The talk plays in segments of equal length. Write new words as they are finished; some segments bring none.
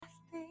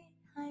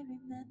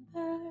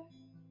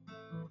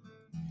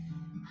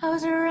I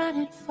was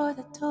running for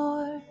the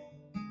door.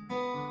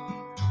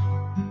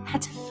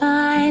 Had to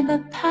find the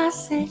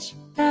passage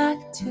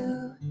back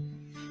to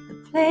the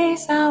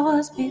place I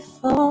was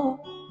before.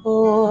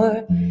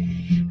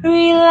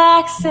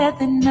 Relax at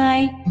the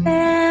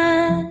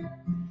nightmare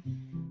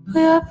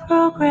we are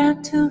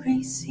programmed to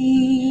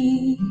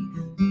receive.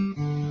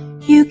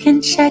 You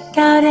can check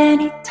out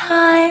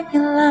anytime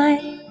you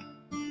like,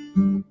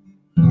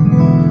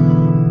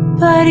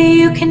 but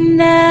you can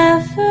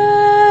never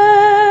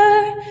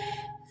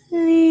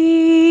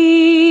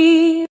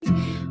leave.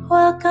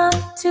 Welcome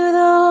to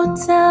the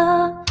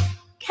Hotel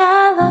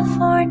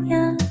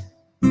California.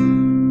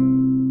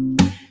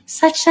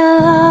 Such a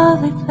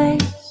lovely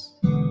place,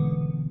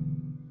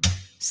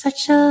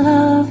 such a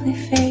lovely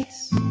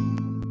face.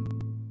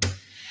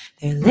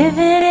 They're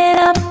living it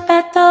up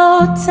at the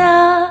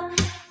Hotel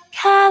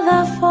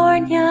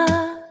California.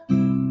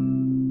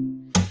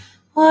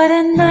 What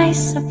a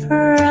nice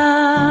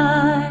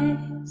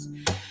surprise.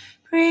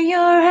 Bring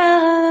your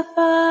alibis.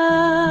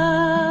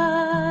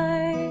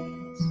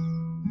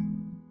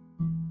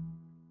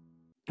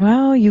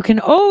 Well, you can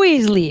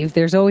always leave.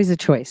 There's always a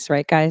choice,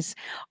 right, guys?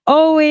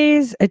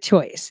 Always a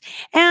choice.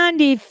 And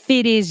if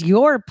it is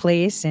your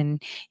place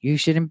and you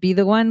shouldn't be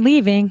the one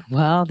leaving,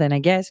 well, then I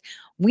guess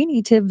we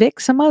need to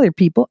evict some other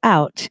people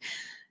out,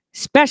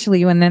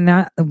 especially when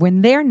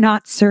they're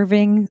not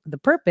serving the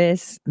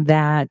purpose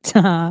that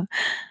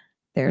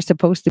they're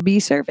supposed to be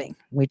serving,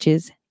 which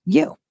is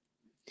you.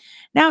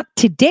 Now,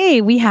 today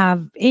we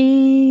have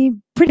a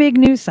pretty big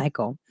news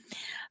cycle.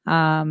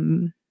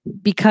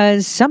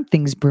 Because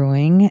something's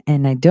brewing,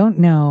 and I don't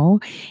know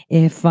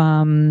if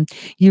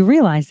you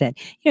realize that.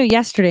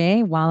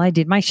 Yesterday while I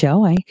did my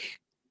show, I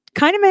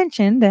kind of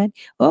mentioned that,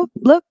 oh,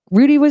 look,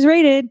 Rudy was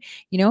raided.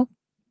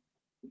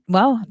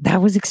 Well,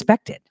 that was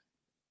expected.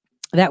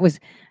 That was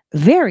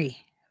very,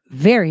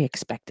 very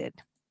expected.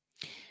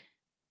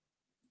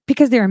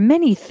 Because there are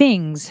many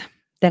things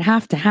that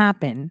have to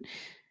happen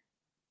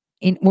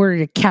in order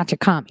to catch a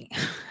commie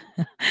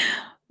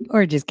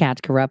or just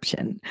catch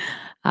corruption.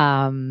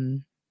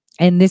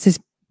 And this is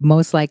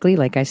most likely,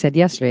 like I said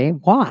yesterday,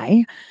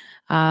 why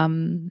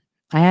I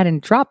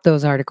hadn't dropped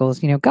those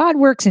articles. God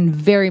works in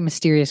very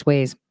mysterious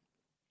ways.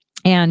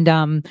 And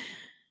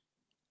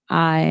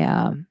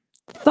I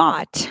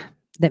thought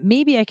that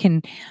maybe I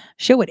can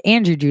show what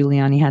Andrew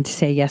Giuliani had to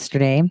say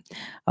yesterday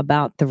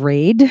about the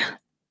raid.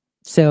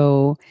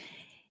 So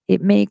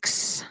it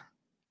makes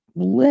a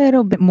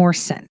little bit more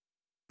sense.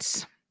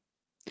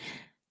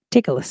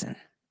 Take a listen.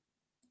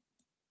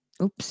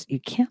 Oops, you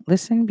can't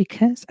listen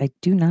because I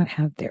do not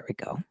have. There we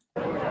go.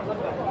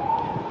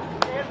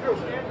 Andrew,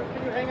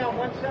 can you hang on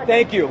 1 second?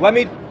 Thank you. Let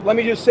me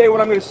just say what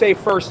I'm going to say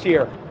first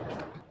here.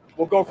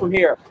 We'll go from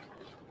here.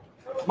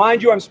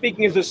 Mind you, I'm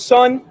speaking as a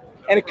son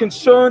and a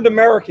concerned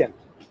American.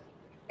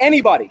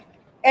 Anybody,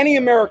 any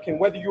American,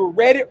 whether you're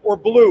red or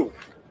blue,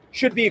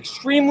 should be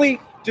extremely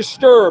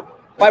disturbed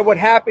by what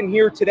happened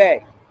here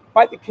today,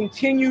 by the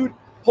continued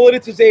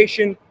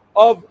politicization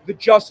of the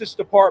Justice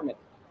Department.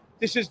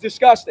 This is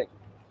disgusting.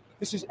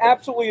 This is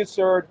absolutely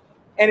absurd,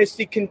 and it's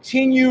the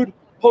continued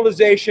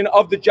politicization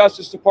of the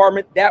Justice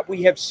Department that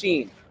we have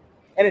seen,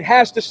 and it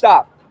has to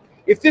stop.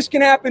 If this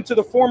can happen to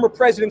the former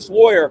president's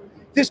lawyer,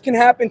 this can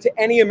happen to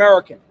any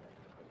American.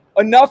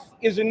 Enough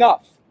is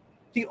enough.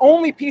 The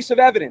only piece of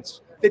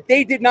evidence that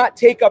they did not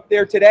take up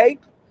there today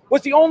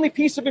was the only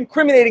piece of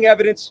incriminating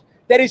evidence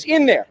that is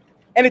in there,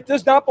 and it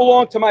does not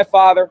belong to my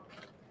father.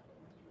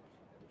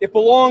 It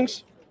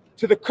belongs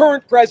to the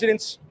current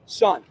president's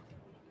son.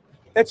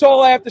 That's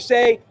all I have to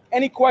say.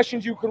 Any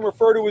questions, you can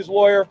refer to his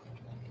lawyer.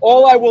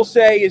 All I will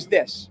say is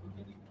this.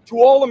 To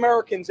all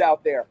Americans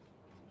out there,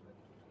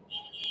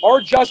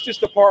 our Justice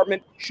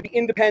Department should be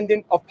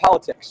independent of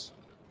politics.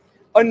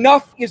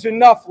 Enough is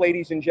enough,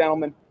 ladies and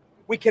gentlemen.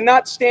 We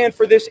cannot stand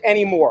for this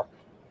anymore.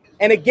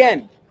 And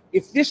again,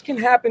 if this can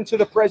happen to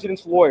the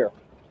president's lawyer,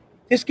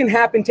 this can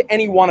happen to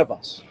any one of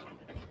us.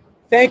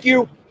 Thank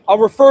you. I'll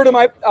refer to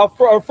my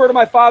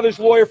father's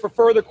lawyer for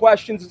further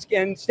questions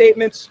and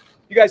statements.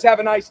 You guys have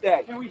a nice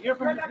day. Can we hear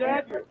from your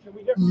dad?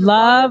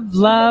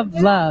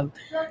 Love.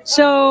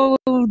 So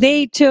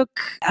they took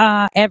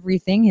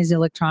everything, his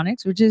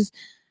electronics, which is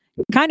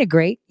kind of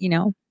great,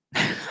 I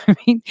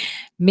mean,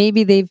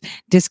 maybe they've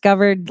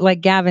discovered,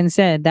 like Gavin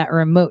said, that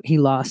remote he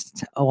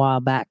lost a while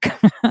back.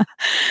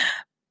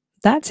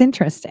 That's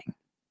interesting.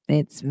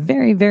 It's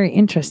very, very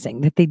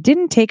interesting that they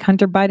didn't take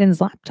Hunter Biden's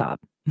laptop.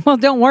 Well,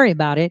 don't worry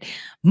about it.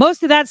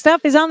 Most of that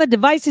stuff is on the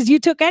devices you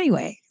took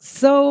anyway.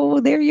 So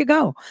there you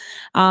go.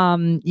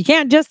 You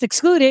can't just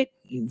exclude it.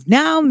 You've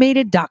now made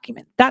a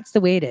document. That's the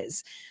way it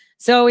is.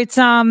 So it's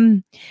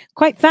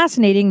quite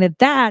fascinating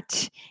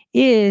that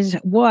is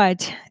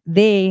what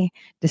they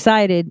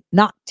decided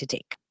not to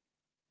take.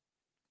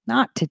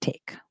 Not to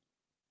take.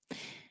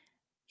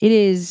 It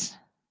is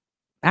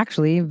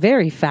actually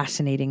very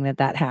fascinating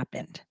that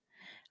happened.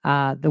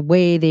 The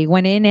way they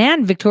went in,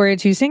 and Victoria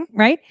Tusing,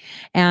 right?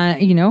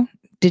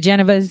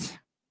 DeGeneva's,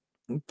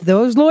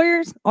 those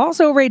lawyers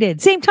also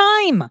raided. Same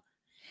time.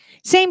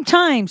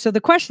 So the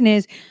question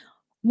is,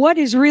 what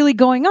is really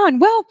going on?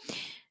 Well,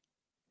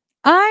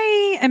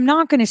 I am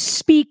not going to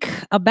speak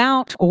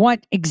about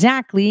what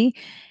exactly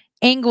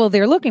angle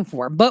they're looking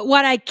for, but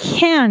what I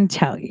can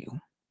tell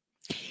you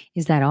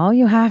is that all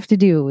you have to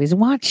do is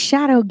watch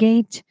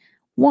Shadowgate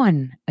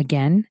 1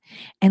 again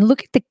and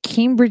look at the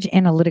Cambridge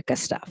Analytica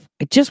stuff.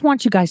 I just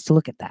want you guys to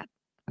look at that,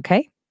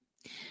 okay?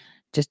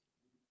 Just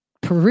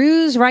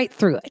peruse right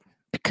through it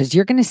because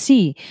you're going to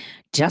see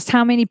just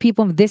how many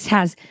people this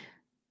has.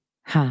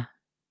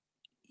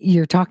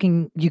 You're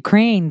talking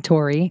Ukraine,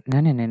 Tori.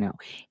 No.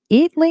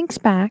 It links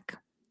back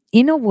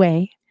in a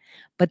way,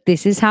 but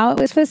this is how it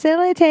was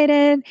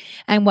facilitated.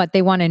 And what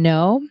they want to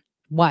know,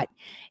 what?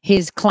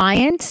 His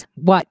clients,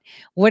 what?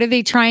 What are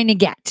they trying to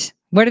get?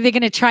 What are they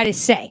going to try to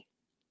say?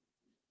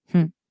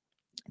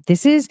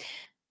 This is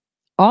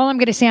all I'm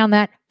going to say on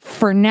that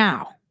for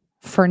now.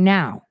 For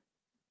now.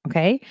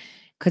 Okay?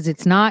 Because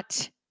it's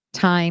not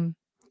time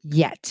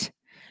yet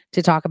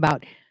to talk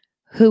about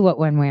who, what,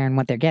 when, where, and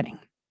what they're getting.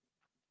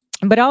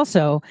 But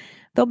also,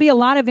 there'll be a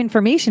lot of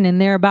information in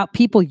there about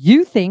people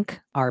you think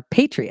are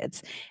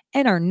patriots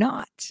and are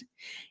not.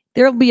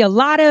 There'll be a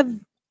lot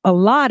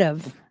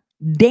of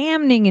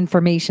damning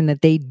information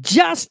that they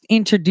just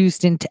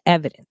introduced into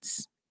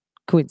evidence.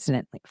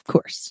 Coincidentally, of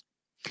course.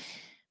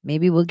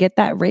 Maybe we'll get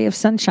that ray of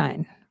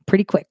sunshine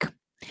pretty quick.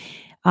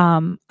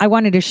 I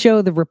wanted to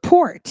show the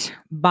report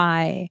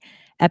by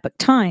Epoch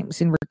Times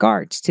in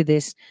regards to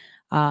this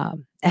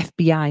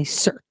FBI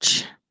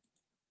search.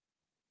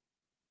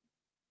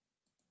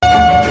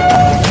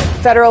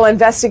 Federal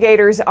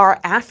investigators are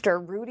after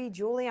Rudy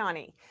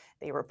Giuliani.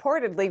 They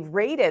reportedly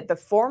raided the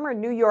former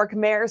New York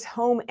mayor's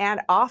home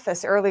and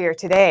office earlier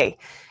today.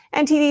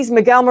 NTD's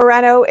Miguel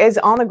Moreno is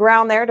on the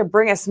ground there to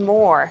bring us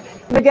more.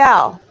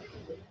 Miguel.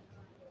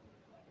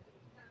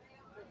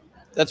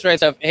 That's right,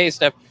 Steph. Hey,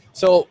 Steph.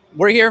 So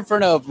we're here in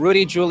front of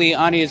Rudy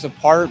Giuliani's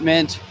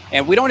apartment,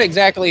 and we don't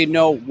exactly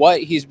know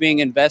what he's being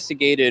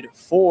investigated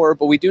for,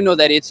 but we do know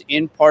that it's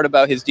in part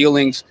about his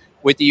dealings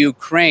with the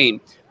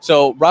Ukraine.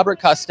 So Robert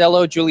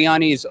Costello,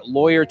 Giuliani's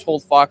lawyer,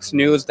 told Fox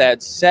News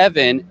that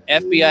 7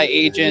 FBI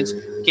agents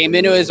came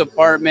into his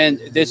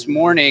apartment this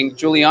morning,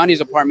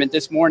 Giuliani's apartment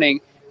this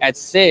morning at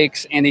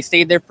 6, and they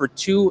stayed there for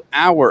 2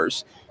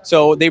 hours.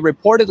 So they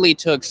reportedly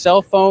took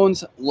cell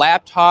phones,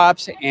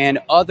 laptops, and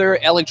other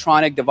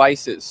electronic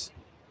devices.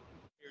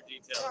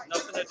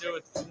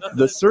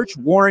 The search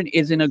warrant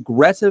is an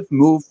aggressive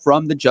move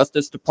from the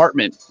Justice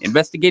Department.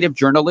 Investigative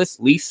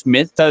journalist Lee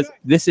Smith says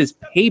this is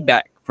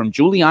payback from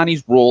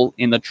Giuliani's role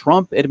in the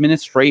Trump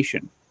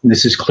administration.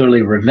 This is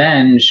clearly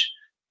revenge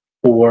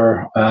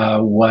for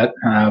what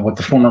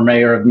the former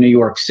mayor of New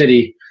York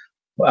City,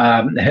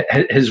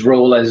 his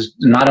role as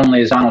not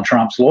only as Donald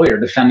Trump's lawyer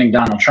defending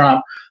Donald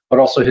Trump, but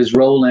also his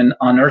role in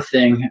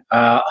unearthing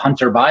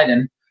Hunter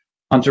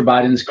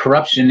Biden's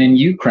corruption in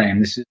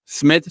Ukraine.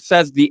 Smith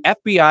says the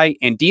FBI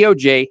and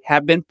DOJ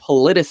have been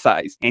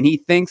politicized, and he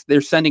thinks they're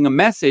sending a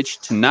message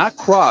to not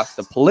cross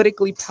the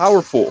politically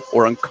powerful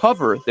or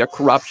uncover their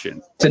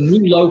corruption. It's a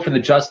new low for the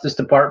Justice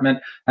Department,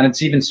 and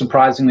it's even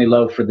surprisingly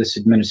low for this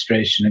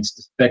administration. It's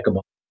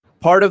despicable.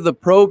 Part of the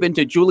probe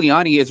into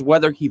Giuliani is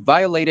whether he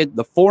violated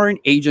the Foreign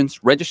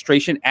Agents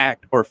Registration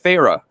Act, or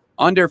FARA.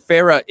 Under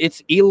FARA,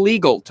 it's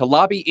illegal to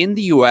lobby in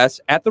the U.S.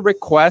 at the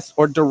request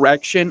or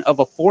direction of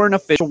a foreign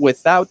official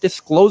without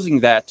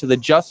disclosing that to the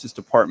Justice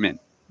Department.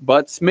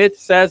 But Smith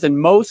says in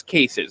most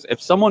cases, if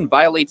someone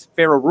violates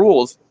FARA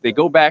rules, they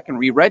go back and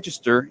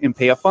re-register and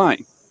pay a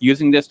fine.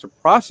 Using this to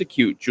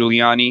prosecute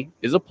Giuliani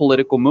is a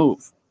political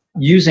move.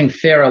 Using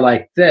FARA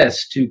like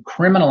this to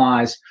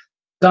criminalize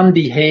some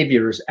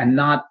behaviors and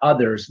not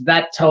others,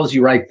 that tells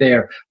you right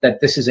there that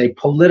this is a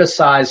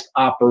politicized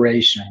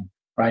operation.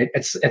 Right?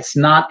 It's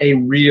not a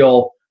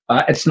real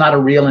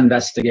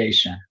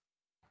investigation.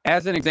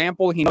 As an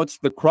example, he notes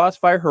the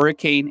Crossfire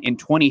hurricane in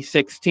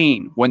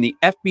 2016, when the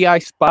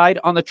FBI spied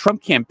on the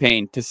Trump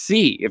campaign to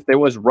see if there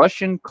was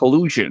Russian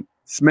collusion.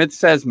 Smith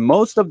says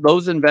most of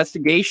those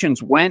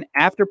investigations went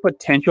after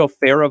potential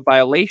FARA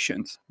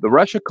violations. The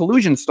Russia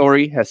collusion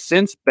story has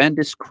since been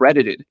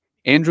discredited.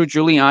 Andrew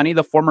Giuliani,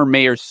 the former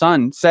mayor's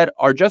son, said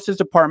our Justice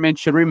Department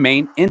should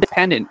remain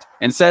independent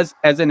and says,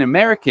 as an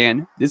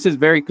American, this is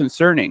very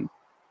concerning.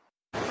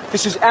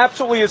 This is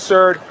absolutely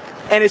absurd,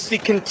 and it's the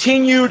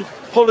continued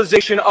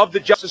politicization of the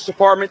Justice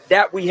Department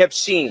that we have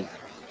seen,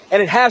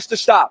 and it has to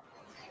stop.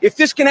 If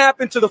this can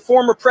happen to the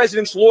former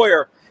president's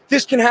lawyer,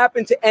 this can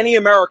happen to any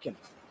American.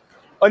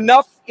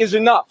 Enough is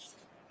enough.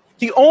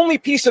 The only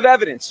piece of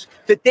evidence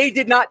that they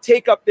did not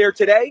take up there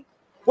today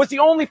was the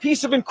only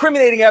piece of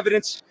incriminating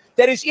evidence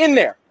that is in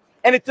there,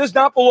 and it does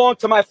not belong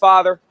to my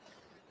father.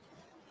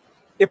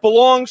 It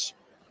belongs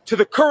to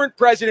the current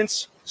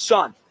president's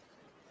son.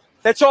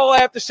 That's all I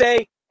have to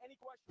say. Any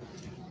questions?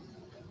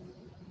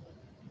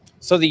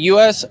 So the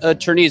U.S.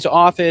 Attorney's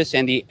Office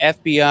and the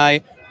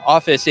FBI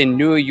office in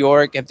New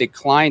York have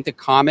declined to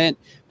comment.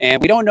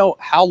 And we don't know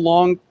how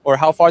long or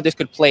how far this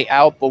could play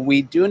out, but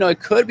we do know it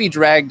could be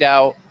dragged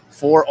out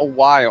for a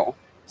while.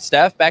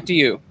 Steph, back to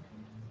you.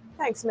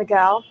 Thanks,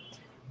 Miguel.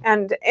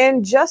 And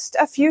in just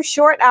a few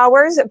short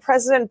hours,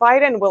 President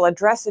Biden will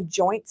address a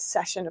joint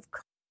session of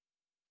Congress.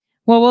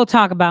 Well, we'll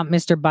talk about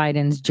Mr.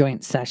 Biden's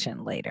joint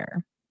session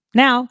later.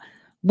 Now,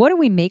 what do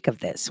we make of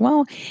this?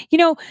 Well, you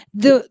know,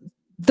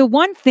 the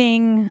one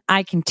thing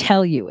I can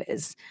tell you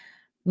is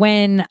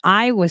when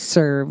I was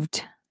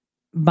served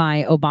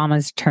by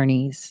Obama's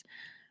attorneys,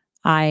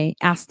 I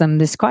asked them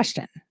this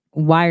question.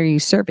 Why are you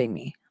serving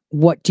me?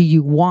 What do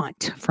you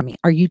want from me?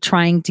 Are you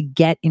trying to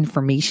get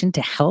information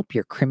to help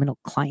your criminal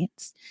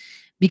clients?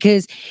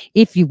 Because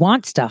if you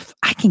want stuff,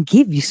 I can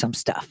give you some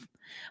stuff.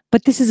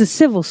 But this is a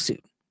civil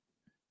suit.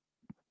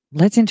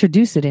 Let's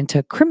introduce it into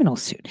a criminal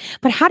suit.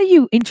 But how do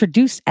you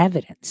introduce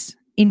evidence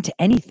into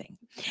anything?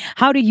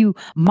 How do you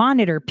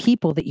monitor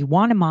people that you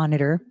want to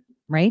monitor,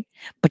 right?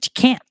 But you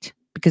can't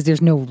because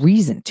there's no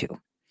reason to.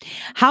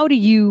 How do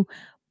you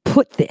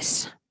put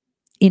this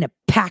in a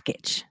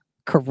package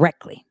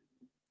correctly?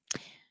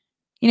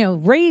 You know,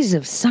 rays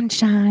of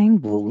sunshine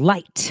will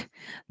light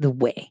the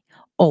way,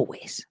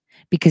 always,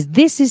 because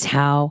this is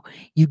how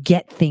you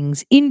get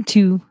things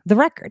into the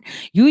record.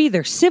 You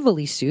either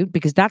civilly suit,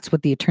 because that's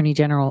what the Attorney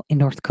General in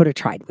North Dakota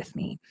tried with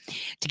me,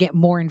 to get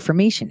more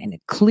information. And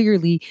it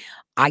clearly,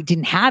 I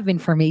didn't have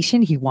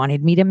information. He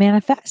wanted me to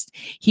manifest.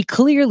 He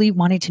clearly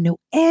wanted to know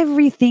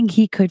everything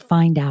he could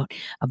find out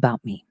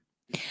about me.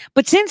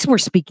 But since we're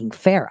speaking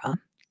FARA,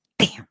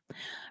 damn,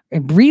 I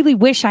really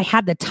wish I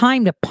had the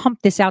time to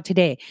pump this out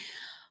today.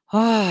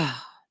 I'm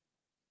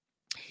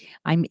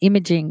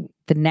imaging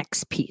the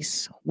next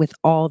piece with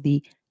all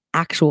the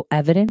actual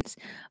evidence,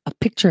 a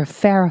picture of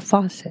Farrah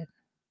Fawcett,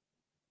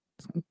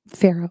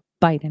 Farrah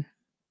Biden.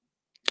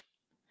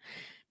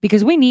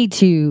 Because we need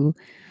to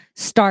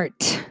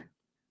start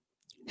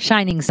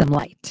shining some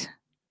light.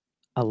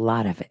 A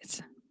lot of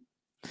it.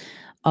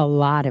 A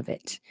lot of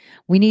it.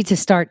 We need to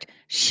start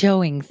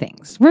showing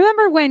things.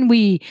 Remember when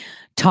we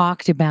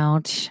talked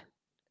about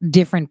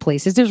different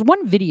places? There's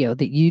one video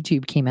that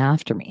YouTube came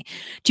after me.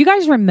 Do you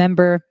guys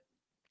remember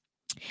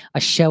a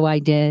show I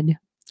did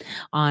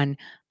on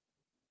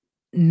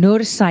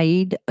Nur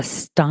Saeed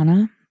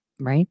Astana,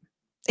 right?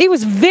 It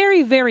was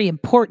very, very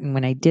important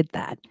when I did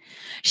that,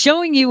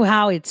 showing you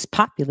how it's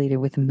populated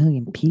with 1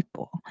 million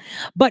people.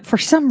 But for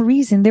some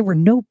reason, there were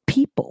no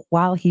people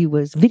while he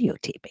was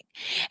videotaping.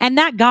 And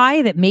that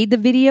guy that made the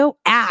video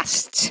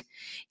asked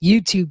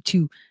YouTube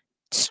to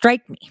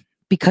strike me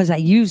because I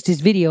used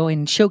his video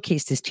and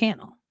showcased his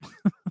channel.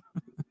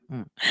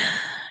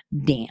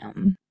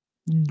 Damn.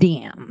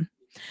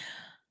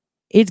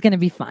 It's going to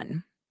be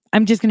fun.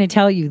 I'm just going to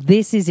tell you,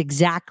 this is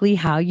exactly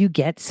how you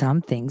get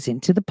some things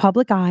into the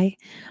public eye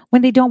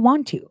when they don't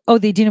want to. Oh,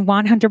 they didn't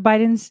want Hunter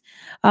Biden's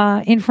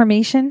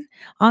information?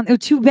 Oh,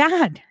 too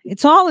bad.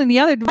 It's all in the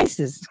other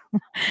devices.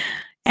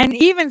 And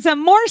even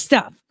some more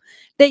stuff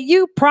that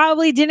you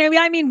probably didn't.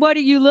 I mean, what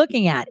are you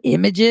looking at?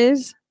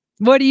 Images?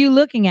 What are you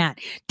looking at?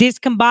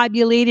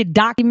 Discombobulated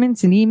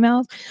documents and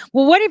emails?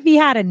 Well, what if he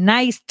had a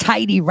nice,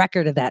 tidy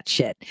record of that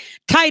shit?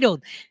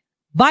 Titled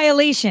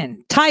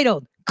violation,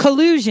 titled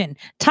collusion,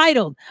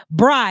 titled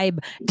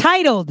bribe,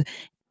 titled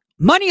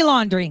money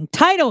laundering,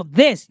 titled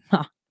this,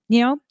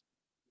 you know,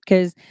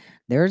 because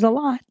there's a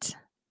lot.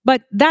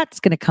 But that's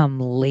going to come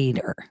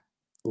later.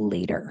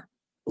 Not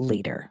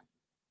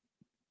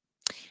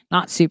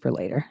super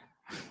later,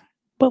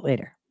 but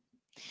later.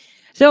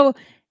 So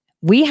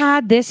we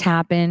had this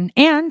happen,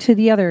 and to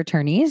the other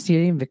attorneys,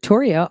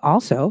 Victoria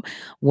also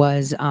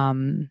was,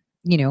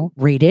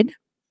 raided,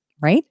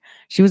 right?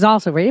 She was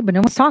also raided, but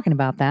no one's talking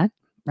about that,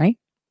 right?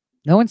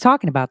 No one's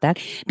talking about that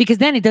because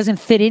then it doesn't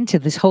fit into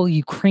this whole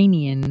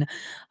Ukrainian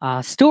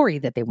story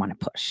that they want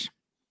to push.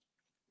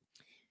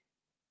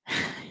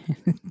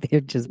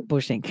 They're just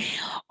pushing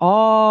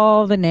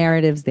all the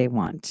narratives they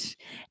want,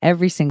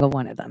 every single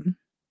one of them.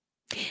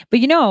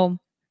 But you know,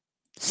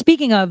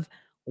 speaking of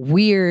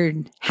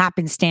weird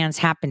happenstance,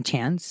 happen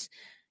chance,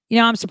 you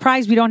know, I'm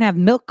surprised we don't have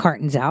milk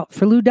cartons out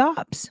for Lou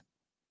Dobbs.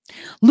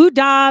 Lou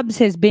Dobbs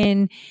has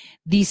been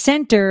the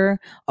center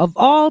of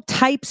all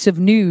types of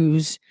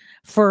news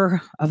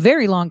for a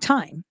very long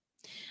time.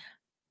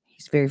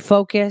 He's very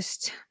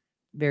focused,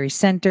 very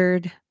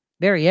centered,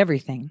 very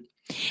everything.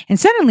 And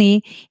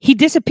suddenly he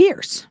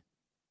disappears.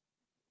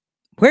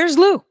 Where's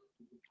Lou?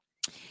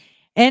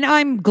 And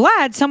I'm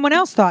glad someone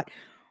else thought,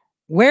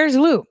 where's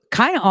Lou?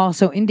 Kind of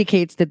also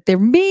indicates that there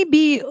may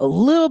be a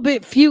little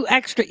bit few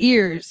extra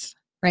ears,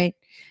 right?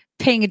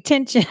 Paying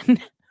attention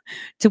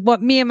to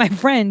what me and my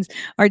friends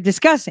are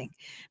discussing.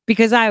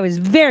 Because I was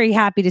very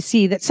happy to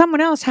see that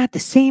someone else had the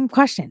same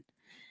question.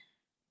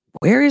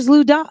 Where is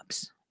Lou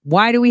Dobbs?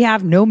 Why do we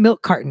have no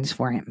milk cartons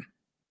for him?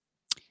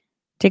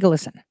 Take a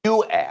listen.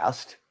 You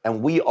asked,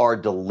 and we are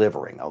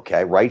delivering,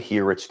 okay, right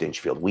here at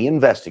Stinchfield. We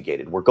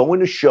investigated. We're going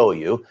to show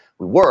you,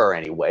 we were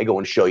anyway,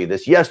 going to show you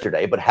this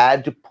yesterday, but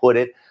had to put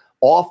it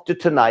off to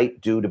tonight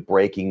due to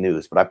breaking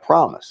news. But I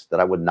promised that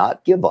I would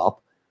not give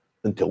up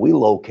until we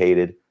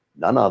located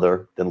none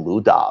other than Lou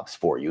Dobbs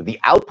for you. The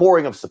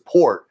outpouring of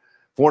support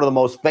for one of the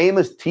most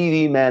famous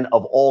TV men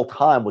of all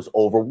time was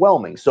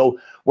overwhelming. So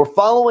we're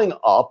following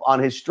up on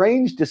his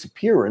strange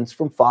disappearance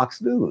from Fox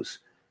News.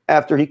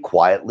 after he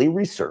quietly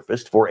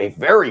resurfaced for a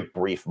very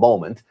brief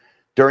moment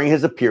during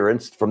his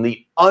appearance from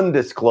the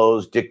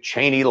undisclosed Dick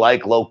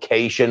Cheney-like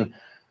location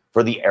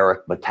for the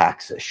Eric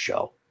Metaxas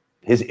show.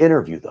 His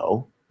interview,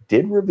 though,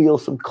 did reveal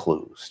some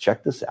clues.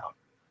 Check this out.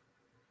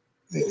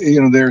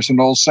 You know, there's an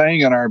old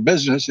saying in our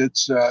business.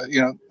 It's,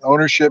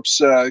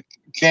 ownership's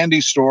candy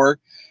store,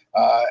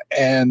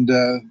 and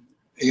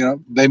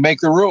they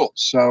make the rules.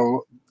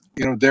 So,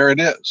 there it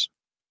is.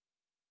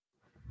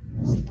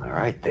 All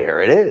right,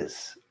 there it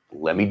is.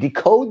 Let me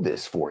decode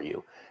this for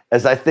you,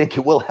 as I think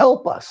it will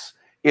help us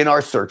in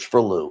our search for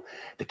Lou.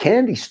 The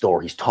candy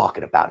store he's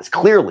talking about is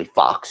clearly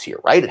Fox here,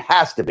 right? It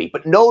has to be.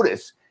 But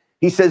notice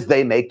he says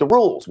they make the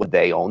rules when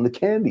they own the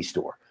candy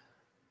store.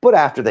 But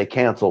after they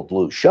canceled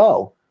Lou's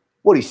show,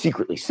 what he's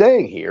secretly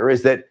saying here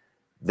is that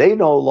they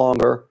no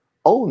longer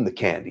own the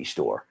candy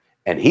store,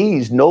 and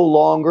he's no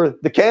longer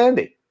the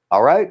candy.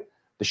 All right?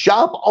 The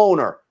shop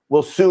owner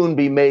will soon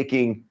be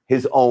making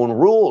his own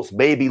rules.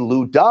 Maybe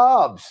Lou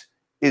Dobbs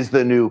is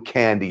the new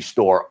candy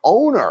store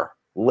owner.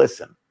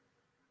 Listen.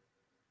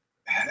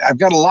 I've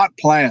got a lot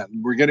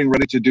planned. We're getting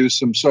ready to do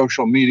some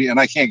social media, and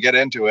I can't get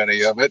into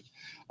any of it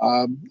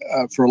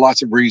for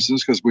lots of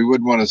reasons, because we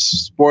wouldn't want to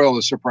spoil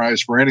the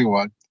surprise for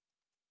anyone.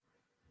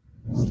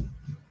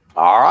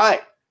 All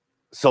right.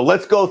 So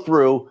let's go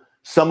through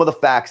some of the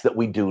facts that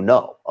we do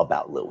know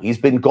about Lou. He's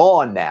been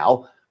gone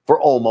now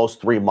for almost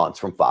 3 months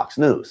from Fox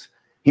News.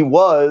 He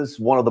was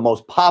one of the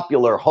most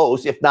popular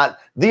hosts, if not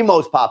the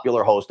most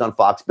popular host on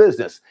Fox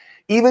Business.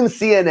 Even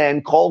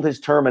CNN called his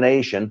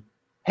termination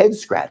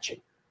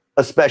head-scratching,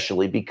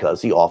 especially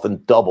because he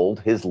often doubled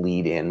his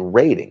lead-in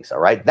ratings. All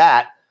right.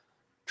 That,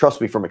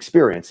 trust me from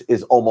experience,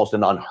 is almost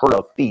an unheard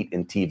of feat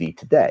in TV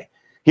today.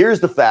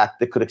 Here's the fact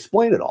that could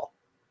explain it all.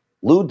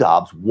 Lou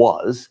Dobbs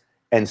was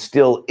and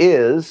still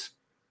is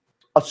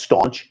a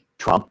staunch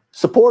Trump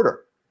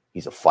supporter.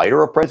 He's a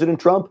fighter of President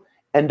Trump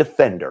and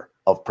defender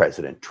of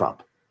President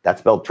Trump. That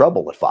spelled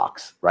trouble at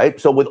Fox, right?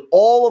 So with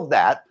all of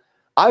that,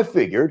 I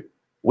figured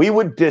we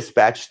would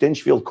dispatch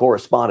Stinchfield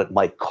correspondent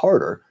Mike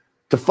Carter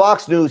to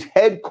Fox News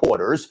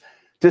headquarters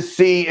to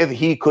see if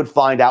he could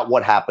find out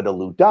what happened to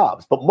Lou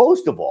Dobbs. But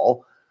most of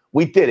all,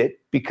 we did it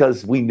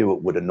because we knew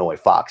it would annoy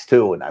Fox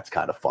too, and that's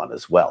kind of fun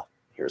as well.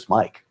 Here's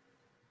Mike.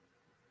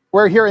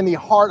 We're here in the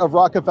heart of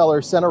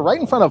Rockefeller Center, right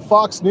in front of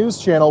Fox News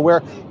Channel, where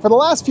for the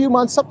last few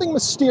months, something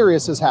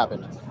mysterious has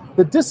happened.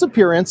 The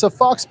disappearance of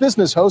Fox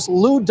Business host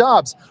Lou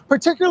Dobbs,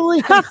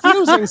 particularly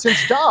confusing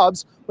since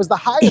Dobbs was the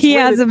highest He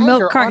has rated a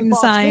milk anchor carton on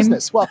Fox sign.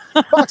 Business. Well,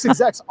 Fox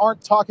execs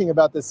aren't talking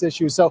about this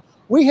issue, so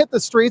we hit the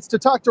streets to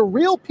talk to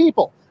real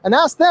people and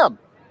ask them,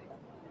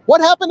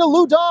 what happened to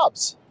Lou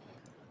Dobbs?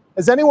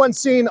 Has anyone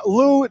seen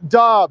Lou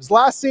Dobbs?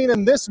 Last seen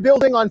in this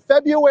building on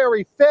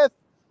February 5th.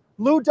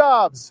 Lou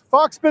Dobbs,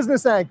 Fox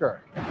Business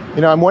anchor.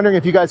 I'm wondering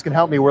if you guys can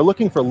help me. We're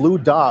looking for Lou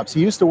Dobbs. He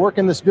used to work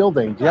in this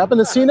building. Do you happen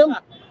to see him?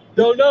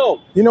 Don't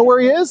know. You know where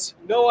he is?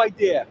 No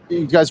idea.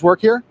 You guys work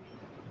here?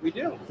 We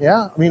do.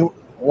 Yeah.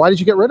 Why did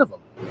you get rid of him?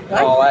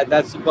 Oh,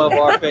 that's above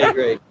our pay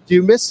grade. Do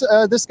you miss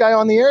this guy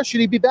on the air?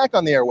 Should he be back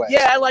on the airway?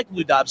 Yeah, I like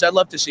Lou Dobbs. I'd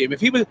love to see him.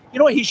 If he was, you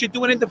know what, he should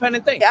do an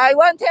independent thing. I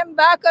want him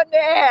back on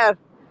the air.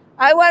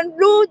 I want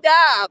Lou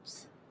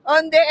Dobbs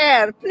on the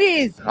air,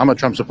 please. I'm a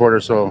Trump supporter,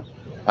 so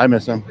I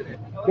miss him.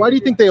 Why do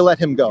you think they let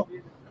him go?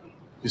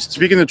 He's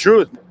speaking the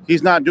truth.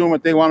 He's not doing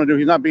what they want to do.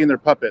 He's not being their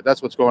puppet.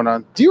 That's what's going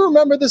on. Do you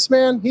remember this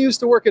man? He used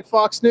to work at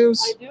Fox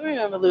News. I do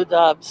remember Lou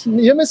Dobbs.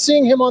 You miss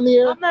seeing him on the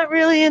air? I'm not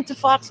really into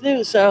Fox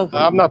News, so.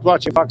 I'm not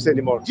watching Fox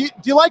anymore. Do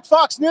you like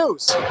Fox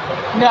News?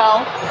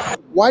 No.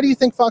 Why do you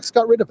think Fox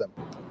got rid of him?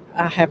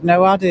 I have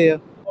no idea.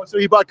 Oh, so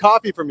he bought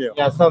coffee from you?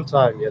 Yeah,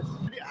 sometime, yes.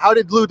 How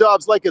did Lou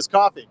Dobbs like his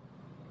coffee?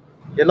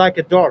 You like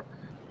it dark.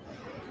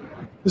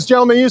 This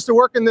gentleman used to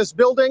work in this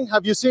building.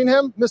 Have you seen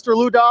him, Mr.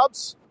 Lou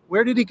Dobbs?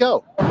 Where did he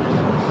go?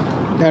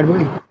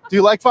 Do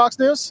you like Fox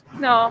News?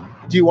 No.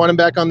 Do you want him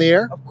back on the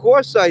air? Of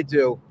course I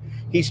do.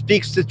 He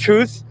speaks the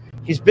truth.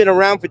 He's been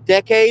around for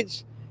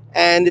decades,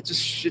 and it's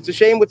a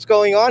shame what's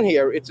going on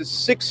here. It's a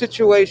sick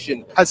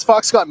situation. Has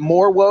Fox got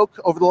more woke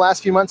over the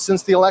last few months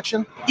since the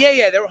election?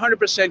 Yeah, they're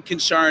 100%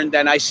 concerned,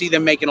 and I see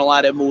them making a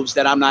lot of moves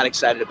that I'm not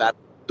excited about.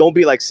 Don't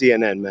be like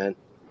CNN, man.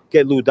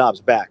 Get Lou Dobbs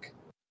back.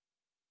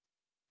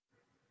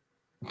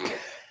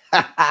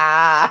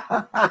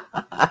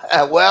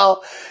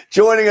 Well,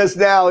 joining us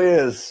now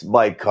is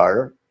Mike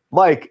Carter.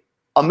 Mike,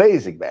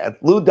 amazing, man.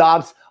 Lou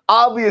Dobbs,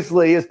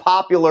 obviously as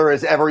popular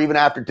as ever, even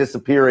after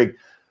disappearing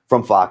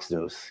from Fox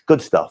News.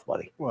 Good stuff,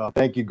 buddy. Well,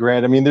 thank you,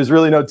 Grant. There's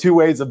really no two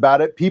ways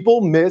about it.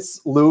 People miss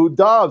Lou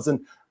Dobbs, and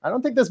I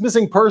don't think this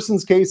missing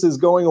persons case is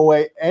going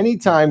away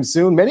anytime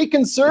soon. Many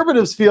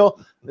conservatives feel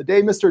the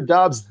day Mr.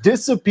 Dobbs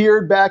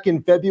disappeared back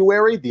in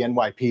February, the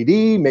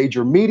NYPD,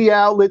 major media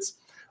outlets,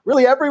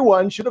 really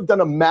everyone should have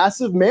done a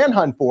massive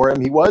manhunt for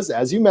him. He was,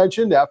 as you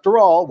mentioned, after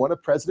all, one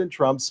of President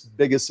Trump's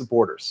biggest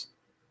supporters.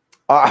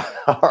 All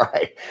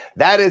right.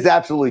 That is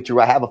absolutely true.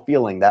 I have a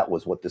feeling that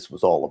was what this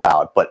was all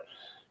about. But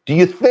do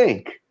you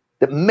think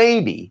that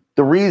maybe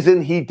the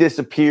reason he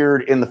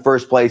disappeared in the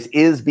first place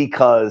is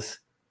because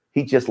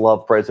he just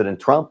loved President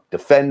Trump,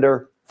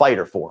 defender,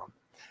 fighter for him?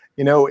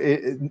 You know,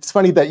 it's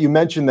funny that you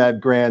mentioned that,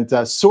 Grant.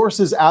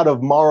 Sources out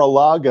of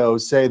Mar-a-Lago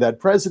say that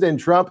President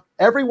Trump,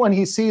 everyone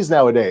he sees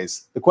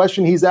nowadays, the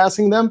question he's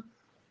asking them,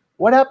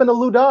 what happened to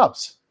Lou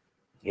Dobbs?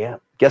 Yeah.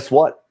 Guess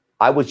what?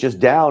 I was just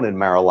down in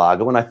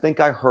Mar-a-Lago, and I think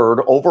I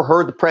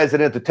overheard the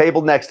president at the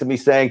table next to me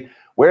saying,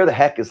 where the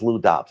heck is Lou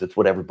Dobbs? It's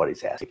what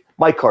everybody's asking.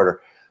 Mike Carter,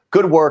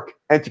 good work,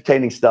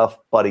 entertaining stuff,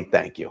 buddy.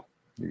 Thank you.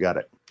 You got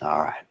it.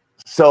 All right.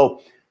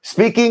 So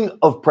speaking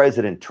of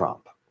President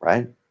Trump,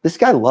 right? This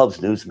guy loves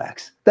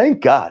Newsmax.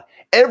 Thank God.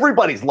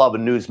 Everybody's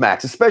loving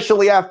Newsmax,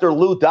 especially after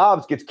Lou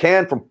Dobbs gets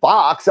canned from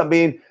Fox. I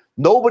mean,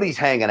 nobody's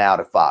hanging out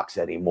at Fox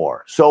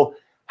anymore. So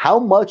how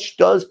much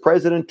does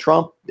President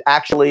Trump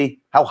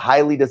how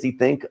highly does he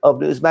think of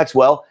Newsmax?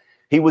 Well,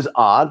 he was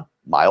on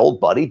my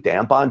old buddy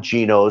Dan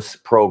Bongino's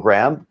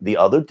program the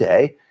other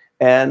day,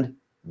 and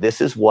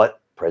this is what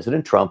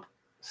President Trump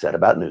said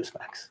about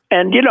Newsmax.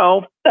 And, you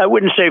know, I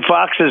wouldn't say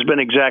Fox has been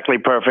exactly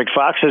perfect.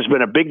 Fox has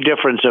been a big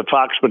difference of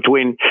Fox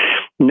between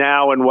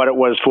now and what it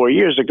was 4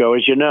 years ago,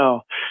 as you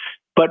know.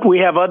 But we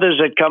have others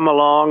that come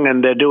along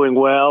and they're doing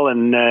well,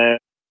 and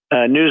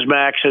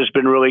Newsmax has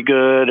been really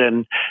good.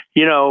 And,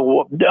 you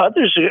know,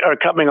 others are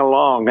coming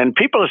along, and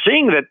people are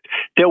seeing that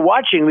they're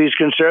watching these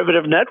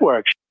conservative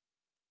networks.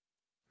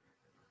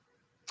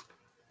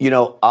 You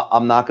know,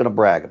 I'm not going to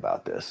brag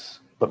about this,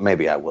 but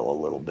maybe I will a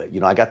little bit. You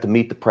know, I got to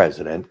meet the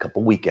president a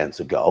couple weekends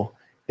ago.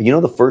 And you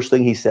know the first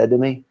thing he said to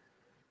me?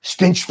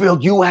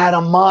 Stinchfield, you had a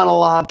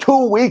monologue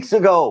 2 weeks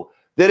ago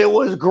that it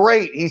was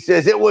great. He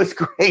says, it was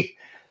great.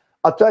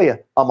 I'll tell you,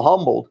 I'm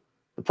humbled.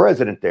 The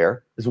president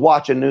there is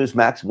watching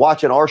Newsmax,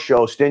 watching our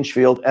show,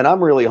 Stinchfield, and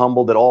I'm really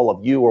humbled that all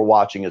of you are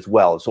watching as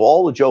well. So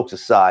all the jokes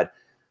aside,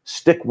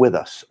 stick with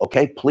us,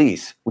 okay?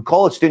 Please. We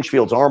call it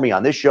Stinchfield's Army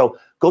on this show.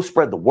 Go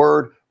spread the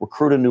word.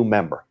 Recruit a new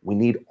member. We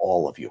need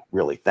all of you.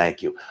 Really,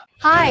 thank you.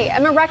 Hi,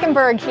 Emma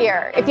Reckenberg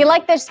here. If you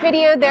like this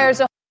video, there's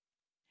a...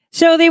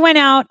 So they went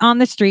out on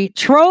the street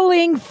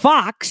trolling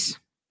Fox,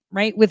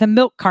 right, with a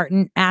milk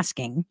carton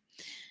asking.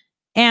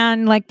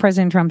 And like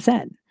President Trump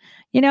said,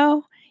 you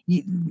know,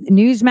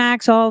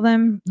 Newsmax, all of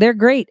them, they're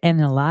great.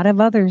 And a lot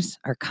of others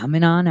are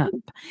coming on up.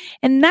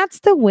 And that's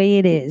the way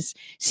it is.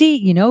 See,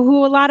 you know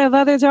who a lot of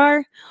others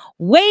are?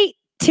 Wait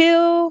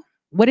till,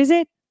 what is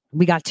it?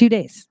 We got 2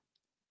 days.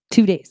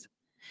 2 days.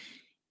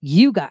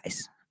 You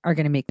guys are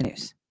going to make the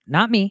news.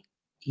 Not me.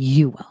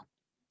 You will.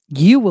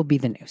 You will be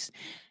the news.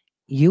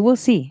 You will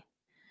see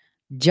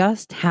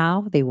just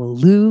how they will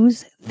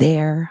lose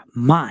their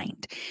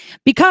mind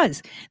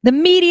because the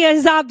media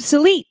is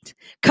obsolete,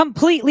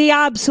 completely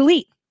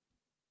obsolete.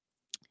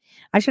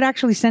 I should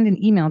actually send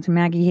an email to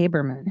Maggie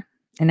Haberman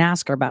and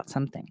ask her about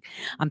something.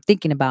 I'm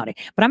thinking about it,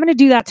 but I'm going to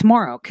do that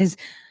tomorrow because,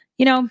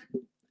 you know,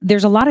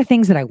 there's a lot of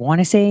things that I want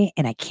to say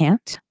and I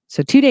can't.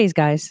 So 2 days,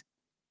 guys.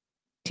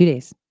 2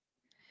 days.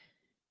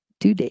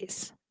 2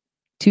 days.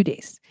 2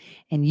 days.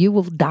 And you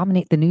will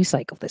dominate the news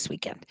cycle this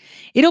weekend.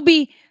 It'll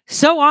be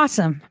so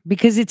awesome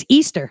because it's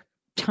Easter.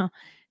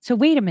 So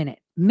wait a minute.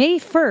 May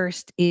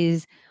 1st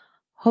is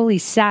Holy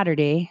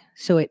Saturday.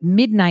 So at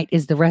midnight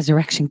is the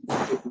resurrection.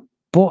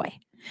 Boy,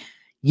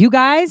 you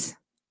guys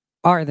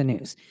are the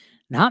news.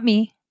 Not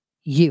me.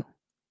 You.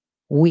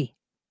 We.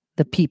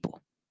 The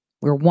people.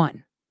 We're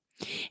one.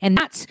 And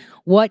that's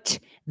what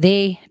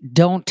they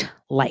don't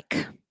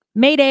like.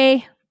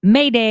 Mayday.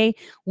 Mayday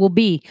will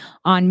be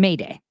on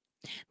Mayday.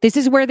 This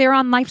is where they're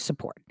on life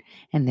support.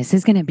 And this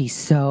is going to be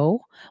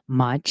so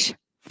much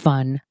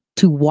fun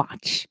to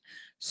watch.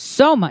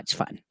 So much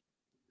fun.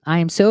 I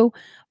am so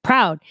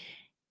proud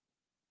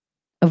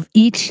of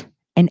each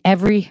and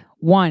every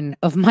one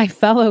of my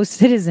fellow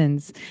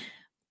citizens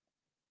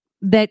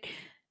that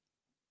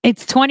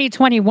it's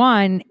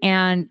 2021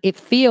 and it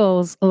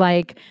feels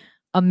like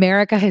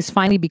America has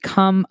finally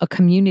become a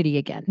community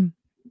again.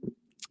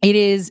 It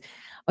is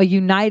a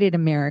united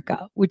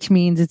America, which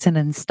means it's an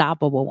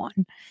unstoppable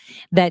one.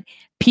 That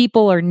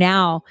people are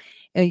now,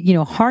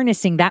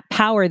 harnessing that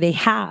power they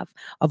have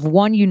of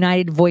one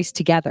united voice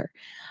together.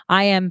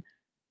 I am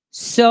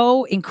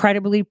so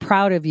incredibly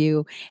proud of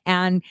you.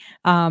 And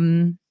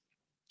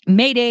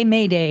Mayday,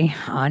 Mayday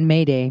on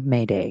Mayday,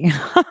 Mayday.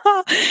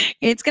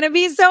 It's going to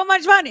be so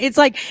much fun. It's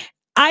like,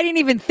 I didn't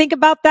even think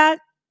about that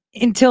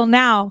until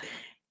now,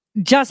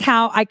 just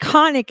how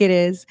iconic it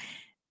is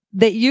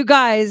that you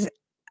guys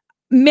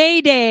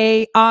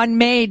Mayday on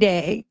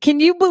Mayday. Can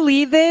you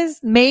believe this?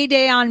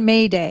 Mayday on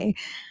Mayday.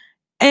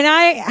 And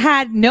I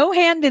had no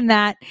hand in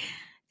that.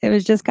 It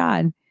was just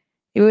God.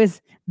 It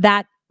was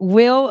that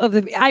will of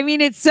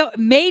it's so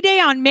Mayday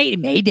on Mayday.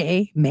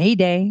 Mayday,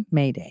 Mayday,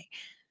 Mayday.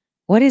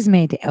 What is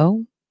Mayday?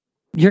 Oh,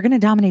 you're going to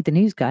dominate the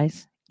news,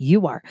 guys.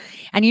 You are.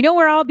 And you know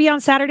where I'll be on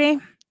Saturday?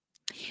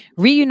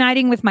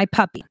 Reuniting with my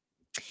puppy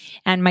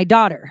and my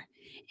daughter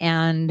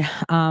and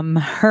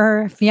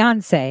her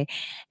fiance.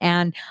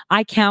 And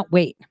I can't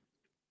wait.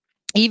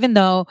 Even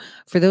though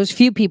for those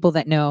few people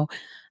that know,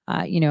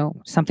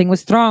 something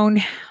was thrown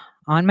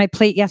on my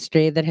plate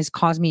yesterday that has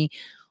caused me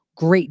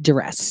great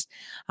duress.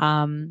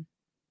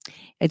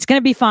 It's going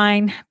to be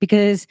fine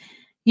because,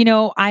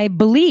 I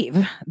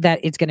believe that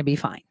it's going to be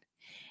fine.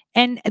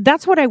 And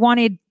that's what I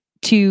wanted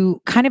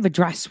to kind of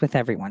address with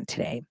everyone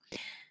today.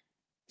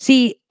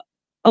 See,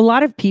 a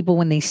lot of people,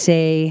 when they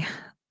say,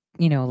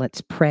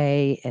 let's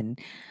pray, and,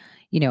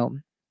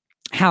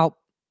 how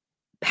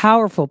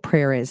powerful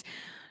prayer is,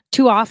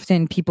 too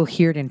often people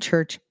hear it in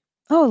church,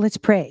 oh, let's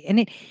pray. And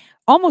it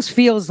almost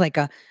feels like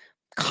a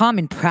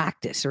common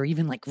practice or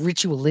even like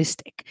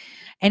ritualistic.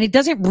 And it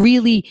doesn't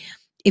really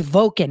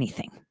evoke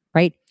anything,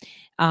 right?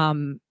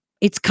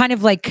 It's kind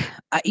of like,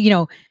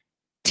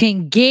 to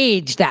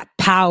engage that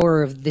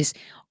power of this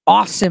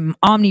awesome,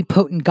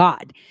 omnipotent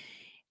God.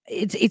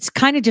 It's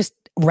kind of just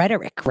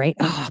rhetoric, right?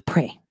 Oh,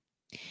 pray.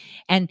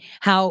 And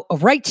how a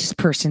righteous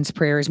person's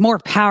prayer is more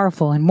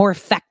powerful and more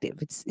effective.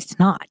 It's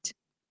not.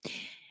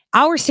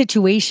 Our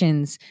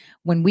situations,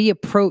 when we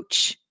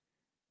approach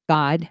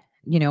God,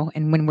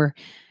 and when we're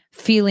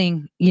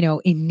feeling,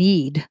 in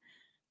need,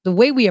 the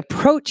way we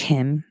approach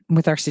him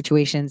with our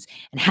situations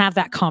and have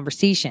that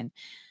conversation,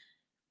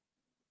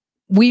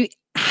 we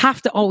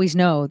have to always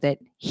know that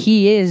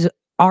he is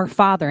our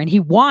Father and he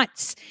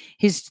wants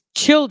his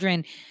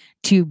children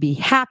to be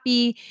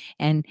happy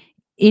and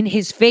in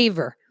his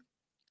favor.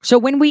 So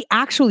when we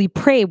actually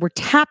pray, we're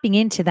tapping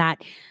into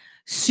that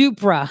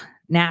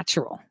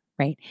supranatural,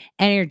 right,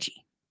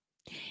 energy,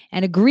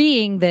 and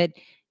agreeing that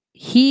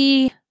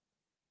he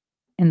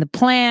and the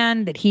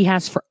plan that he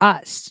has for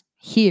us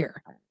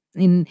here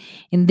in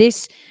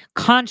this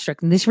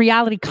construct, in this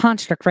reality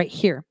construct right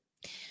here.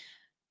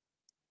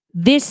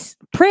 This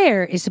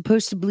prayer is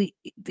supposed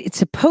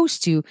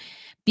to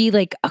be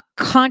like a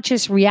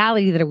conscious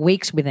reality that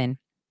awakes within,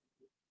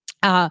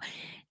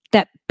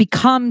 that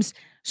becomes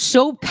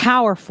so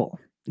powerful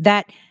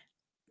that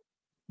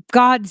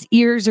God's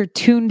ears are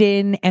tuned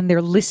in and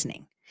they're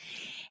listening.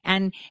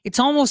 And it's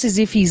almost as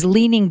if he's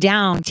leaning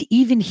down to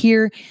even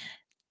hear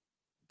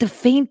the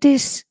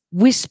faintest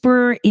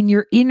whisper in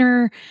your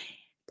inner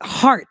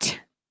heart.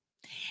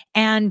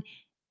 And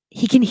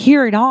he can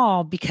hear it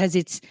all because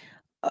it's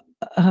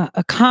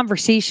a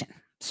conversation.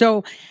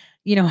 So,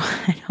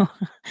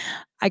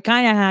 I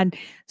kind of had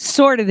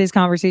sort of this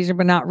conversation,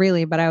 but not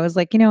really. But I was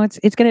like,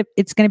 it's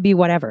gonna be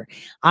whatever.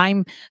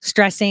 I'm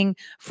stressing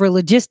for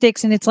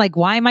logistics, and it's like,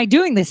 why am I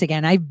doing this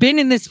again? I've been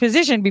in this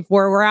position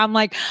before where I'm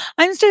like,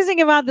 I'm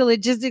stressing about the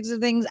logistics of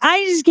things.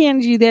 I just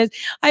can't do this.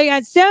 I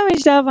got so much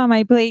stuff on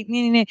my plate,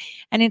 and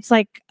it's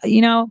like,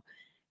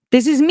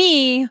 this is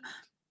me.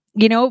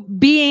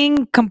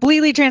 Being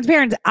completely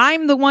transparent.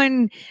 I'm the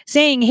one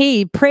saying,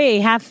 hey, pray,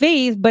 have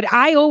faith, but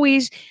I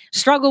always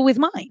struggle with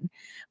mine,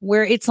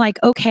 where it's like,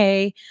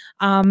 okay,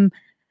 you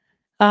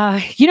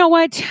know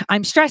what?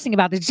 I'm stressing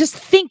about this. Just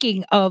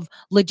thinking of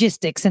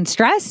logistics and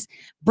stress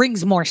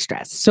brings more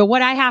stress. So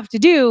what I have to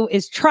do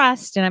is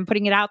trust, and I'm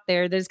putting it out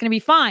there, that it's going to be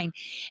fine.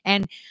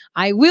 And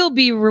I will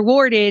be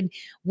rewarded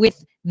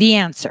with the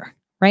answer,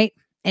 right?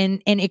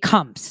 And it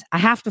comes. I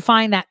have to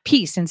find that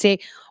peace and say,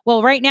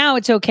 well, right now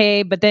it's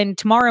okay, but then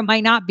tomorrow it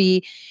might not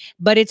be,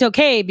 but it's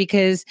okay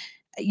because,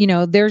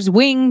 there's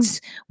wings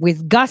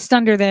with gust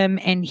under them,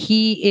 and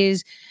he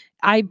is,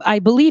 I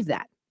believe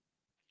that.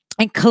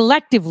 And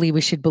collectively we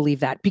should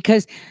believe that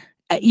because,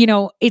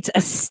 it's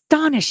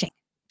astonishing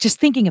just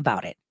thinking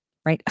about it,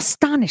 right?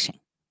 Astonishing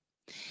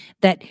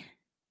that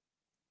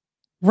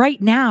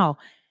right now,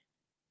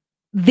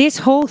 this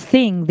whole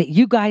thing that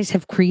you guys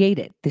have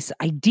created, this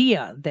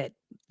idea that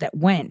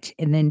went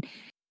and then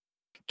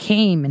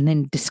came and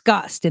then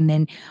discussed and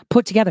then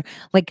put together.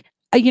 Like,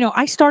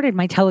 I started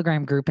my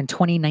Telegram group in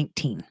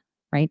 2019,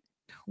 right?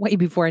 Way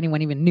before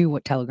anyone even knew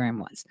what Telegram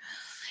was.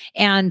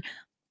 And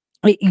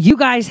you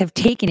guys have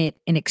taken it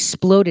and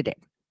exploded it.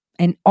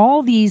 And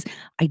all these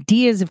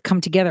ideas have come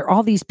together,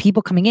 all these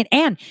people coming in.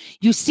 And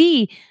you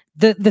see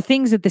the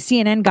things that the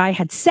CNN guy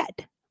had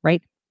said,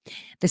 right?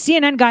 The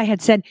CNN guy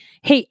had said,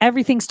 hey,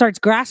 everything starts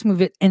grass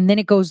moving and then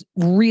it goes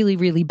really,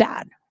 really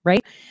bad,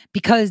 right?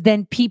 Because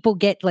then people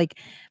get like,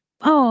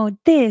 oh,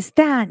 this,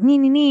 that,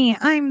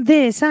 I'm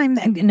this, I'm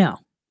that. No.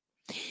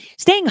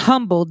 Staying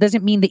humble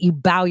doesn't mean that you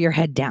bow your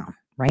head down,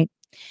 right?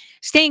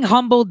 Staying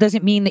humble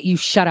doesn't mean that you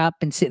shut up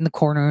and sit in the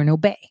corner and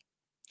obey.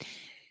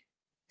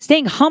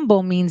 Staying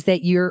humble means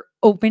that you're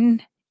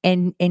open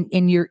and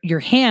your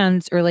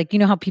hands are like,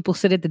 how people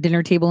sit at the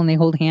dinner table and they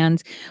hold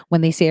hands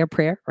when they say a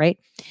prayer, right?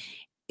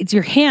 It's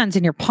your hands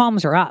and your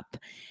palms are up.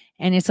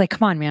 And it's like,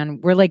 come on, man,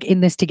 we're like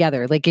in this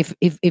together. Like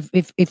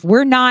if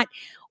we're not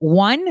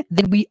one,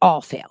 then we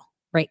all fail,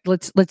 right?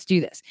 Let's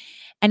do this.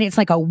 And it's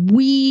like a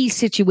we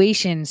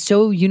situation,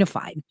 so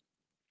unified.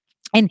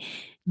 And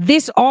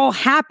this all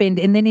happened.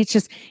 And then it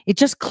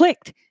just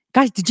clicked.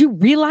 Guys, did you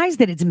realize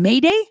that it's May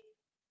Day?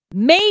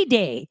 May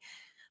Day.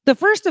 The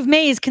 1st of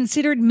May is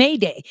considered May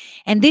Day.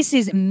 And this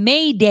is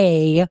May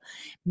Day.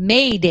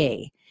 May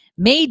Day.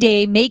 May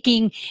Day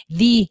making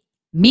the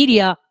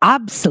media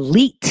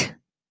obsolete.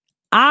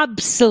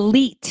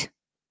 Obsolete.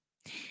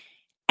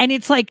 And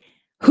it's like,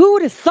 who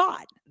would have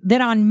thought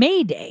that on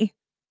May Day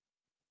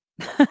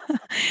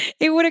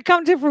it would have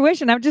come to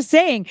fruition? I'm just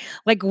saying,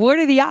 like, what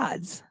are the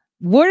odds?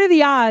 What are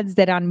the odds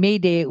that on May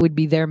Day it would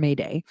be their May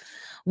Day?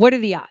 What are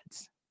the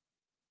odds?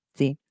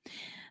 See,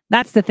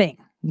 that's the thing.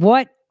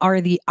 What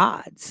are the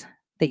odds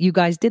that you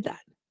guys did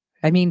that?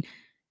 I mean,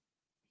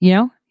 you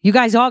know, you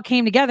guys all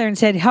came together and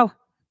said, oh,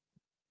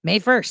 May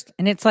 1st.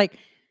 And it's like,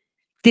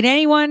 did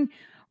anyone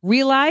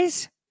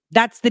realize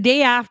that's the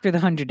day after the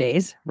 100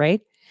 days,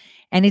 right?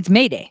 And it's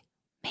May Day.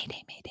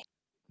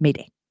 May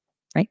Day,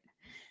 right?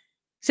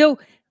 So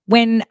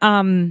when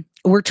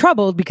we're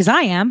troubled, because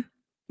I am,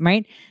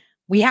 right?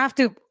 We have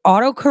to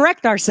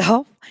auto-correct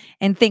ourselves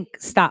and think,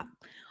 stop.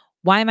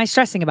 Why am I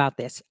stressing about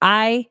this?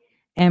 I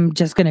am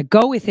just going to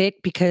go with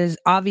it because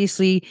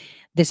obviously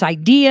this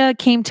idea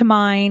came to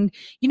mind.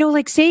 You know,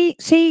 like say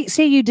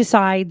you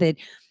decide that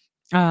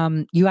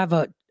you have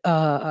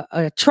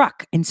a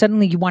truck and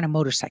suddenly you want a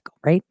motorcycle,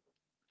 right?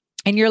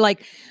 And you're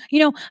like, you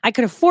know, I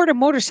could afford a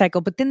motorcycle,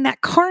 but then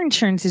that car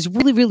insurance is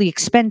really, really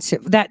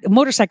expensive. That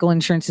motorcycle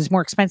insurance is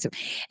more expensive.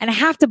 And I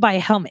have to buy a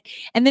helmet.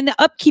 And then the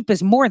upkeep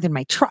is more than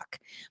my truck.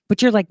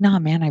 But you're like, nah,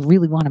 man, I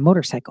really want a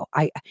motorcycle.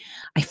 I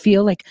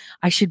feel like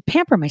I should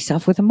pamper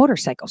myself with a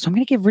motorcycle. So I'm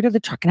going to get rid of the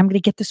truck and I'm going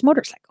to get this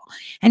motorcycle.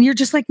 And you're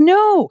just like,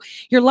 no,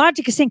 your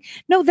logic is saying,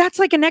 no, that's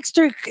like an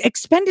extra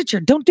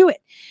expenditure. Don't do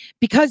it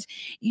because,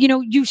 you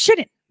know, you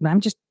shouldn't.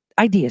 I'm just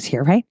ideas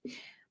here, right?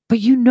 But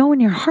you know in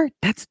your heart,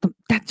 that's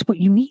what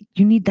you need.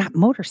 You need that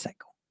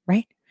motorcycle,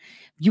 right?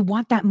 You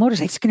want that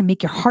motorcycle. It's going to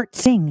make your heart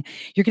sing.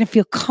 You're going to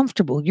feel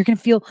comfortable. You're going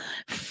to feel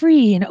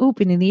free and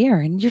open in the air.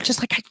 And you're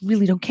just like, I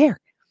really don't care.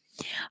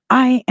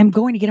 I am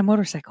going to get a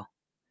motorcycle.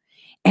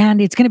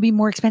 And it's going to be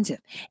more expensive.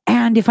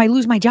 And if I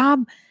lose my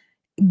job,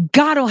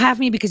 God will have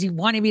me because he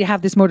wanted me to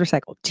have this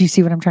motorcycle. Do you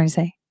see what I'm trying to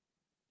say?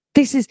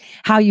 This is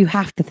how you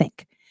have to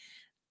think.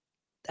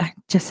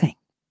 Just saying.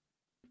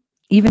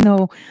 Even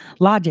though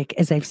logic,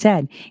 as I've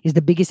said, is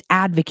the biggest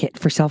advocate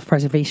for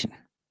self-preservation.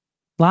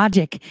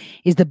 Logic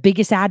is the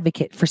biggest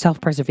advocate for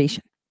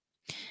self-preservation.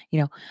 You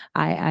know,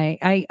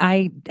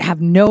 I have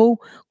no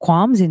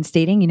qualms in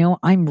stating, you know,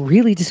 I'm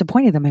really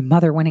disappointed that my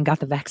mother went and got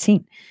the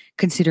vaccine,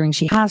 considering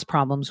she has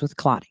problems with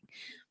clotting.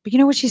 But you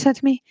know what she said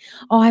to me?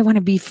 Oh, I want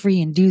to be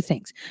free and do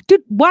things.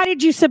 Dude, why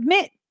did you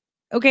submit?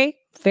 Okay,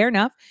 fair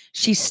enough.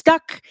 She's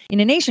stuck in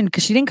a nation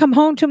because she didn't come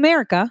home to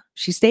America.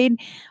 She stayed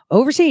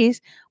overseas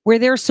where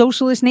they're a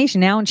socialist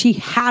nation now, and she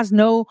has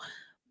no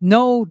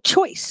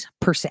choice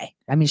per se.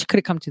 I mean, she could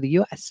have come to the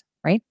US,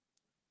 right?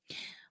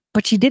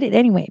 But she did it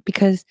anyway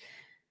because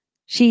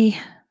she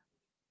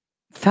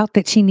felt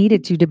that she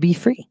needed to be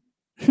free.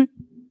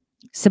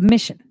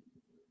 Submission.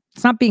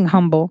 It's not being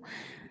humble.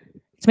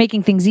 It's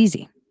making things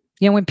easy.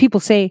 You know, when people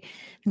say,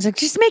 it's like,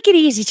 just make it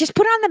easy. Just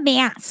put on the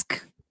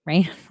mask,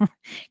 right?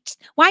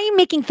 Why are you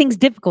making things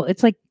difficult?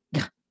 It's like,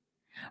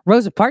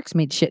 Rosa Parks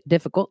made shit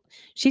difficult.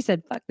 She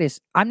said, fuck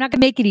this. I'm not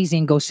going to make it easy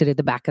and go sit at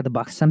the back of the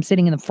bus. I'm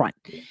sitting in the front.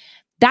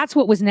 That's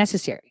what was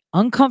necessary.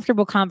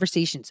 Uncomfortable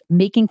conversations,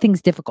 making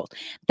things difficult.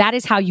 That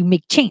is how you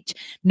make change.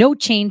 No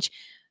change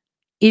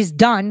is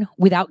done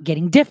without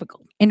getting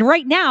difficult. And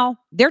right now,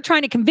 they're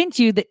trying to convince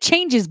you that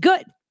change is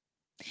good.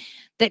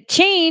 That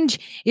change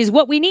is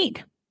what we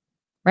need,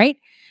 right?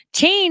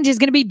 Change is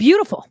going to be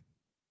beautiful.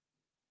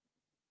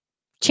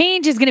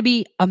 Change is going to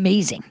be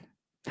amazing,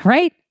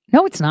 right?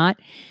 No, it's not.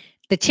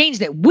 The change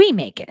that we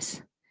make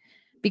is.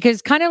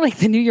 Because kind of like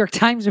the New York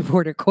Times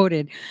reporter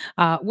quoted,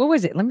 what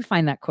was it? Let me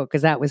find that quote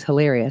because that was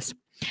hilarious.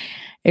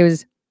 It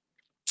was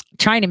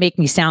trying to make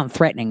me sound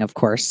threatening, of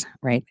course,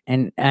 right?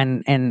 And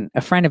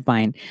a friend of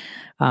mine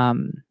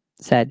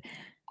said,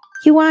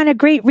 you want a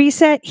great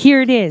reset?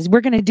 Here it is.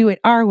 We're going to do it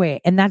our way.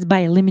 And that's by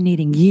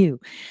eliminating you.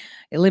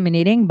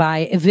 Eliminating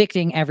by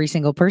evicting every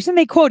single person.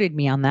 They quoted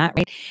me on that,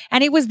 right?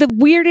 And it was the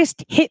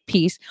weirdest hit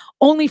piece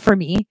only for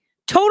me.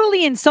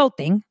 Totally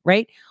insulting,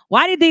 right?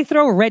 Why did they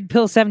throw Red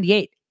Pill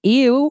 78?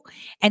 Ew.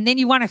 And then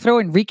you want to throw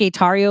Enrique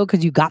Tarrio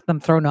because you got them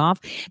thrown off?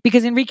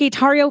 Because Enrique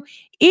Tarrio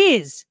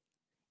is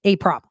a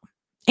problem.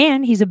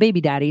 And he's a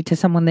baby daddy to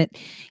someone that,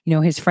 you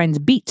know, his friends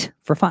beat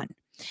for fun.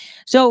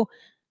 So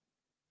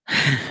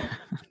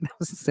that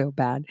was so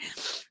bad.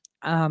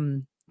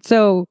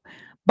 So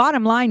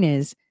bottom line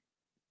is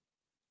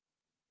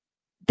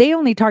they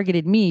only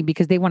targeted me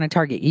because they want to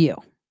target you.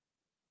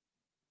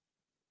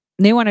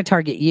 They want to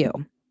target you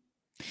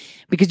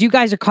because you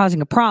guys are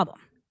causing a problem.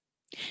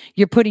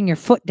 You're putting your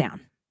foot down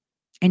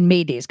and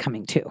May Day is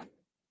coming too.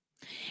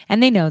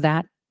 And they know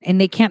that. And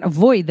they can't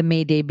avoid the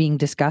May Day being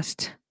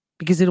discussed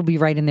because it'll be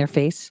right in their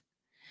face.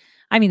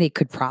 I mean, they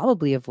could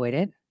probably avoid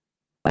it,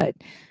 but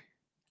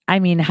I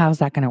mean, how's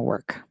that going to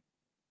work?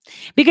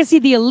 Because see,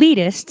 the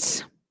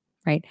elitists,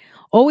 right,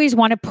 always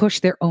want to push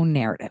their own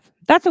narrative.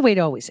 That's the way it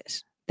always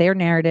is. Their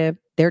narrative,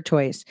 their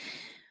choice,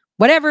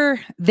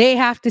 whatever they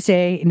have to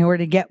say in order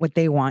to get what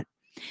they want.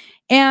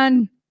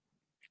 And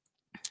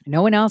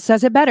no one else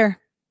says it better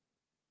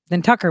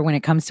than Tucker when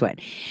it comes to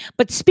it.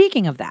 But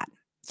speaking of that,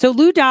 so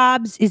Lou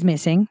Dobbs is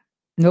missing.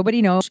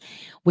 Nobody knows.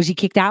 Was he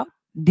kicked out?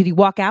 Did he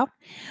walk out?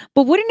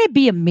 But wouldn't it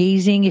be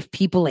amazing if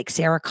people like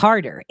Sarah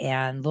Carter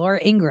and Laura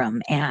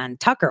Ingraham and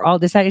Tucker all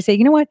decided to say,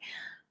 you know what?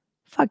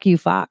 Fuck you,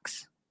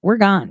 Fox. We're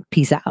gone.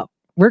 Peace out.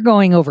 We're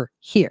going over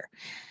here.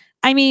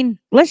 I mean,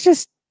 let's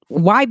just,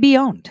 why be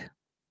owned?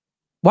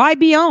 Why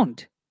be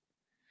owned?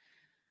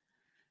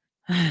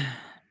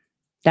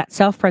 That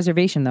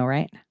self-preservation, though,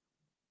 right?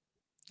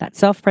 That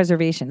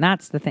self-preservation,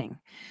 that's the thing.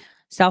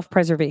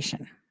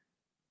 Self-preservation.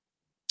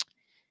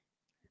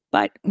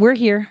 But we're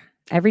here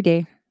every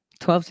day,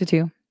 12 to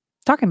 2,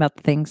 talking about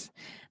the things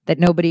that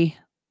nobody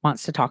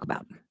wants to talk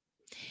about.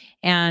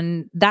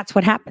 And that's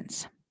what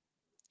happens.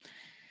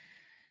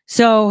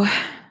 So,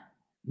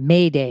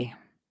 Mayday.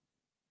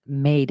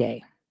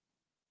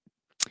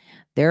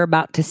 They're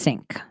about to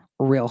sink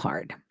real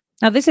hard.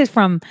 Now, this is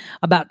from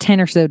about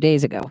 10 or so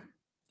days ago.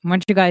 I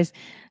want you guys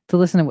to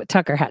listen to what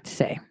Tucker had to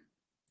say.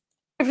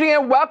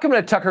 Welcome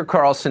to Tucker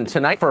Carlson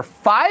tonight. For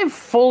 5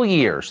 full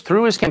years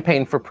through his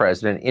campaign for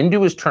president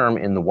into his term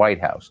in the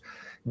White House,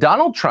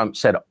 Donald Trump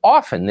said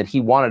often that he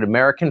wanted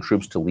American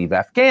troops to leave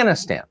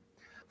Afghanistan.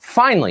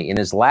 Finally, in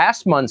his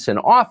last months in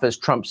office,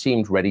 Trump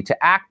seemed ready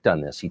to act on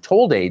this. He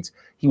told aides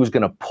he was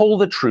going to pull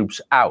the troops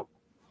out.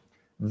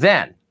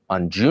 Then,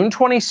 on June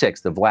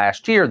 26th of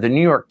last year, the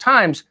New York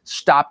Times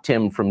stopped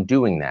him from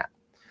doing that.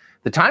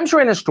 The Times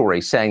ran a story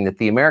saying that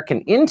the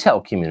American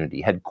intel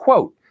community had,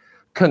 quote,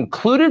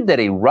 concluded that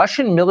a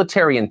Russian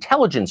military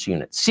intelligence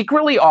unit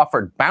secretly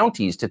offered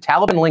bounties to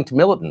Taliban-linked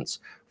militants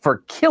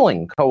for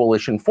killing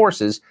coalition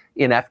forces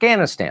in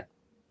Afghanistan.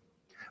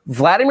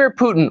 Vladimir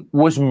Putin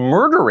was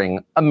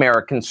murdering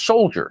American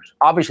soldiers.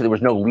 Obviously, there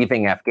was no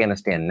leaving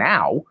Afghanistan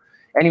now.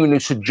 Anyone who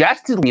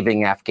suggested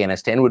leaving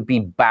Afghanistan would be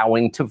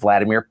bowing to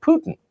Vladimir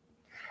Putin.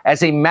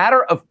 As a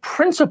matter of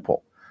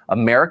principle,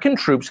 American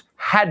troops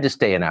had to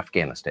stay in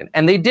Afghanistan,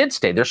 and they did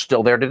stay. They're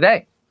still there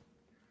today.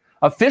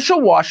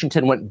 Official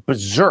Washington went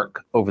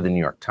berserk over the New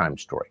York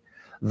Times story.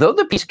 Though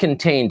the piece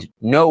contained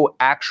no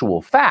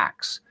actual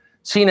facts,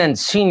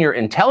 CNN's senior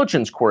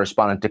intelligence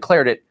correspondent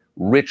declared it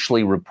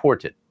richly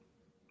reported.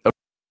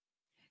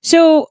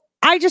 So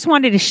I just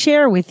wanted to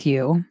share with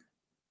you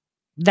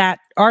that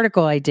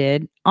article I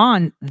did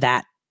on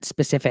that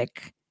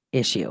specific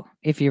issue,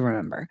 if you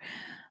remember.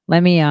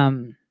 Let me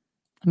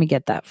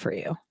get that for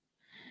you.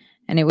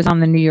 And it was on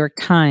the New York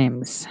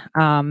Times.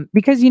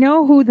 Because you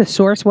know who the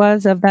source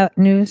was of that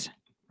news,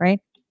 right?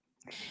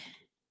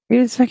 It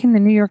was fucking the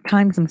New York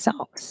Times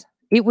themselves.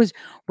 It was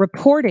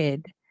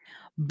reported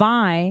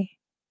by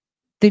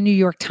the New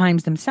York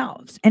Times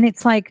themselves. And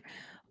it's like,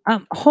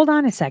 hold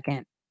on a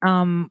second.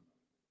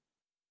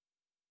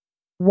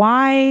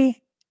 Why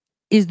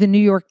is the New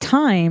York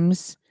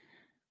Times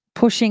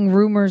pushing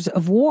rumors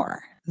of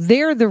war?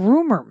 They're the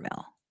rumor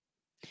mill.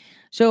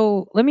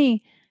 So let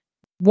me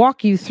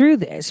walk you through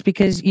this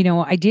because, you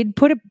know, I did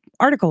put an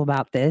article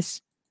about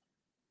this,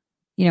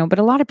 you know, but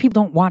a lot of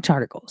people don't watch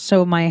articles.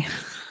 So my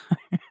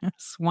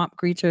swamp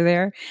creature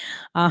there,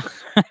 I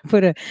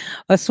put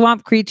a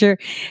swamp creature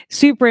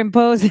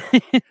superimposed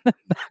in the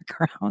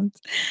background.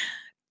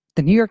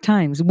 The New York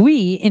Times,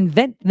 we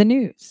invent the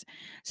news.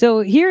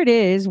 So here it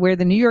is where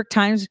the New York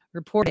Times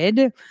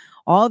reported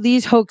all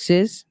these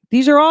hoaxes.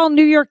 These are all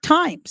New York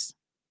Times.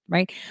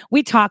 Right?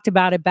 We talked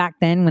about it back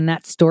then when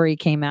that story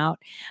came out,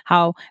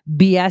 how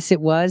BS it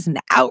was and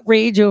the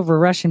outrage over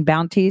Russian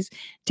bounties.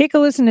 Take a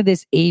listen to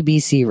this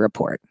ABC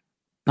report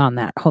on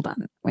that. Hold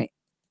on. Wait.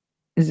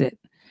 Is it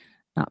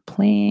not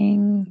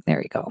playing?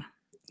 There you go.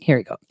 Here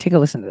we go. Take a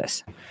listen to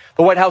this.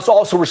 The White House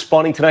also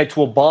responding tonight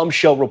to a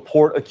bombshell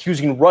report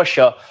accusing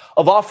Russia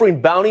of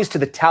offering bounties to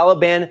the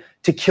Taliban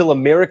to kill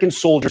American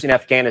soldiers in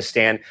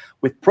Afghanistan,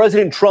 with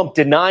President Trump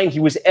denying he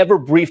was ever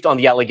briefed on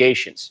the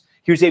allegations.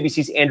 Here's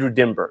ABC's Andrew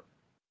Dimberg.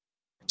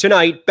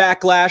 Tonight,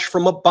 backlash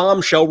from a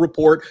bombshell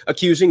report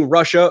accusing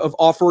Russia of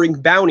offering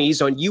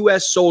bounties on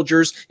U.S.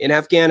 soldiers in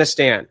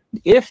Afghanistan.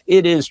 If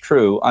it is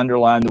true,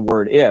 underline the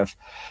word if,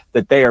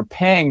 that they are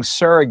paying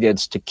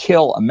surrogates to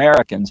kill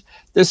Americans,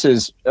 this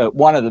is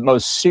one of the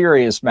most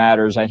serious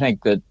matters, I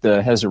think, that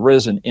has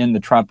arisen in the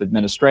Trump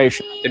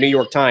administration. The New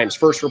York Times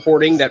first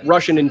reporting that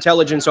Russian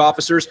intelligence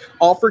officers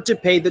offered to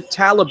pay the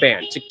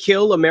Taliban to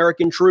kill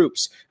American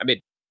troops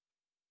amid.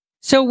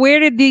 So where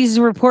did these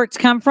reports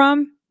come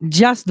from?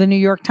 Just the New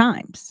York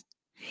Times.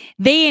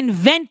 They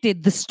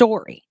invented the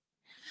story.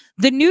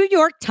 The New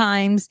York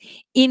Times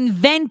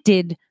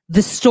invented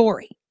the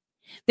story.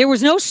 There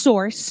was no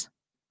source.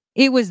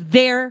 It was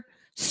their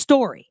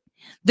story.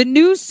 The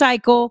news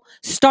cycle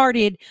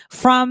started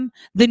from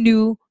the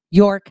New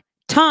York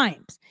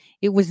Times.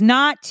 It was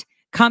not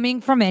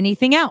coming from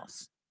anything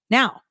else.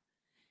 Now,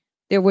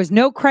 there was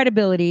no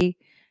credibility,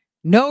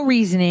 no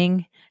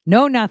reasoning,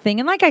 no nothing.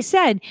 And like I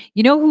said,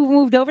 you know who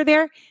moved over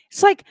there?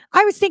 It's like,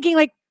 I was thinking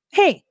like,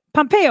 hey,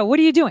 Pompeo, what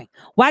are you doing?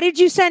 Why did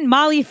you send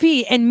Molly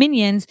Fee and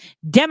minions,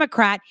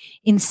 Democrat,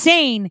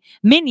 insane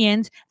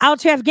minions, out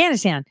to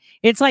Afghanistan?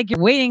 It's like you're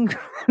waiting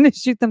to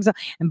shoot them.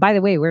 And by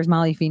the way, where's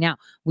Molly Fee now?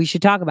 We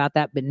should talk about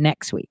that, but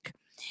next week.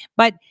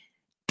 But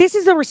this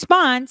is a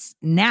response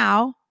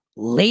now,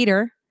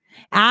 later,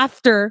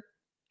 after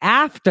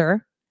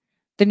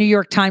the New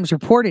York Times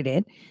reported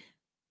it,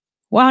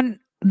 on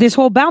this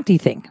whole bounty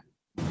thing.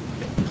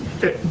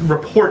 It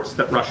reports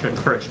that Russia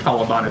encouraged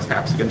Taliban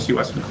attacks against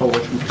U.S. and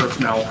coalition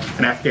personnel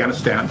in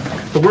Afghanistan.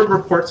 The word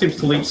report seems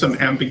to leave some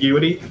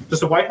ambiguity. Does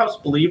the White House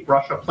believe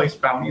Russia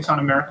placed bounties on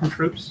American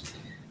troops?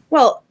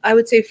 Well, I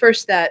would say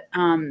first that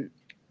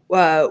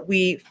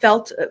we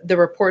felt the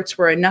reports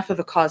were enough of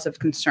a cause of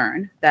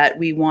concern that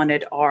we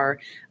wanted our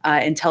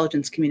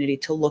intelligence community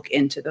to look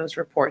into those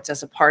reports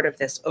as a part of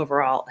this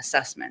overall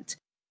assessment.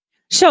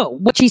 So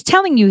what she's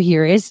telling you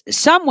here is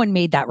someone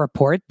made that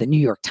report, the New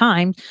York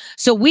Times.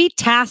 So we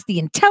tasked the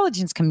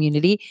intelligence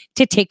community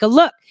to take a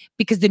look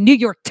because the New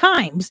York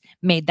Times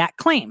made that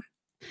claim.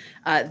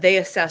 They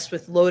assessed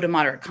with low to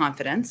moderate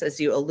confidence, as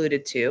you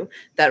alluded to,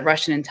 that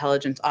Russian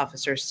intelligence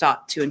officers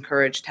sought to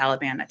encourage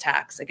Taliban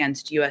attacks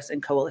against U.S.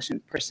 and coalition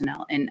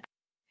personnel in.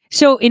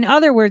 So in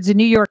other words, the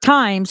New York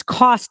Times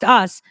cost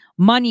us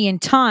money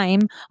and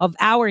time of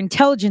our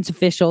intelligence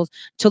officials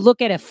to look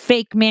at a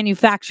fake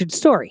manufactured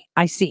story.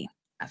 I see.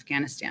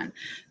 Afghanistan.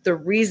 The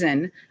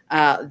reason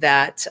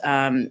that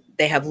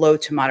they have low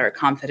to moderate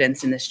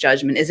confidence in this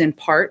judgment is in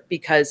part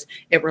because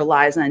it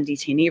relies on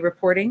detainee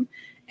reporting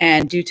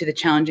and due to the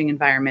challenging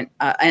environment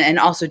and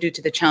also due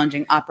to the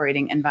challenging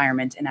operating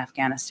environment in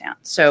Afghanistan.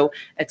 So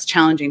it's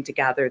challenging to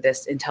gather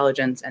this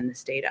intelligence and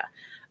this data.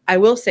 I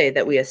will say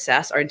that we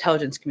assess, our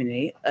intelligence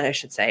community, I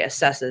should say,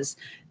 assesses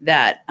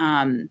that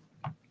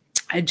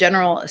a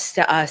General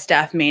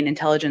Staff Main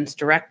Intelligence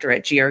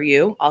Directorate,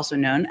 GRU, also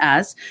known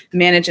as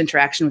Manage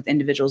Interaction with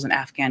Individuals in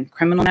Afghan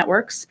Criminal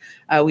Networks.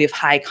 We have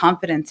high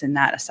confidence in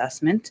that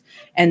assessment,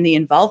 and the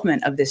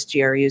involvement of this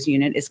GRU's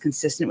unit is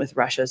consistent with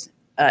Russia's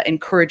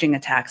encouraging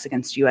attacks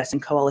against U.S.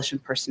 and coalition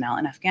personnel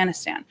in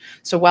Afghanistan.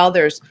 So while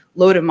there's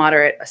low to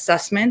moderate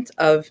assessment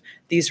of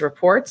these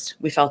reports,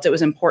 we felt it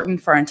was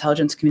important for our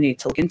intelligence community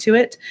to look into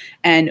it,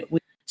 and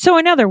So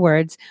in other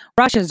words,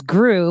 Russia's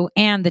GRU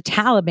and the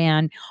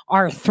Taliban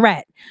are a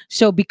threat.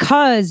 So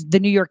because the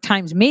New York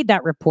Times made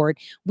that report,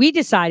 we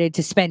decided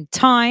to spend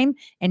time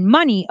and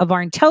money of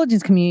our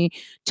intelligence community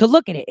to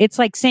look at it. It's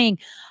like saying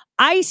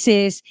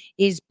ISIS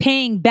is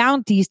paying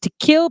bounties to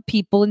kill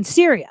people in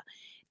Syria.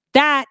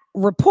 That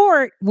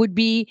report would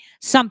be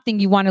something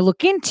you want to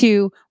look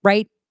into,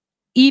 right?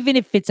 Even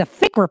if it's a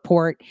fake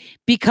report,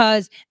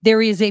 because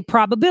there is a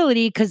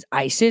probability, because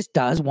ISIS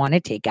does want to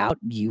take out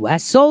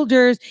U.S.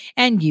 soldiers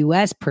and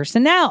U.S.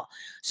 personnel.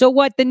 So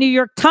what the New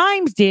York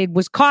Times did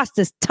was cost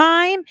us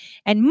time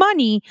and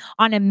money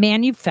on a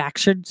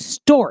manufactured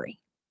story.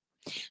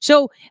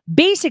 So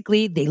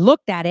basically, they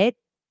looked at it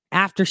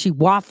after she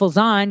waffles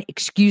on,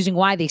 excusing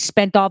why they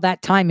spent all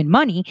that time and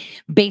money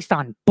based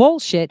on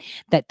bullshit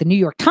that the New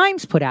York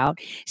Times put out,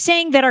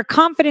 saying that our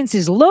confidence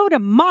is low to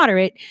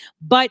moderate,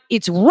 but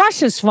it's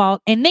Russia's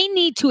fault and they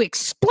need to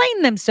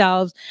explain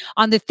themselves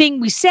on the thing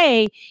we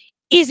say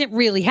isn't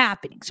really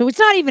happening. So it's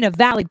not even a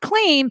valid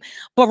claim,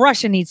 but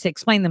Russia needs to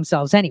explain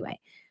themselves anyway.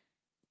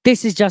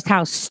 This is just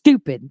how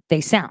stupid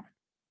they sound.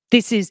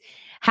 This is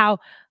how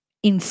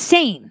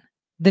insane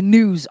the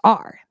news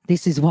are.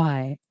 This is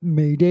why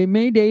Mayday,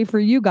 Mayday for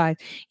you guys.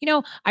 You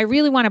know, I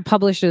really want to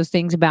publish those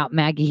things about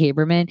Maggie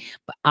Haberman,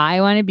 but I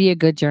want to be a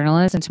good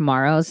journalist. And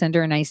tomorrow I'll send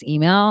her a nice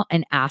email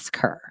and ask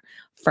her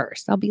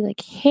first. I'll be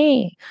like,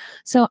 hey,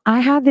 so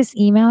I have this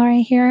email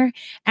right here.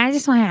 And I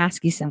just want to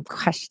ask you some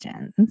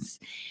questions.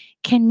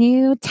 Can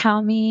you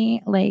tell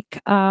me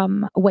like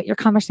what your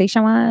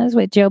conversation was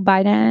with Joe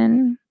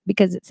Biden?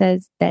 Because it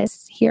says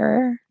this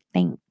here.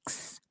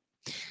 Thanks.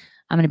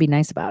 I'm going to be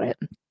nice about it.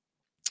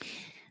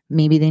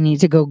 Maybe they need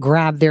to go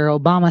grab their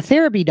Obama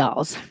therapy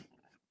dolls.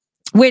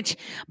 Which,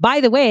 by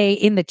the way,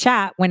 in the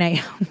chat, when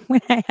I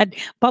had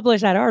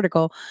published that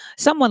article,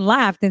 someone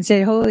laughed and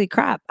said, holy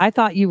crap, I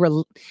thought you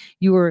were,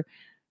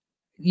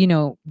 you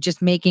know,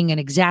 just making an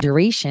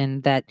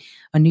exaggeration that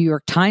a New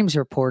York Times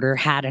reporter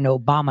had an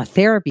Obama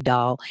therapy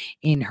doll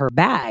in her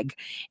bag.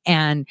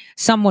 And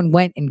someone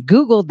went and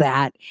Googled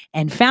that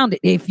and found it.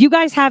 If you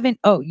guys haven't,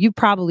 you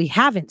probably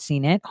haven't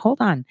seen it. Hold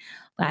on.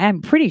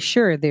 I'm pretty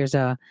sure there's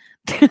a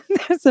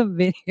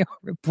video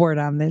report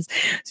on this.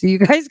 So you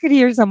guys could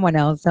hear someone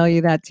else tell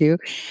you that too.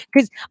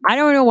 Because I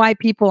don't know why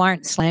people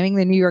aren't slamming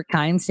the New York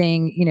Times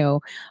saying, you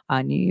know,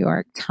 New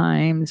York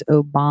Times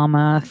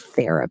Obama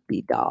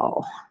therapy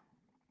doll.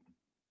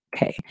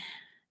 Okay.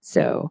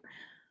 So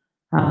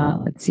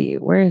let's see.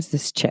 Where is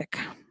this chick?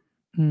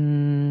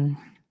 NY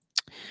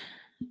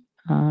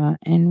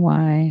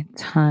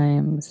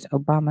Times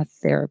Obama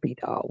therapy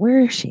doll. Where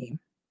is she?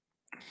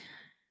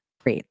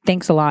 Great.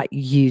 Thanks a lot,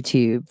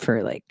 YouTube,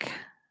 for like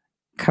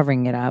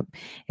covering it up.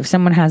 If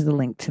someone has the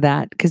link to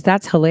that, because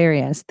that's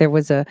hilarious. There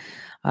was a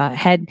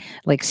head,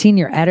 like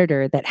senior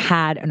editor that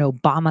had an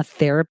Obama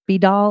therapy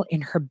doll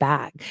in her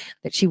bag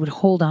that she would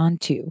hold on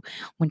to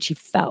when she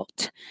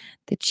felt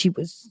that she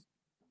was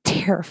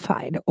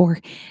terrified or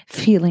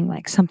feeling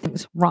like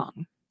something's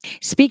wrong.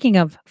 Speaking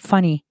of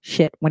funny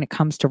shit when it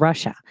comes to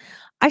Russia,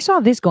 I saw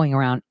this going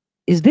around.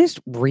 Is this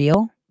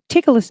real?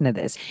 Take a listen to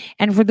this.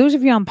 And for those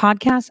of you on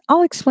podcasts,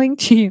 I'll explain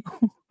to you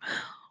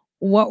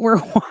what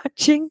we're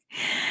watching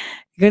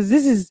because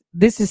this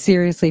is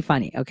seriously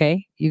funny.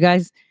 Okay. You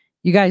guys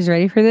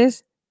ready for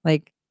this?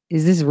 Like,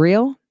 is this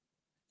real?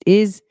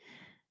 Is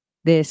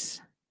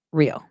this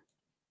real?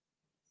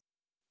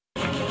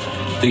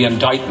 The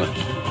indictment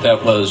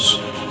that was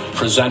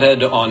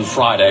presented on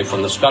Friday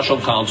from the special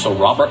counsel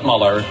Robert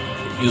Mueller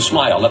You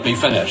smile. Let me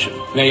finish.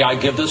 May I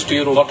give this to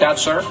you to look at,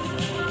 sir?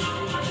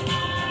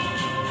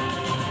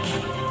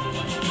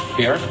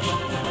 Here.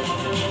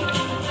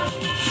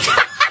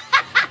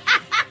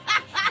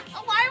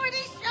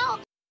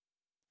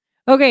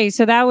 Okay,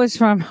 so that was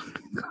from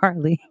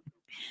Carly.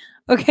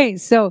 Okay,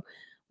 so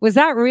was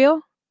that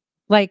real?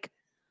 Like,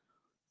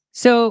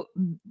 so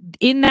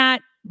in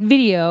that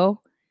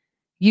video,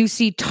 you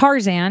see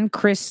Tarzan,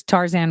 Chris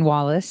Tarzan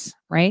Wallace,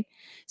 right?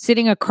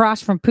 Sitting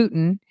across from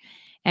Putin,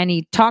 and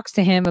he talks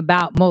to him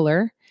about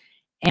Mueller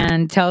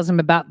and tells him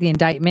about the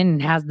indictment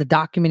and has the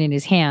document in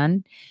his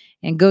hand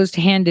and goes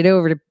to hand it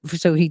over to,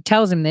 so he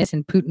tells him this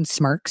and Putin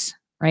smirks,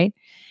 right?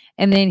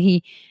 And then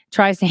he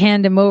tries to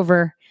hand him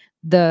over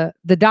the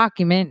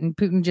document and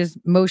Putin just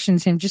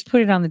motions him, just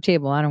put it on the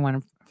table. I don't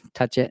want to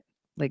touch it,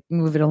 like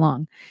move it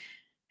along.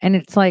 And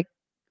it's like,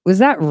 was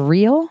that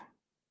real?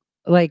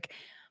 Like,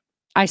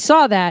 I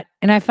saw that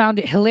and I found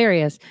it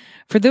hilarious.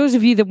 For those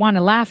of you that want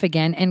to laugh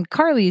again, and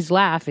Carly's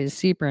laugh is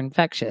super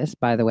infectious,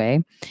 by the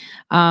way.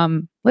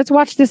 Let's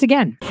watch this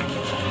again.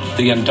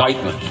 The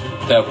indictment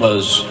that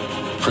was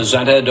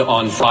presented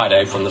on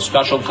Friday from the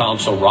special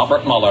counsel,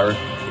 Robert Mueller.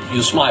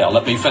 You smile.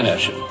 Let me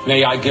finish.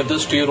 May I give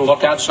this to you to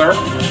look at, sir?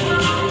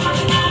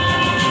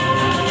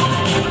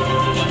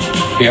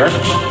 Here.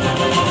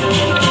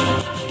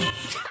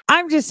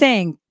 I'm just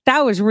saying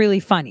that was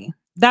really funny.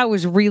 That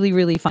was really,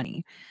 really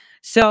funny.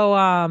 So,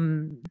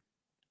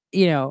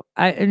 you know,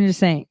 I'm just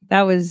saying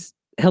that was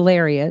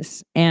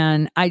hilarious.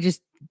 And I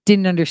just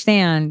didn't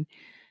understand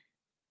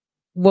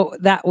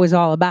what that was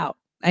all about.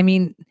 I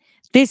mean,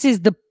 this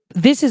is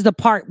the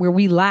part where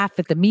we laugh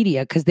at the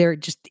media because they're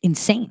just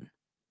insane.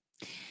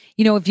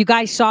 You know, if you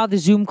guys saw the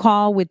Zoom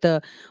call with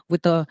the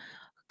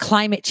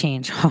climate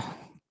change, oh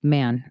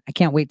man, I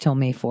can't wait till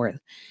May 4th.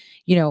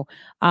 You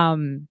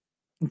know,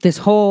 this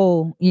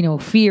whole, you know,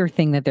 fear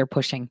thing that they're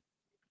pushing.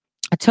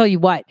 I tell you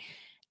what,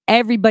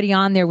 everybody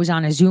on there was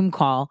on a Zoom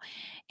call,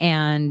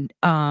 and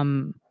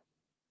Biden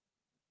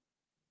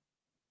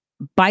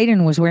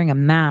was wearing a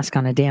mask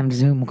on a damn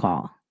Zoom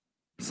call.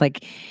 It's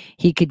like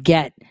he could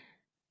get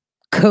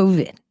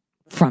COVID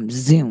from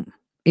Zoom.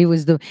 It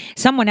was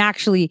someone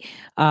actually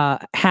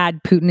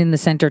had Putin in the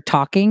center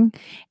talking,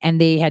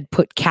 and they had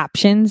put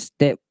captions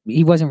that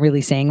he wasn't really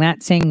saying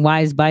that, saying,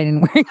 why is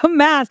Biden wearing a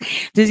mask?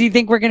 Does he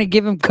think we're going to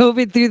give him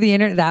COVID through the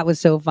internet? That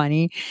was so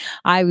funny.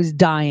 I was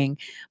dying.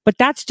 But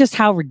that's just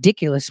how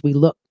ridiculous we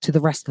look to the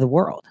rest of the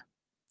world.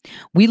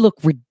 We look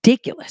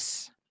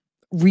ridiculous.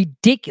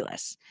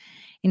 Ridiculous.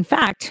 In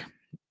fact,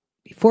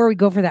 before we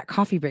go for that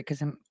coffee break,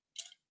 because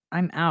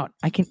I'm out,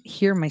 I can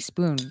hear my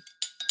spoon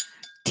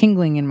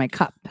tingling in my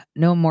cup.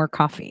 No more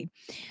coffee.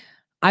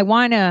 I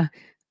want to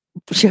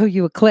show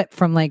you a clip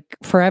from like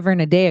forever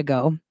and a day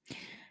ago,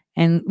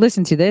 and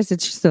listen to this.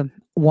 It's just a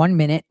 1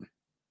 minute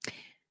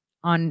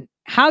on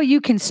how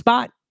you can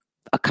spot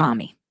a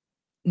commie.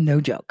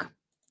 No joke.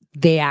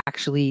 They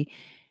actually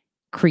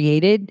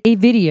created a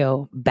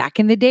video back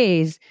in the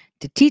days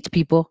to teach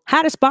people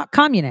how to spot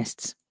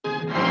communists. In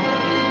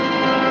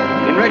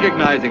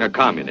recognizing a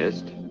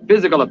communist,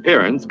 physical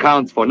appearance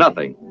counts for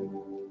nothing.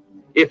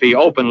 If he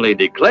openly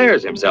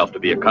declares himself to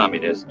be a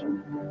communist,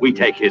 we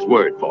take his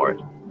word for it.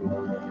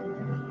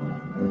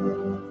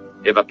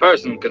 If a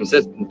person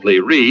consistently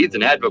reads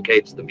and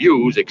advocates the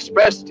views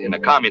expressed in a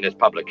communist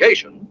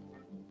publication,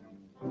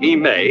 he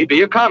may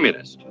be a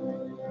communist.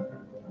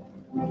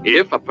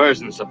 If a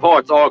person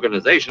supports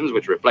organizations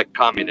which reflect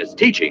communist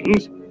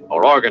teachings,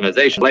 or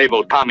organizations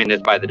labeled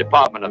communist by the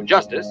Department of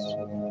Justice,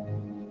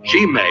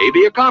 she may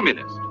be a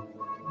communist.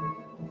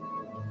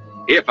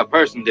 If a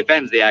person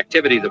defends the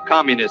activities of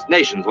communist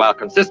nations while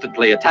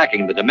consistently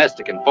attacking the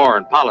domestic and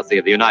foreign policy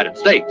of the United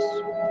States,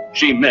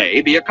 she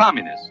may be a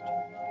communist.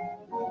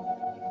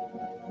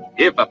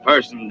 If a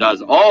person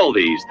does all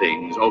these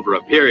things over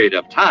a period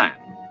of time,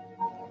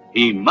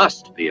 he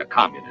must be a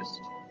communist.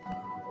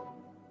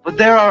 But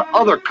there are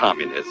other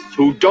communists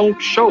who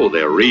don't show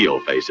their real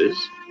faces,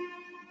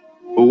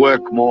 who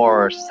work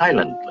more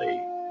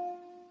silently.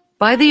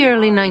 By the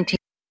early 19...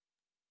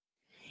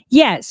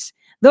 Yes,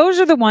 those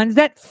are the ones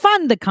that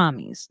fund the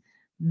commies.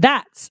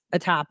 That's a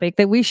topic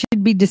that we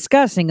should be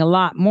discussing a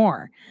lot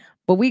more.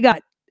 But we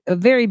got a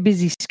very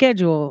busy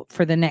schedule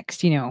for the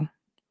next,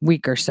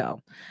 week or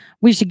so.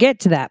 We should get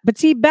to that. But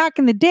see, back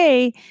in the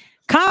day,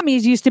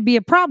 commies used to be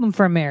a problem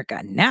for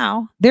America.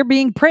 Now they're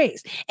being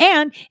praised.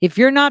 And if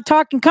you're not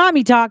talking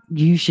commie talk,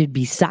 you should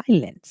be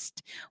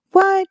silenced.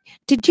 What?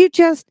 Did you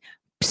just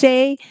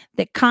say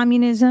that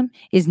communism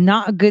is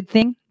not a good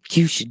thing?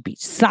 You should be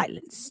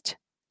silenced.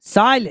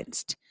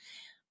 Silenced.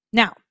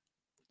 Now,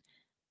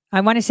 I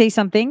want to say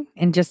something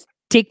and just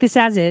take this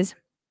as is.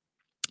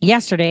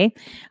 Yesterday,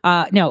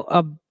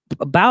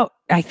 about,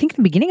 I think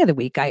the beginning of the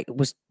week, I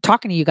was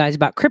talking to you guys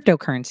about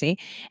cryptocurrency,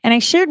 and I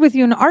shared with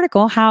you an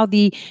article how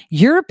the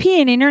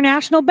European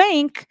International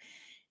Bank,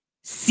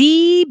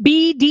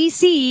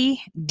 CBDC,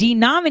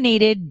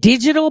 denominated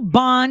digital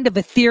bond of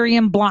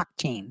Ethereum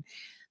blockchain.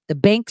 The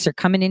banks are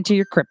coming into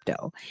your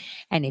crypto.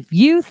 And if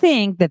you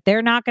think that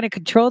they're not going to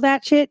control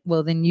that shit,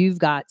 well, then you've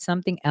got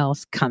something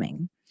else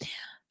coming.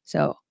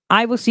 So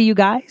I will see you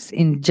guys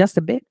in just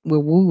a bit, where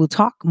we will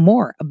talk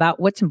more about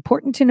what's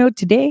important to know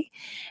today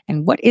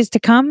and what is to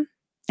come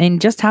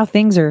and just how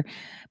things are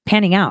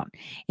panning out.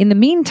 In the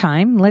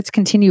meantime, let's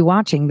continue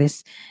watching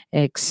this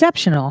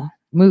exceptional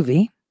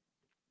movie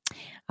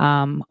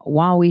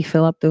while we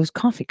fill up those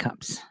coffee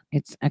cups.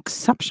 It's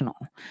exceptional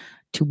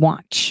to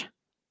watch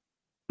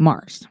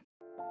Mars.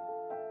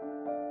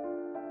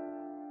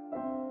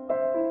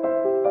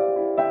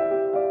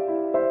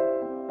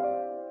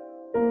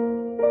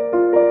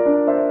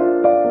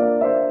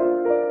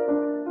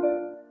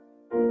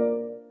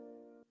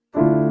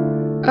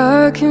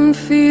 I can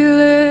feel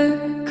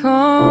it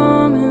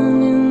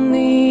coming in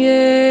the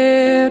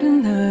air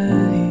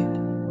tonight.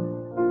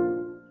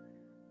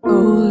 Oh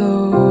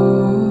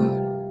Lord,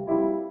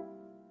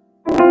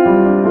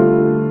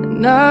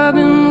 and I've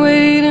been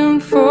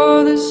waiting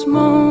for this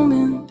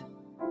moment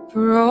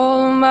for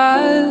all of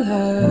my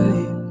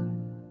life.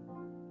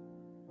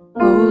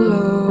 Oh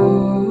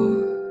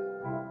Lord,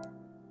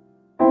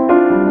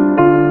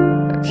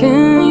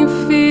 can you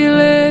feel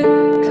it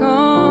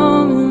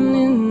coming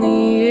in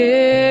the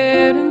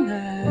air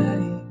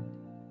tonight?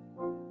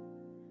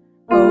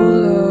 Oh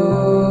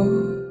Lord,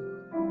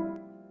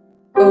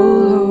 oh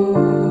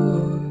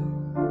Lord,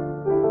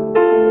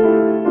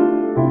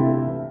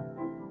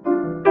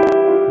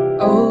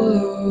 oh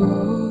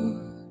Lord.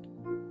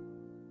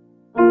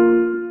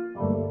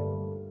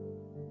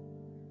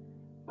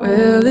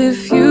 Well,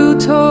 if you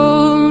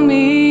told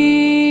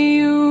me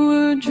you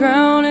were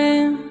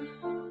drowning,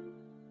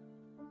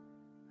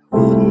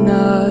 would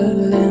not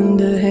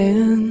lend a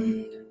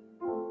hand.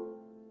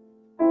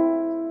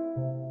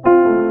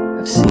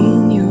 I've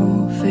seen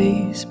your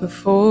face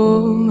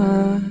before,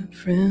 my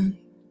friend,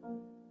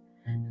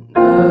 and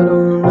I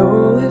don't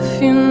know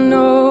if you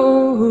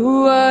know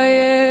who I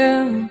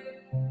am,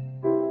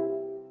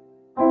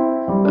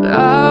 but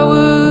I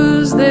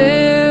was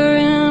there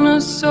and I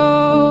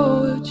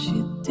saw what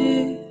you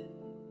did.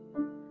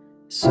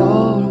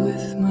 Saw it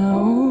with my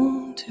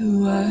own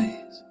two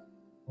eyes.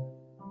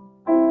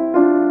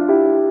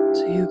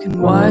 So you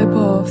can wipe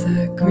off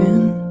that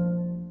grin.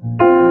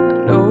 I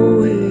know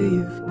where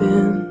you've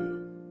been.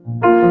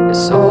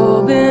 It's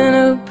all been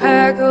a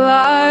pack of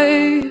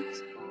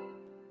lies,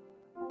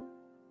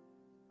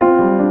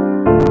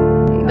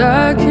 and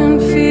I can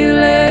feel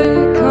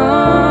it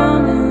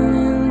coming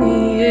in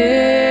the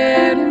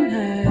air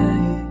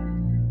tonight.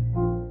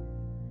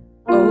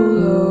 Oh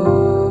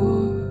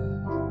Lord,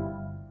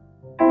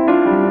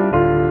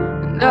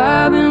 and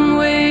I've been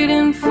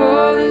waiting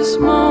for this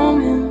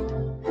moment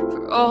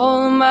for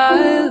all of my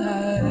life.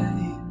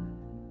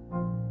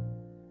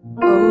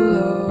 Oh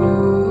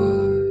Lord,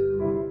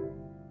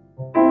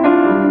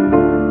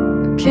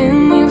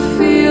 can you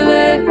feel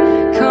it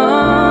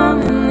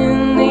coming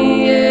in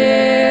the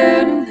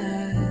air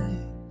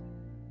tonight?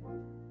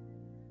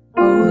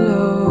 Oh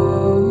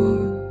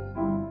Lord,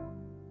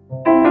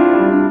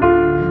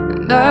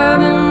 and I've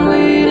been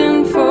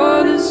waiting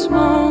for this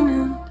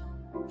moment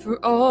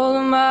for all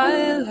of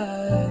my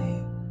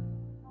life.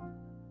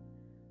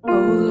 Oh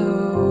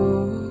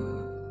Lord,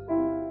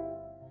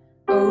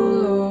 oh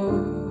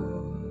Lord.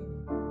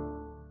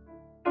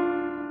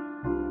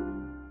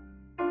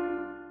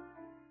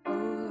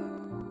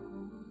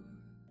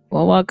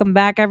 Well, welcome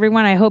back,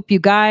 everyone. I hope you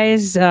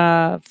guys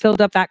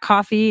filled up that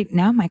coffee.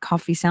 Now my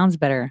coffee sounds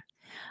better.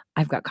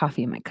 I've got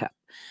coffee in my cup.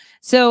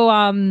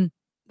 So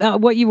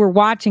what you were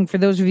watching, for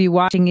those of you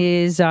watching,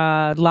 is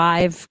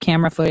live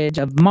camera footage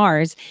of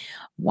Mars.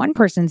 One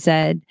person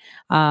said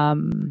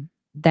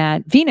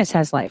that Venus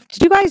has life.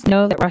 Did you guys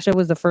know that Russia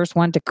was the first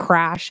one to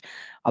crash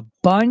a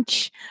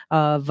bunch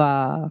of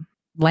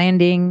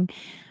landing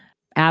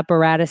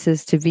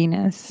apparatuses to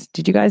Venus?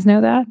 Did you guys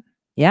know that?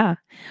 Yeah.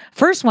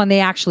 First one, they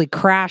actually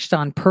crashed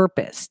on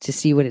purpose to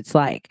see what it's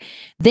like.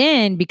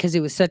 Then, because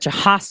it was such a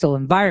hostile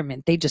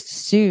environment, they just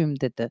assumed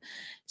that the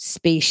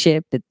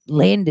spaceship that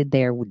landed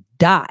there would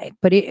die.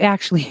 But it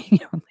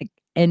actually,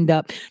 end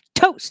up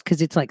toast,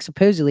 because it's like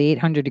supposedly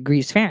 800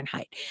 degrees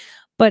Fahrenheit.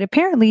 But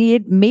apparently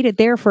it made it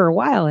there for a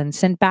while and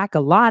sent back a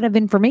lot of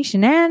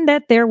information, and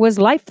that there was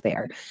life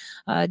there.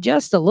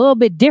 Just a little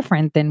bit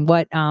different than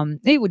what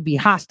it would be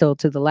hostile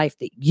to the life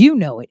that you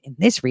know it in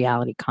this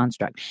reality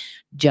construct.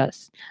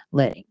 Just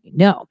letting you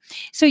know.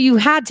 So you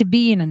had to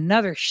be in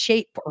another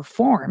shape or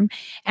form,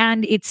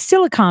 and it's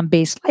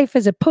silicon-based life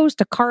as opposed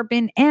to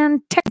carbon,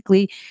 and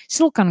technically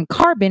silicon and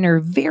carbon are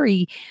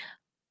very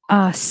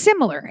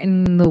similar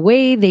in the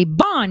way they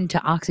bond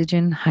to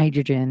oxygen,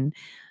 hydrogen,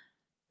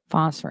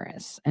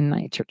 phosphorus, and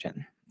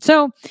nitrogen.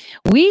 So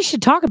we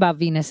should talk about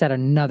Venus at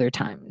another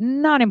time.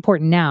 Not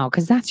important now,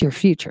 because that's your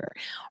future.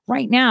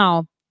 Right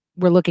now,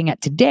 we're looking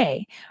at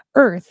today,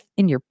 Earth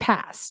in your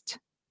past,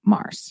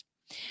 Mars.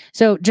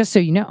 So just so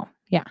you know,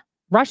 yeah,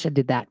 Russia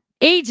did that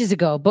ages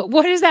ago. But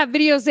what does that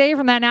video say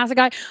from that NASA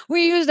guy?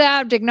 We used to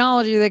have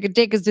technology that could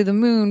take us to the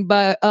moon,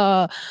 but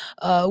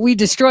we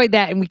destroyed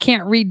that and we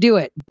can't redo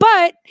it.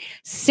 But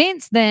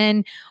since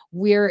then,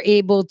 We're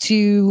able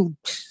to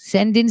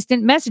send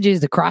instant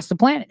messages across the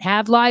planet,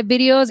 have live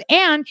videos,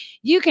 and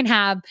you can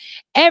have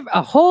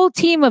a whole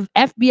team of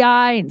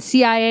FBI and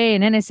CIA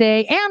and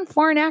NSA and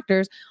foreign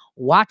actors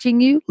watching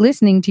you,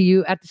 listening to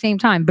you at the same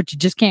time. But you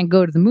just can't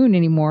go to the moon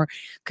anymore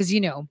because,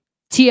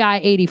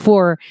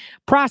 TI-84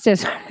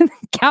 processor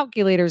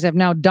calculators have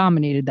now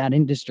dominated that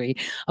industry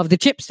of the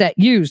chipset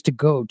used to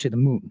go to the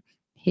moon,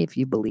 if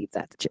you believe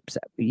that the chipset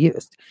we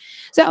used.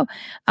 So,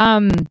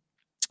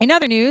 in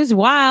other news,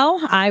 while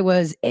I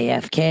was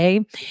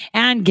AFK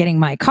and getting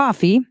my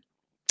coffee,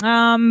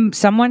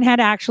 someone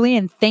had actually,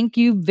 and thank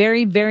you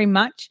very, very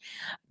much,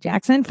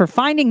 Jackson, for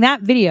finding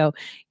that video.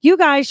 You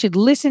guys should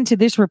listen to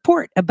this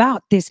report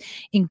about this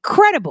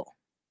incredible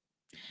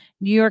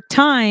New York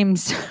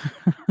Times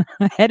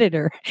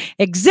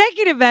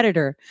executive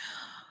editor,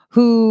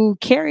 who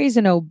carries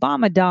an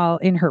Obama doll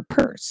in her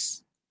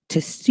purse to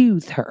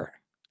soothe her.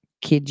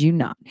 Kid you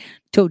not.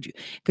 Told you.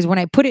 Because when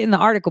I put it in the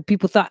article,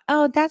 people thought,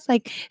 oh, that's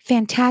like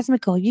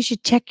phantasmical. You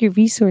should check your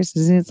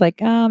resources. And it's like,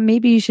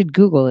 maybe you should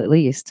Google at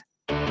least.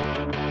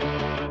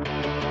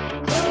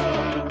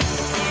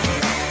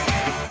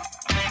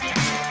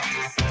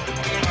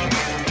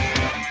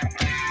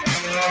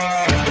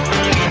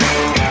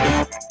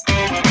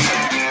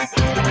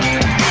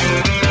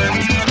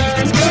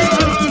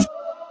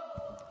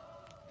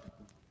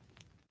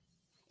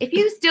 If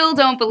you still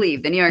don't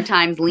believe the New York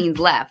Times leans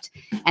left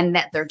and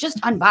that they're just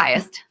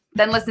unbiased,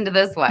 then listen to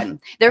this one.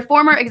 Their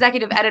former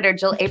executive editor,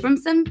 Jill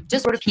Abramson,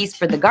 just wrote a piece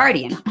for The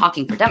Guardian,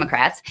 hawking for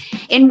Democrats,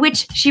 in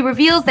which she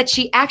reveals that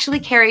she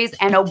actually carries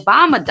an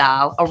Obama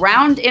doll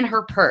around in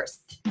her purse.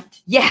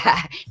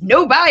 Yeah,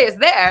 no bias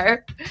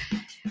there.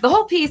 The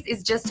whole piece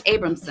is just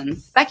Abramson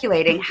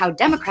speculating how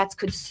Democrats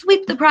could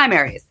sweep the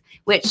primaries,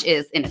 which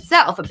is in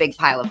itself a big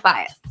pile of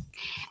bias.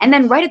 And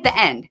then right at the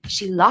end,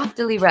 she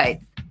loftily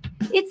writes,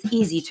 "It's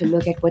easy to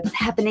look at what's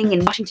happening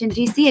in Washington,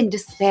 D.C. and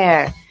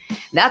despair.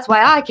 That's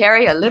why I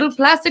carry a little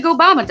plastic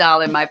Obama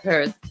doll in my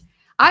purse.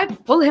 I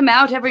pull him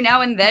out every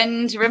now and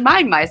then to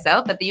remind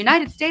myself that the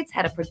United States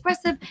had a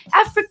progressive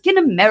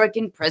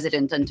African-American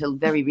president until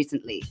very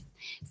recently.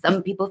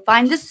 Some people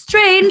find this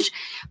strange,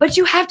 but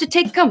you have to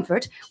take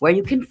comfort where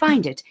you can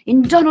find it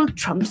in Donald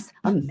Trump's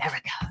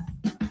America."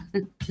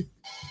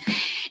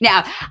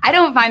 Now, I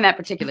don't find that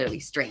particularly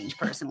strange,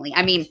 personally.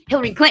 I mean,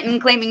 Hillary Clinton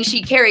claiming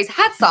she carries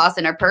hot sauce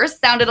in her purse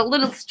sounded a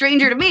little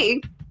stranger to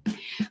me.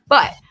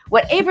 But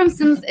what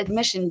Abramson's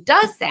admission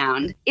does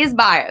sound is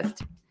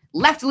biased,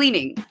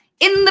 left-leaning,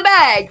 in the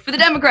bag for the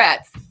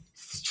Democrats,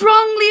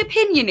 strongly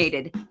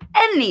opinionated,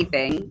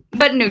 anything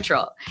but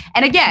neutral.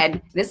 And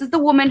again, this is the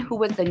woman who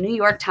was the New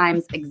York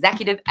Times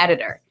executive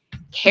editor,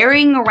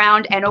 carrying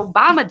around an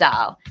Obama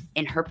doll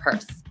in her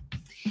purse.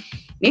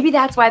 Maybe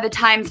that's why the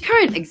Times'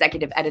 current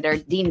executive editor,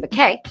 Dean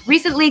Baquet,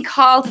 recently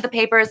called the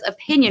paper's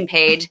opinion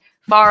page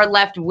far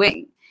left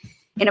wing.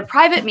 In a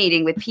private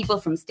meeting with people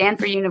from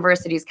Stanford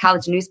University's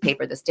college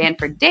newspaper, the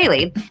Stanford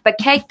Daily,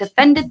 Baquet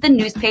defended the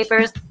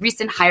newspaper's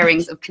recent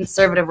hirings of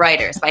conservative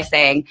writers by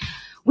saying,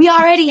 "We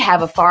already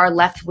have a far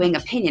left wing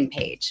opinion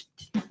page,"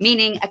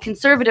 meaning a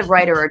conservative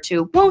writer or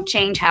two won't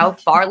change how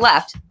far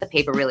left the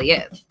paper really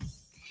is.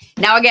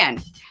 Now again,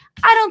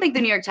 I don't think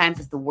the New York Times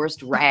is the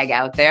worst rag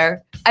out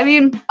there. I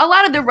mean, a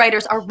lot of the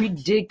writers are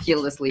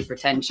ridiculously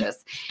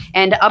pretentious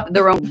and up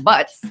their own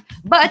butts,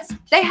 but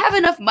they have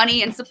enough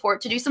money and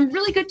support to do some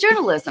really good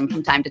journalism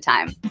from time to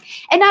time.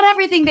 And not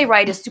everything they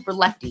write is super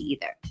lefty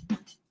either.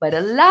 But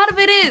a lot of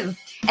it is,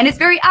 and it's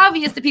very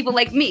obvious to people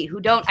like me who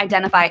don't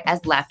identify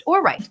as left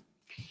or right.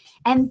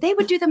 And they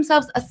would do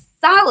themselves a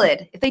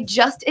solid if they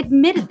just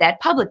admitted that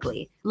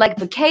publicly, like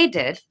Baquet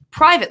did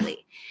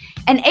privately,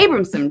 and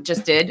Abramson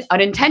just did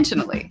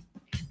unintentionally.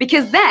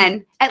 Because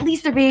then, at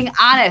least they're being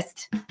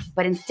honest.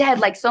 But instead,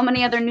 like so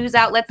many other news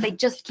outlets, they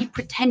just keep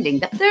pretending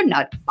that they're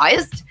not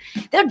biased.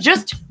 They're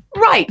just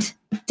right.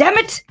 Damn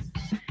it.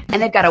 And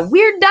they've got a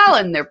weird doll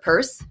in their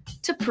purse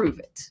to prove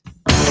it.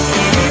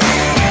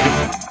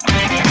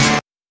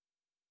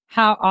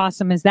 How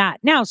awesome is that?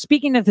 Now,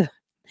 speaking of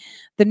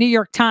the New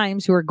York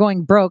Times, who are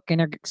going broke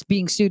and are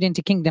being sued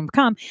into Kingdom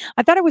Come,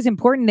 I thought it was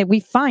important that we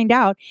find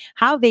out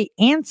how they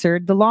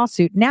answered the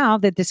lawsuit now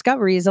that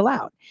discovery is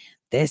allowed.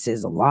 This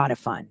is a lot of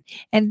fun.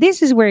 And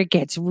this is where it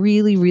gets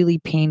really, really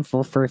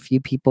painful for a few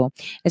people,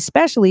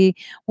 especially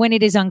when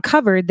it is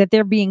uncovered that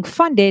they're being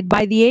funded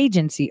by the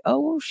agency.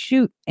 Oh,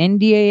 shoot.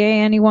 NDAA,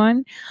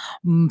 anyone?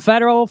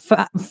 Federal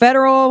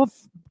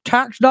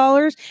tax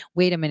dollars?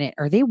 Wait a minute.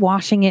 Are they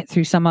washing it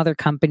through some other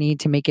company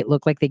to make it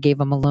look like they gave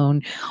them a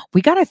loan?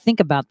 We got to think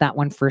about that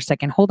one for a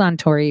second. Hold on,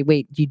 Tori.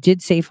 Wait, you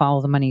did say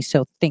follow the money.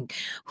 So think,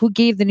 who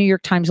gave the New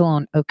York Times a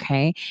loan?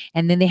 Okay.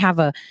 And then they have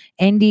a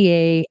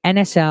NDA,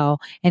 NSL,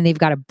 and they've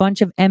got a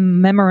bunch of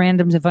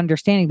memorandums of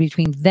understanding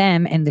between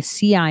them and the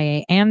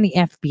CIA and the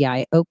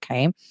FBI.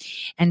 Okay.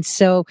 And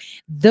so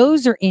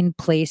those are in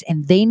place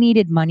and they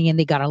needed money and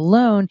they got a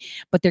loan,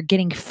 but they're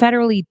getting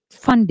federally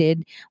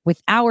funded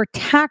with our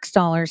tax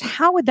dollars.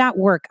 How would that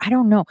work? I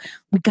don't know.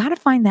 We got to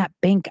find that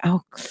bank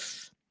out.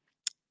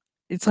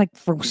 It's like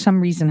for some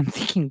reason I'm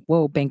thinking,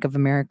 whoa, Bank of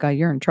America,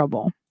 you're in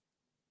trouble.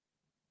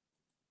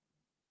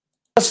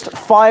 Just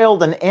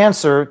filed an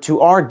answer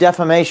to our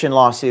defamation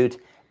lawsuit,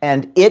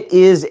 and it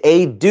is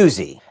a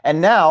doozy.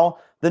 And now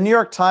the New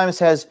York Times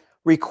has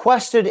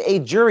requested a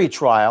jury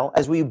trial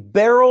as we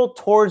barrel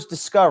towards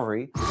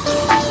discovery.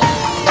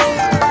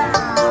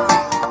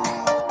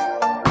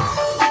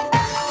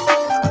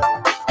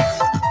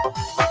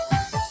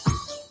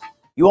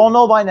 You all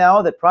know by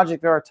now that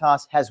Project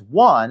Veritas has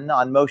won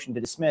on motion to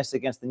dismiss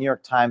against the New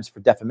York Times for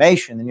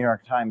defamation. The New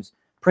York Times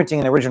printing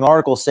an original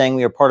article saying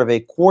we are part of a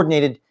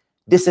coordinated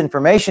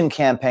disinformation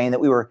campaign, that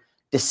we were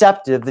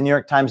deceptive. The New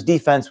York Times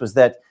defense was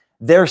that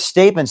their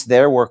statements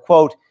there were,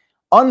 quote,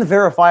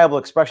 unverifiable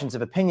expressions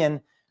of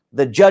opinion.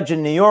 The judge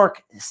in New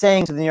York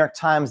saying to the New York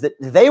Times that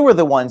they were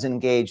the ones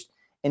engaged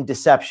in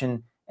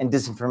deception and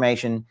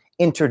disinformation,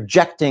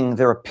 interjecting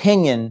their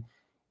opinion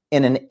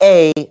in an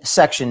A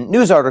section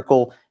news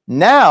article.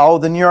 Now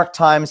the New York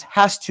Times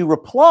has to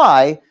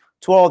reply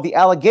to all of the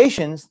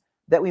allegations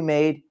that we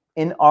made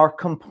in our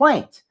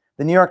complaint.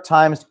 The New York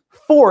Times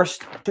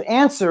forced to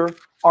answer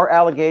our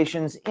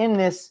allegations in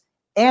this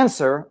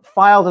answer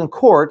filed in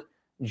court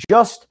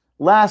just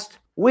last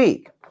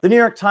week. The New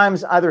York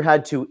Times either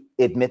had to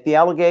admit the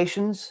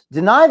allegations,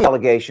 deny the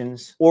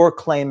allegations, or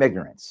claim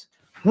ignorance.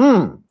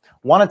 Want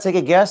to take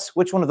a guess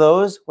which one of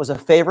those was a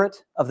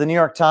favorite of the New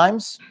York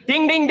Times?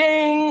 Ding, ding,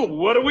 ding.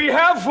 What do we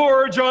have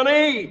for her,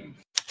 Johnny?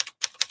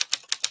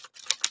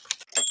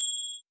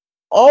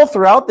 All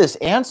throughout this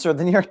answer,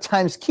 the New York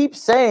Times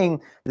keeps saying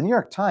the New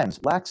York Times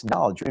lacks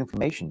knowledge or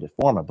information to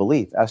form a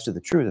belief as to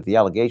the truth of the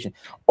allegation.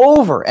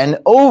 Over and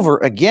over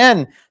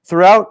again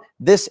throughout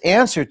this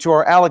answer to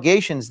our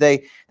allegations,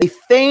 they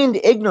feigned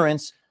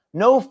ignorance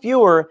no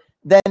fewer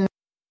than...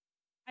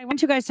 I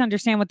want you guys to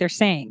understand what they're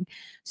saying.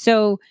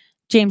 So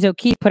James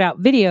O'Keefe put out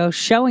video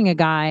showing a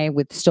guy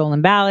with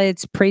stolen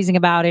ballots, praising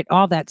about it,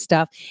 all that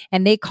stuff.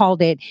 And they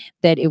called it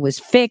that it was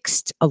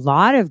fixed. A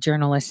lot of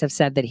journalists have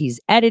said that he's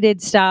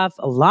edited stuff.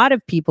 A lot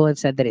of people have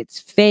said that it's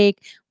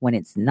fake when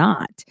it's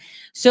not.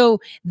 So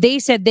they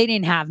said they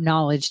didn't have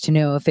knowledge to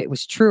know if it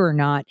was true or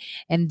not.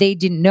 And they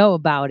didn't know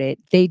about it.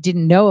 They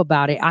didn't know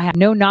about it. I have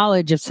no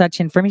knowledge of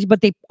such information,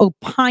 but they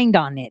opined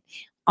on it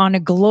on a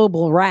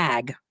global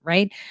rag,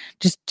 right?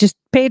 Just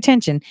pay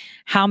attention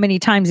how many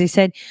times they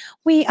said,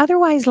 we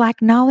otherwise lack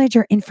knowledge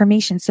or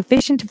information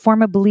sufficient to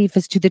form a belief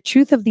as to the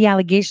truth of the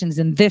allegations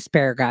in this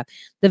paragraph,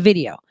 the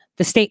video,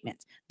 the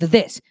statements, the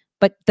this,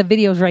 but the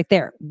video's right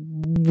there.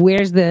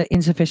 Where's the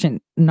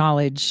insufficient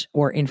knowledge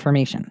or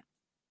information?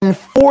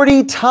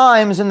 40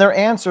 times in their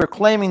answer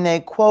claiming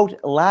they, quote,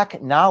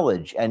 lack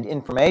knowledge and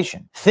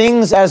information.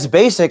 Things as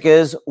basic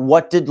as,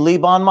 what did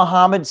Liban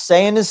Mohammed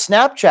say in his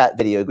Snapchat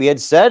video? We had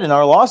said in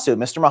our lawsuit,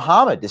 Mr.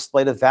 Mohammed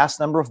displayed a vast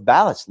number of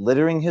ballots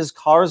littering his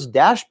car's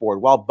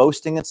dashboard while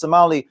boasting in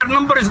Somali.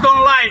 Numbers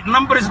don't lie.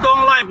 Numbers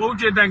don't lie.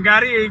 Waujeedan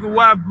gaarigaygu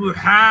waa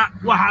buuxaa.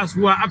 Waxaas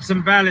waa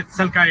absent ballot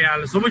salka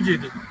yaala. Soo ma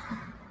jeedin.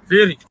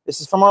 This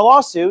is from our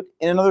lawsuit.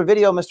 In another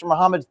video, Mr.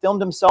 Mohammed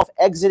filmed himself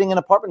exiting an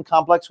apartment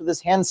complex with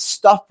his hands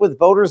stuffed with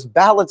voters'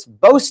 ballots,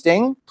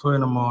 boasting. 2 in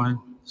the morning,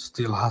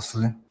 still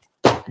hustling.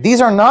 These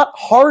are not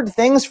hard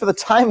things for the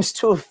Times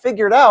to have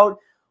figured out.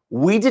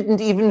 We didn't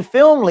even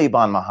film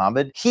Liban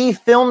Mohammed. He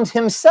filmed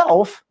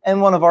himself,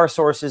 and one of our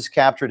sources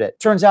captured it.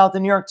 Turns out the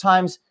New York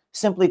Times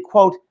simply,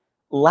 quote,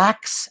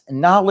 lacks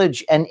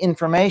knowledge and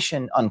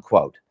information,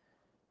 unquote.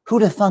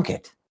 Who'da thunk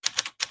it?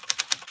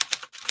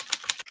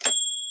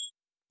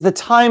 The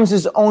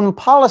Times' own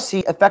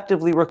policy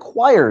effectively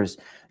requires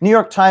New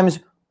York Times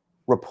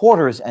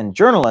reporters and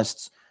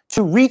journalists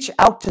to reach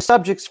out to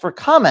subjects for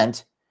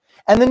comment,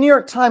 and the New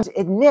York Times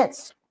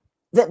admits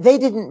that they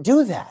didn't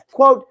do that.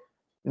 Quote,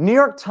 New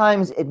York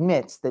Times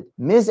admits that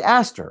Ms.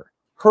 Astor,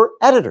 her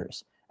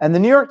editors, and the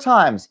New York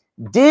Times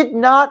did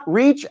not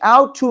reach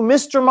out to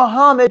Mr.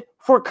 Mohammed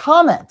for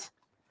comment.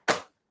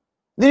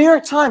 The New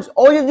York Times,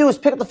 all you have to do is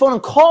pick up the phone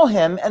and call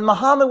him, and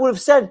Mohammed would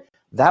have said,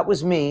 that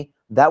was me.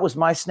 That was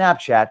my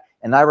Snapchat,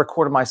 and I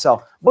recorded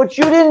myself. But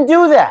you didn't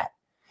do that.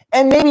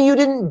 And maybe you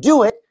didn't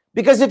do it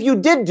because if you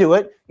did do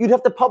it, you'd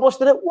have to publish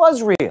that it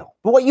was real.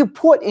 But what you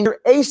put in your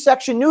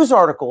A-section news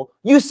article,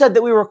 you said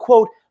that we were,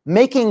 quote,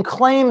 making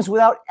claims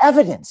without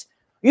evidence.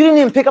 You didn't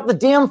even pick up the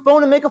damn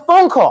phone and make a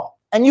phone call.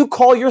 And you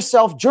call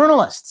yourself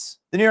journalists.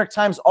 The New York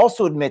Times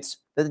also admits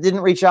that it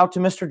didn't reach out to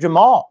Mr.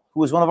 Jamal, who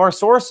was one of our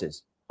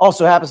sources.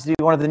 Also happens to be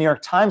one of the New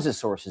York Times'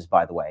 sources,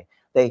 by the way.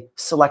 They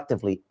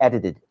selectively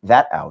edited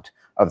that out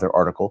of their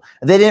article.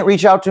 They didn't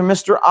reach out to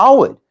Mr.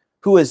 Awad,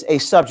 who is a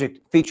subject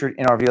featured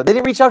in our video. They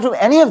didn't reach out to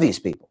any of these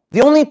people.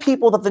 The only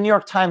people that the New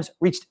York Times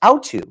reached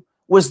out to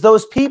was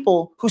those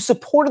people who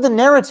supported the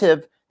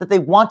narrative that they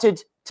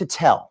wanted to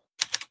tell.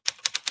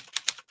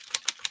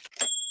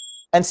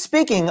 And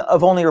speaking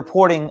of only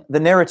reporting the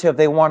narrative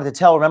they wanted to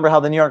tell, remember how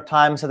the New York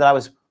Times said that I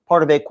was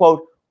part of a,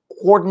 quote,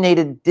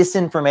 coordinated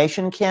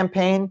disinformation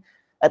campaign?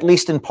 At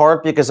least in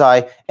part because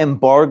I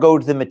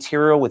embargoed the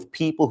material with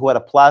people who had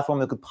a platform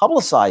that could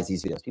publicize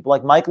these videos. People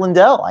like Mike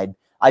Lindell.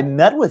 I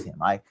met with him.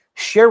 I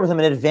shared with him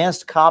an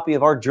advanced copy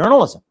of our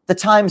journalism. The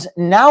Times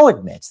now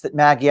admits that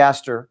Maggie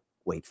Astor,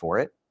 wait for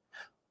it,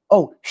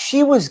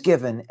 she was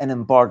given an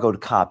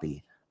embargoed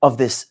copy of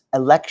this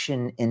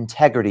election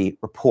integrity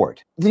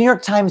report. The New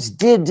York Times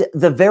did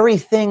the very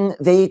thing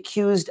they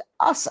accused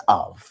us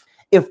of.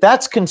 If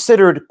that's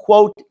considered,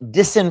 quote,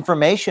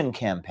 disinformation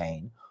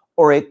campaign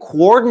or a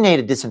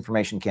coordinated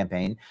disinformation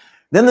campaign,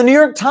 then the New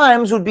York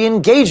Times would be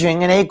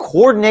engaging in a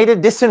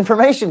coordinated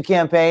disinformation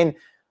campaign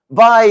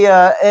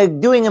by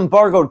doing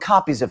embargoed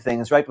copies of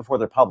things right before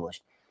they're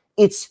published.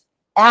 It's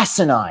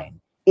asinine.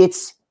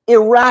 It's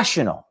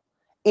irrational.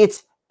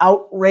 It's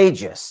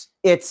outrageous.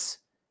 It's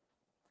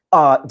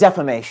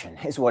defamation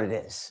is what it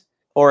is.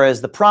 Or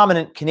as the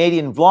prominent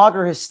Canadian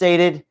vlogger has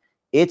stated,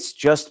 it's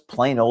just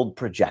plain old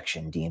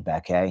projection, Dean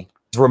Baquet.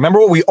 Remember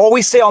what we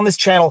always say on this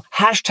channel,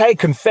 hashtag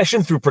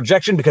confession through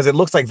projection, because it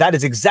looks like that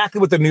is exactly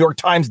what the New York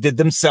Times did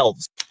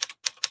themselves.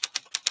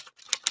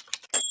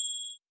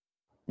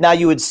 Now,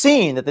 you had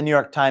seen that the New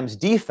York Times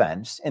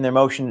defense in their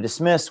motion to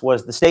dismiss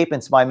was the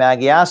statements by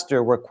Maggie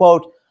Astor were,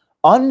 quote,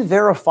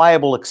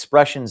 unverifiable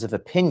expressions of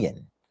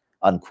opinion,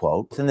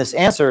 unquote. In this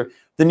answer,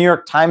 the New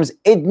York Times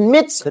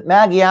admits that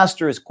Maggie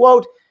Astor is,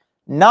 quote,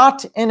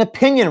 not an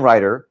opinion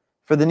writer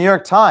for the New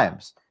York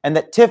Times, and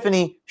that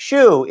Tiffany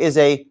Shu is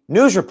a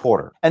news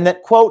reporter, and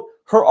that, quote,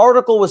 her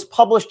article was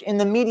published in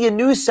the media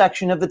news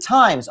section of the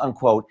Times,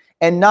 unquote,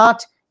 and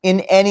not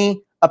in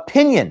any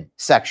opinion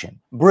section.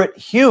 Brit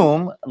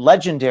Hume,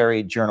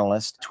 legendary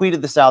journalist,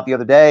 tweeted this out the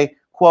other day,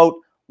 quote,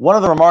 one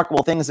of the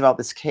remarkable things about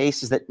this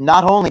case is that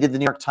not only did the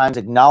New York Times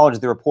acknowledge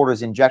the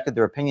reporters injected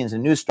their opinions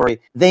in a news story,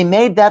 they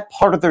made that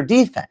part of their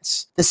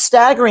defense. The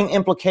staggering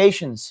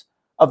implications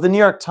of the New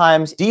York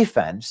Times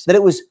defense, that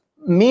it was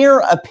mere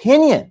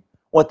opinion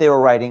what they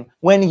were writing,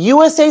 when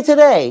USA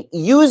Today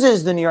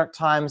uses the New York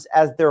Times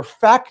as their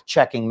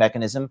fact-checking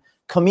mechanism.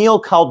 Camille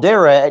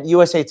Caldera at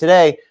USA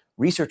Today,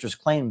 researchers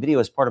claim video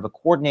is part of a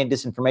coordinated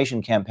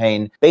disinformation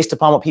campaign based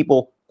upon what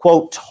people,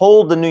 quote,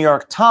 told the New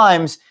York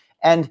Times,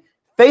 and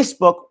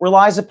Facebook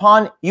relies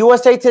upon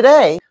USA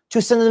Today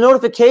to send a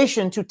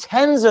notification to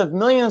tens of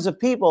millions of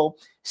people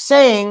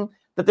saying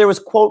that there was,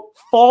 quote,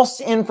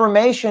 false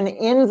information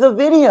in the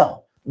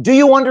video. Do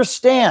you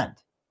understand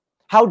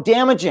how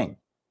damaging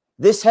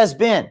this has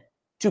been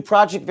to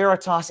Project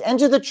Veritas and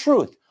to the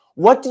truth?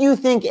 What do you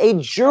think a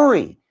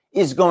jury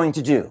is going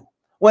to do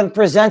when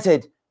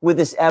presented with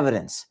this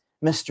evidence,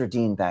 Mr.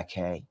 Dean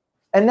Baquet?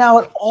 And now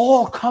it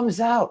all comes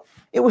out.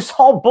 It was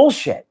all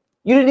bullshit.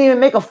 You didn't even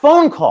make a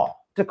phone call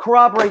to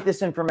corroborate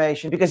this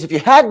information, because if you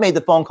had made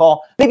the phone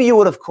call, maybe you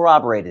would have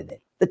corroborated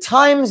it. The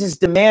Times is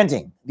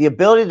demanding the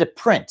ability to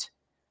print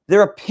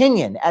their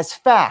opinion as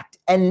fact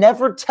and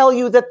never tell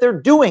you that they're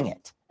doing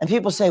it. And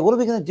people say, what are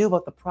we going to do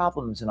about the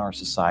problems in our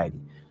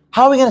society?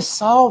 How are we going to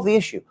solve the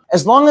issue?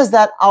 As long as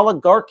that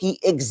oligarchy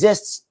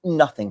exists,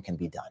 nothing can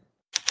be done.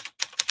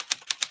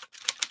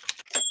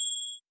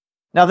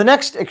 Now, the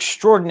next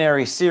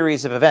extraordinary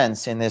series of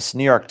events in this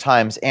New York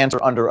Times answer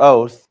under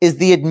oath is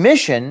the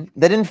admission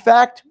that, in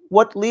fact,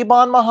 what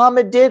Liban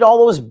Mohammed did,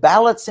 all those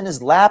ballots in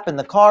his lap in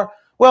the car,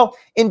 well,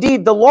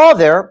 indeed, the law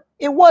there,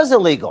 it was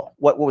illegal,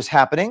 what was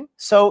happening.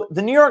 So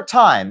the New York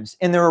Times,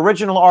 in their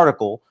original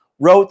article,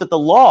 wrote that the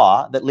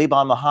law that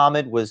Liban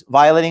Mohammed was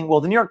violating,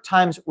 well, the New York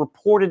Times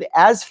reported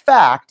as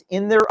fact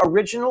in their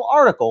original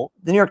article,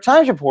 the New York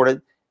Times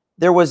reported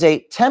there was a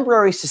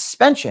temporary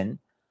suspension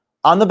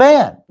on the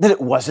ban, that it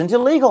wasn't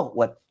illegal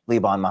what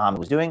Liban Mohammed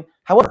was doing.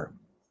 However,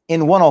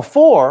 in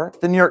 104,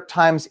 the New York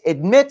Times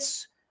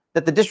admits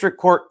that the district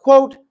court,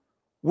 quote,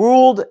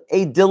 ruled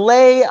a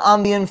delay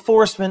on the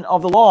enforcement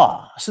of the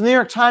law. So the New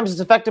York Times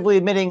is effectively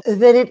admitting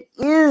that it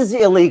is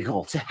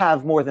illegal to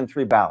have more than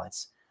 3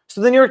 ballots.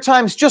 So the New York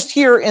Times, just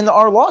here in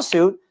our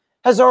lawsuit,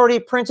 has already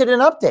printed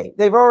an update.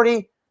 They've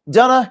already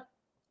done a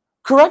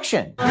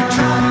correction.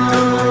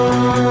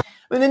 I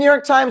mean, the New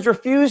York Times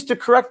refused to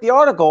correct the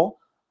article,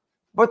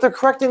 but they're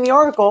correcting the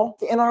article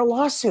in our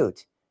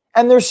lawsuit.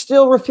 And they're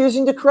still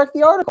refusing to correct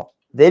the article.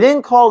 They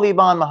didn't call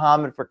Liban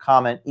Mohammed for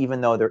comment,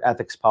 even though their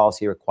ethics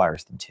policy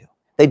requires them to.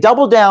 They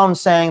doubled down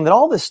saying that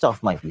all this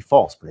stuff might be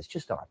false, but it's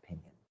just our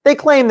opinion. They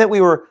claim that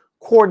we were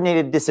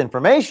coordinated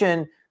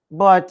disinformation,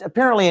 but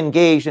apparently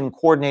engaged in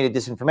coordinated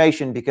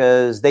disinformation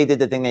because they did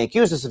the thing they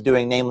accused us of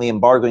doing, namely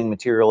embargoing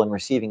material and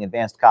receiving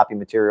advanced copy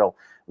material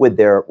with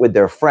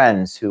their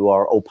friends who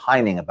are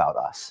opining about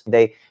us.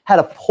 They had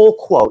a pull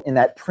quote in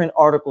that print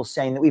article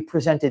saying that we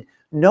presented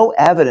no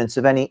evidence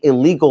of any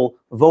illegal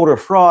voter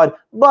fraud,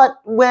 but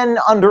when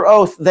under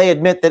oath, they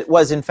admit that it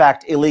was in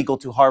fact illegal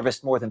to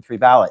harvest more than 3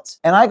 ballots.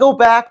 And I go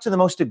back to the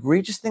most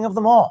egregious thing of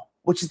them all,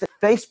 which is that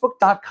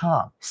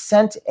Facebook.com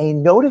sent a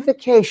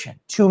notification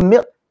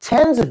to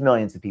tens of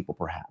millions of people,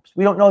 perhaps.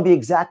 We don't know the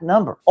exact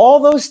number.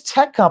 All those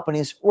tech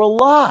companies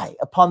rely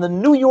upon the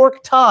New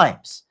York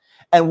Times.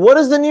 And what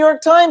does the New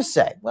York Times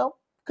say? Well,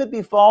 could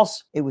be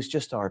false. It was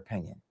just our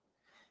opinion.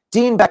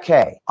 Dean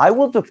Baquet, I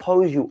will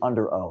depose you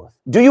under oath.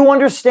 Do you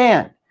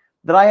understand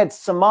that I had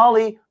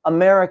Somali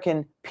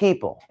American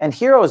people, and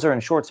heroes are in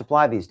short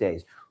supply these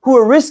days, who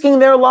are risking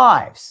their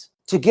lives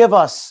to give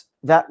us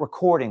that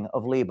recording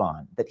of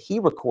Liban that he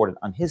recorded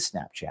on his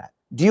Snapchat?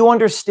 Do you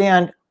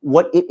understand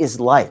what it is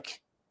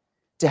like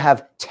to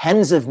have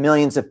tens of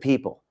millions of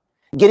people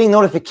getting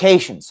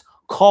notifications,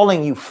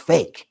 calling you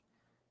fake,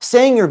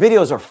 saying your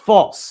videos are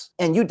false,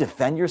 and you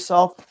defend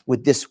yourself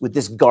with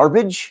this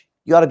garbage.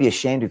 You ought to be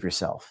ashamed of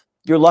yourself.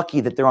 You're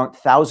lucky that there aren't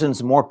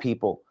thousands more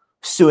people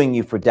suing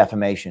you for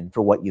defamation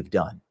for what you've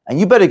done. And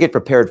you better get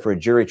prepared for a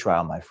jury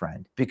trial, my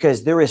friend,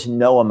 because there is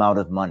no amount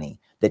of money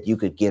that you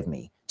could give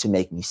me to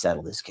make me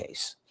settle this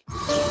case.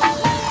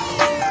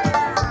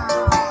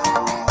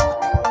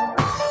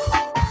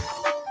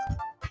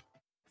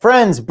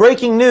 Friends,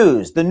 breaking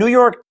news. The New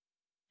York.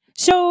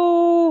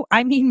 So,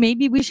 I mean,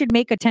 maybe we should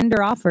make a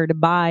tender offer to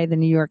buy the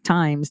New York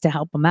Times to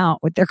help them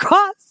out with their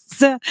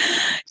costs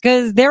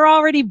because they're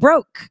already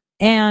broke.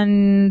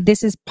 And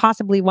this is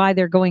possibly why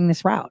they're going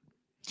this route,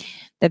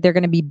 that they're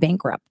going to be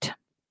bankrupt.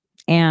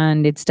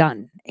 And it's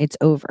done. It's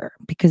over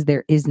because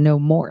there is no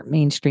more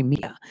mainstream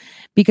media.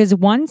 Because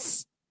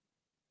once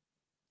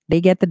they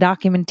get the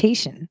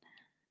documentation,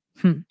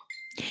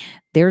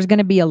 there's going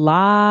to be a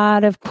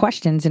lot of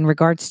questions in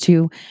regards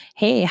to,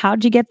 hey,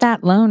 how'd you get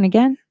that loan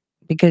again?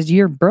 Because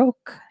you're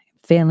broke,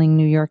 failing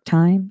New York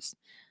Times.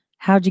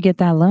 How'd you get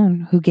that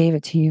loan? Who gave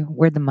it to you?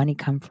 Where'd the money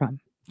come from?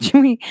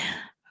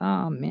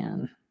 Oh,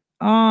 man.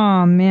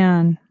 Oh,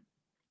 man.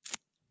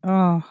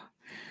 Oh,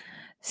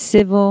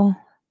 civil.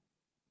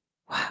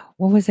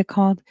 What was it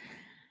called?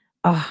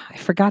 Oh, I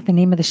forgot the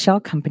name of the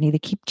shell company. They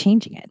keep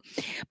changing it.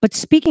 But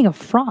speaking of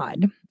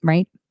fraud,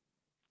 right?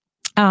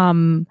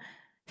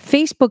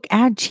 Facebook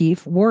ad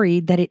chief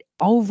worried that it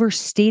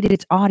overstated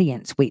its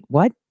audience. Wait,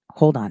 what?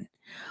 Hold on.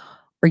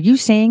 Are you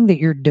saying that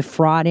you're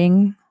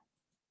defrauding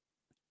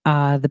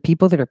the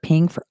people that are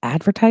paying for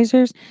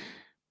advertisers?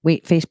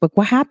 Wait, Facebook,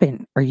 what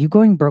happened? Are you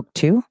going broke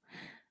too?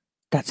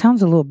 That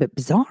sounds a little bit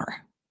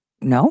bizarre.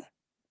 No,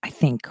 I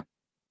think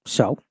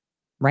so,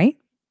 right?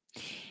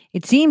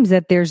 It seems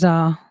that there's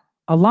a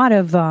lot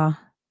of, a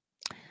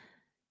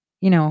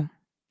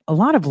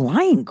lot of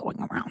lying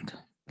going around.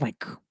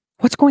 Like,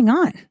 what's going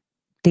on?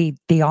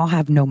 They all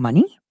have no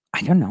money?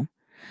 I don't know.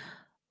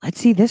 Let's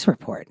see this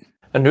report.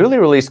 A newly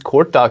released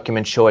court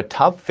document show a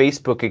top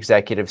Facebook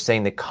executive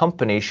saying the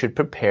company should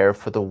prepare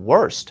for the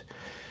worst.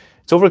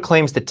 It's over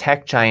claims the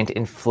tech giant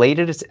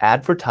inflated its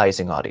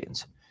advertising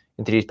audience.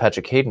 And today's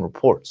Patrick Hayden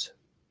reports.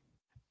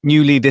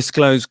 Newly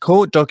disclosed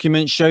court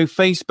documents show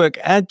Facebook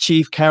ad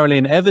chief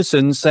Carolyn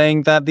Everson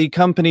saying that the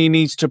company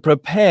needs to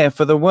prepare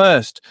for the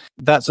worst.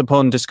 That's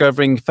upon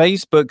discovering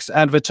Facebook's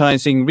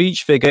advertising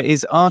reach figure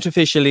is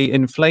artificially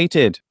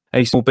inflated.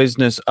 A small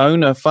business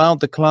owner filed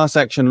the class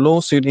action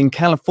lawsuit in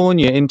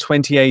California in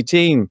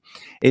 2018.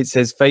 It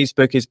says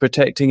Facebook is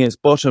protecting its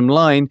bottom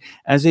line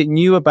as it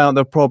knew about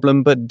the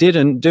problem but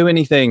didn't do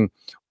anything.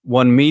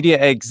 One media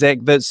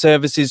exec that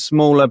services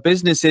smaller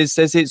businesses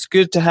says it's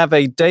good to have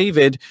a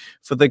David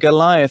for the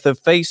Goliath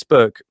of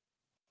Facebook.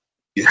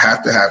 You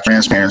have to have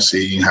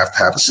transparency. You have to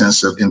have a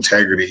sense of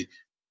integrity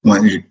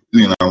when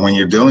when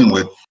you're dealing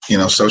with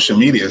social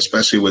media,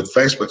 especially with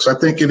Facebook. So I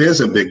think it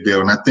is a big deal,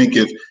 and I think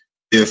if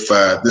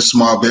this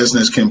small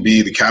business can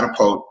be the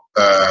catapult,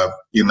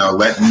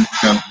 letting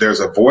them,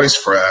 there's a voice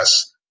for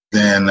us,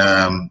 then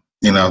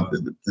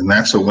then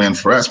that's a win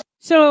for us.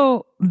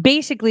 So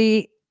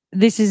basically,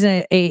 this is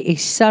a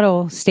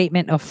subtle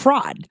statement of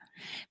fraud,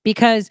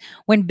 because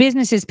when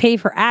businesses pay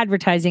for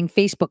advertising,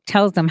 Facebook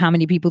tells them how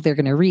many people they're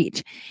going to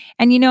reach.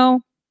 And,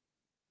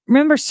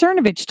 remember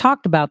Cernovich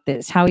talked about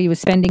this, how he was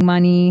spending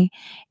money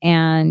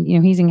and,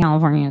 he's in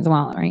California as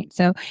well, right?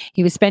 So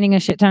he was spending a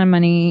shit ton of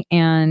money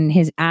and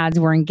his ads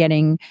weren't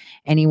getting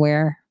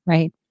anywhere,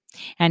 right?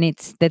 And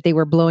it's that they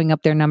were blowing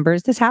up their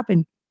numbers. This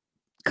happened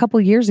a couple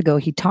years ago.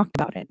 He talked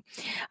about it.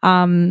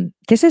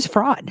 This is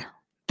fraud.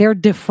 They're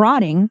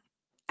defrauding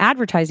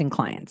advertising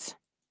clients.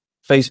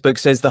 Facebook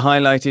says the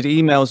highlighted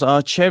emails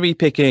are cherry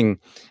picking.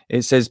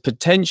 It says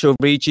potential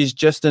reach is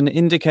just an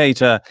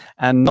indicator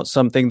and not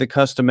something the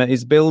customer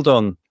is billed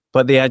on.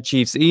 But the ad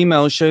chief's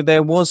emails show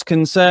there was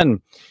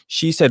concern.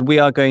 She said, "We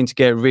are going to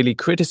get really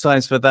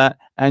criticized for that,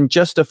 and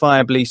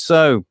justifiably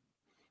so."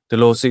 The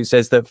lawsuit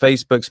says that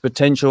Facebook's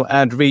potential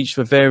ad reach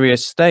for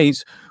various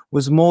states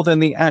was more than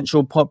the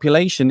actual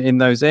population in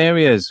those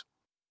areas.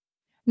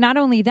 Not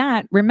only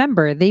that,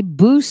 remember, they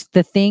boost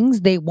the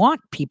things they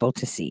want people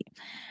to see.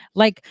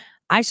 Like,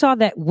 I saw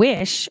that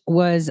Wish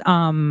was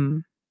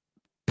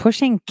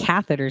pushing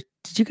catheters.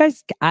 Did you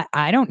guys?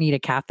 I don't need a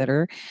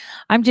catheter.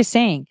 I'm just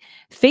saying,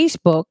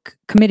 Facebook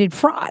committed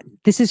fraud.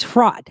 This is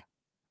fraud.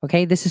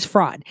 Okay, this is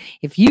fraud.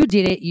 If you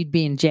did it, you'd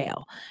be in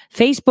jail.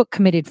 Facebook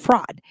committed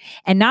fraud.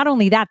 And not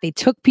only that, they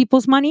took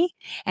people's money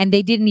and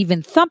they didn't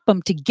even thump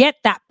them to get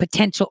that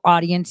potential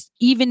audience,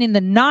 even in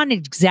the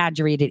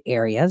non-exaggerated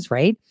areas,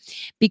 right?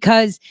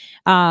 Because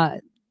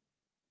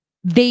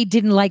they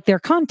didn't like their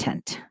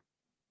content.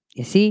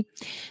 You see?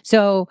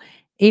 So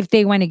if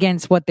they went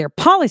against what their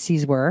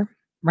policies were,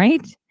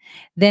 right?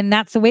 Then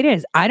that's the way it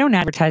is. I don't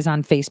advertise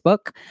on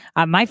Facebook.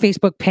 My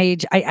Facebook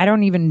page, I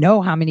don't even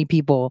know how many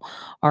people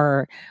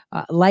are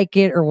like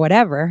it or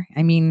whatever.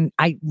 I mean,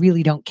 I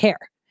really don't care.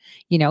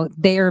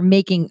 They're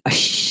making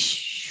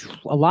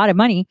a lot of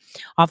money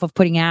off of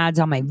putting ads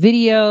on my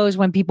videos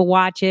when people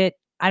watch it.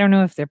 I don't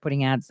know if they're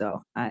putting ads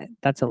though. I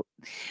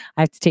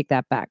have to take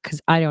that back because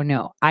I don't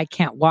know. I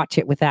can't watch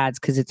it with ads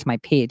because it's my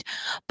page,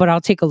 but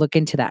I'll take a look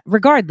into that.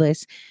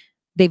 Regardless,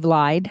 they've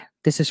lied.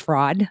 This is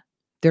fraud.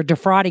 They're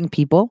defrauding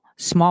people.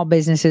 Small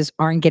businesses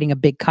aren't getting a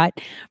big cut.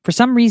 For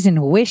some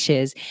reason, Wish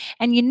is.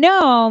 And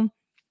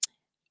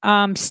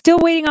still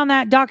waiting on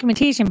that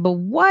documentation. But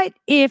what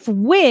if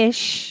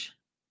Wish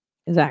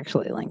is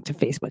actually linked to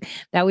Facebook?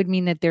 That would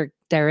mean that they're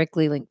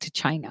directly linked to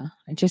China.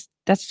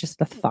 That's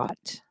just a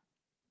thought.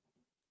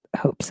 I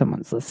hope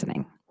someone's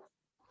listening.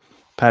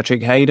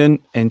 Patrick Hayden,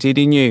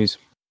 NTD News.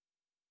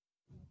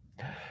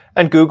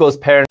 And Google's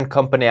parent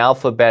company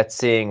Alphabet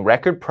seeing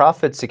record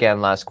profits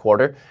again last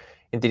quarter.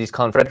 NTD's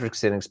Colin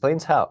Fredrickson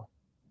explains how.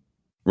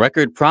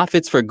 Record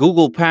profits for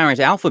Google parent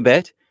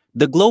Alphabet.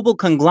 The global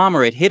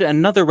conglomerate hit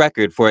another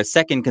record for a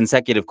second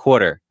consecutive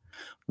quarter,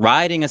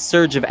 riding a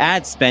surge of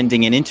ad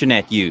spending and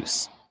internet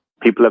use.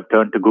 People have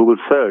turned to Google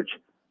Search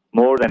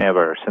more than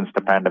ever since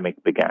the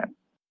pandemic began.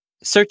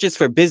 Searches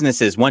for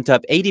businesses went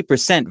up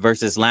 80%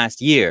 versus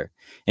last year.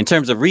 In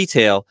terms of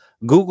retail,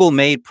 Google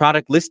made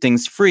product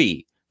listings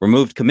free,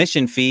 removed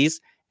commission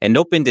fees, and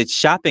opened its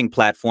shopping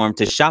platform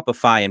to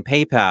Shopify and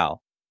PayPal.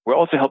 We're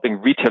also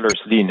helping retailers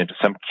lean into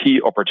some key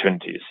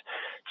opportunities,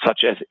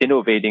 such as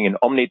innovating in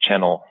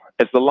omnichannel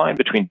as the line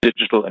between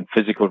digital and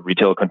physical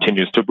retail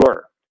continues to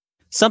blur.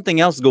 Something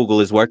else Google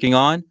is working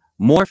on,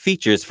 more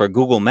features for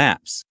Google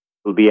Maps.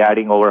 We'll be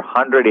adding over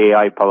 100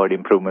 AI-powered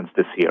improvements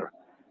this year,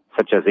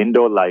 such as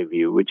Indoor Live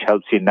View, which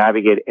helps you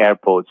navigate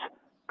airports,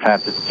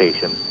 transit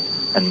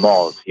stations, and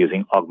malls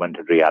using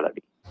augmented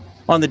reality.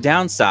 On the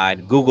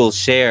downside, Google's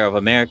share of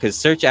America's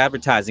search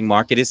advertising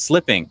market is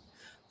slipping,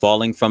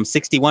 falling from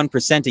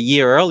 61% a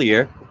year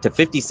earlier to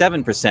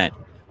 57%,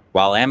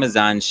 while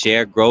Amazon's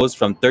share grows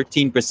from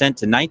 13%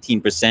 to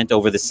 19%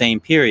 over the same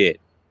period.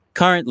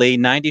 Currently,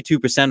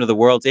 92% of the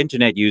world's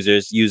internet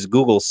users use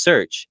Google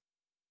Search.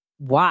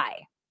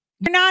 Why?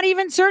 You're not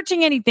even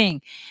searching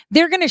anything.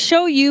 They're going to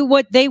show you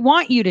what they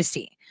want you to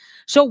see.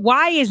 So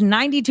why is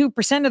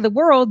 92% of the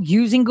world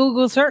using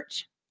Google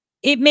Search?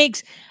 It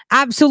makes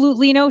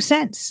absolutely no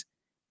sense.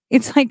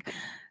 It's like,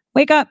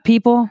 wake up,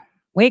 people.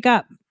 Wake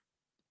up.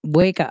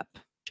 Wake up.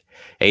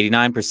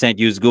 89%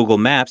 use Google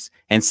Maps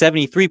and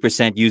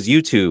 73% use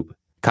YouTube.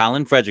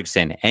 Colin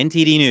Fredrickson,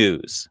 NTD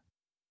News.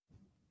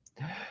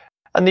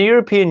 And the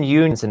European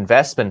Union's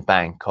investment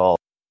bank called.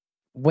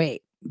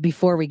 Wait,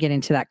 before we get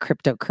into that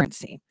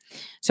cryptocurrency.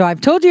 So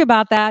I've told you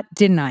about that,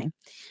 didn't I?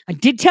 I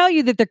did tell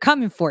you that they're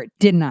coming for it,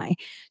 didn't I?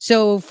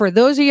 So for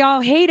those of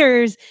y'all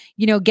haters,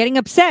 getting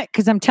upset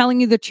because I'm telling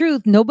you the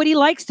truth, nobody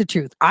likes the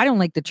truth. I don't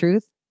like the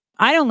truth.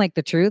 I don't like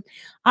the truth.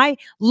 I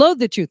loathe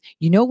the truth.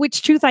 You know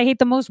which truth I hate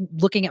the most?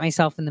 Looking at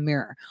myself in the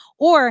mirror.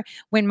 Or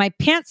when my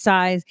pant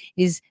size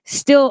is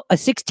still a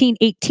 16,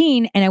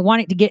 18, and I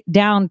want it to get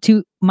down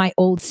to my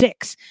old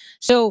 6.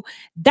 So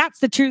that's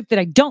the truth that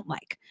I don't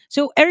like.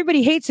 So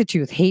everybody hates the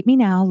truth. Hate me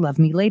now, love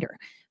me later.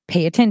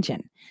 Pay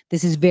attention.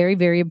 This is very,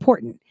 very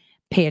important.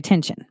 Pay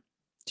attention.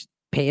 Just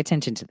pay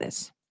attention to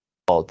this.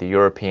 The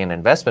European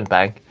Investment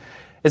Bank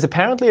is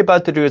apparently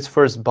about to do its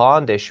first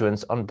bond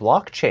issuance on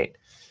blockchain.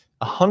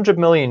 100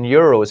 million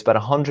euros, about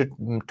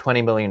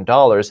 $120 million,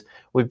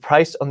 will be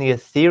priced on the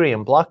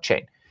Ethereum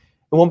blockchain.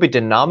 It won't be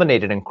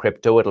denominated in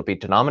crypto, it'll be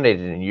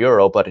denominated in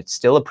euro, but it's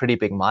still a pretty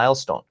big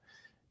milestone.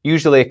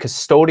 Usually a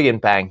custodian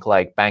bank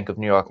like Bank of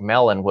New York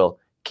Mellon will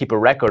keep a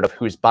record of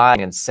who's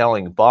buying and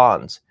selling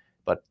bonds,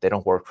 but they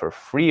don't work for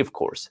free, of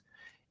course.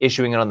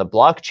 Issuing it on the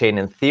blockchain,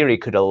 in theory,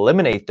 could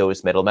eliminate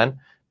those middlemen,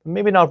 but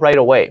maybe not right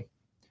away.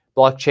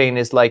 Blockchain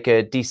is like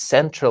a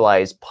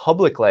decentralized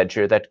public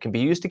ledger that can be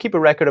used to keep a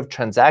record of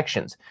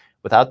transactions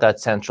without that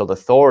central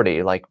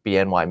authority like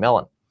BNY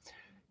Mellon.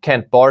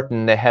 Kent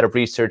Barton, the head of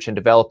research and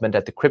development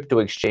at the crypto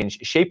exchange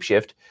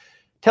Shapeshift,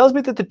 tells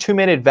me that the two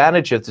main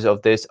advantages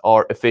of this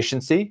are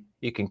efficiency.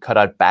 You can cut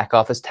out back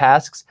office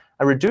tasks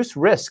and reduce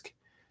risk.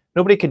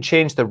 Nobody can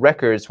change the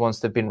records once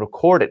they've been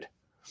recorded.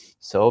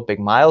 So, big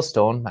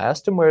milestone. I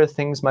asked him where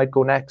things might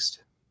go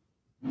next.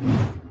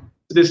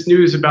 This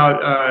news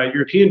about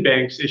European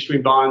banks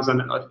issuing bonds on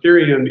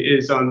Ethereum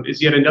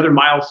is yet another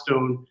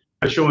milestone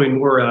showing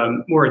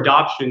more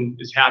adoption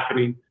is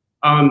happening.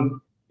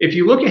 If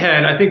you look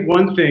ahead, I think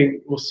one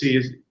thing we'll see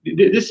is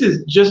this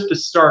is just the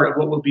start of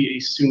what will be a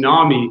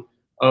tsunami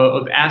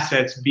of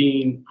assets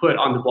being put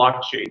on the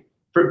blockchain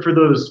for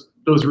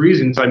those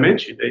reasons I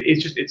mentioned.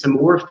 It's a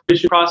more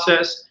efficient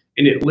process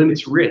and it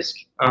limits risk.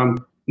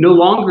 No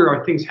longer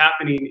are things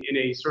happening in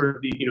a sort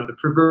of the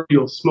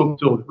proverbial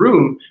smoke-filled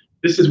room.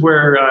 This is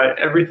where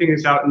everything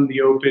is out in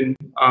the open,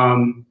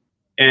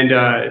 and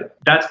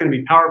that's going to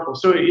be powerful.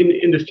 So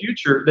in the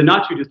future, the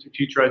not too distant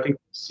future, I think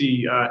we'll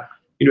see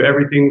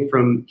everything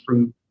from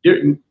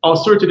all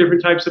sorts of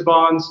different types of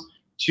bonds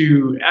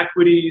to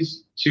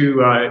equities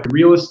to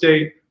real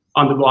estate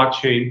on the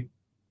blockchain.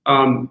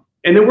 And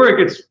then where it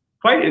gets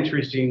quite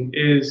interesting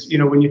is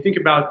when you think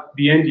about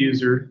the end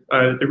user,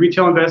 the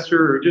retail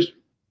investor, or just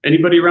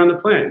anybody around the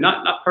planet,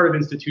 not part of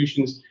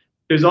institutions.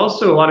 There's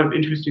also a lot of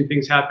interesting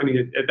things happening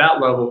at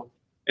that level.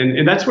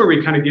 And that's where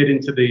we kind of get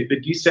into the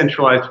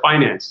decentralized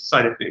finance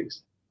side of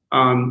things.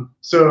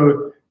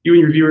 So you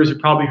and your viewers have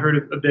probably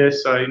heard of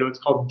this. It's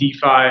called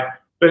DeFi.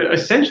 But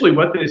essentially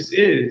what this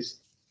is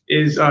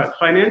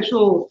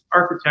financial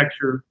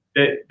architecture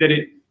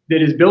that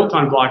is built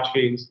on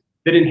blockchains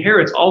that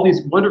inherits all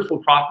these wonderful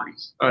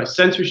properties: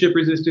 censorship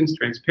resistance,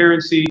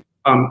 transparency,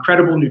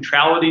 credible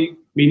neutrality,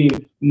 meaning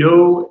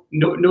no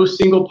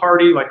single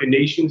party like a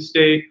nation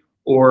state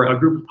or a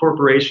group of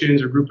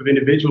corporations or group of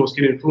individuals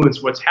can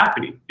influence what's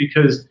happening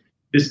because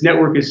this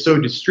network is so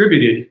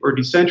distributed or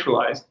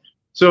decentralized.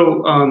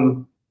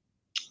 So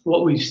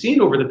what we've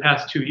seen over the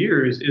past 2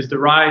 years is the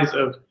rise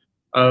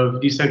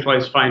of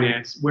decentralized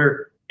finance,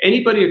 where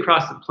anybody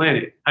across the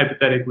planet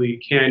hypothetically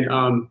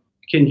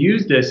can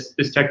use this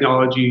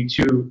technology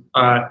to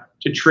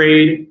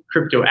trade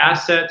crypto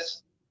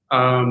assets,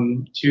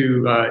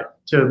 to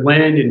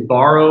lend and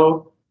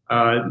borrow.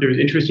 There's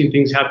interesting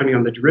things happening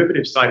on the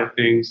derivative side of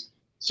things.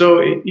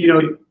 So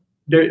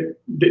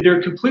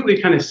they're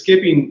completely kind of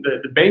skipping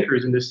the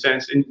bankers in this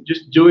sense and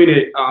just doing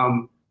it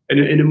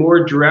in a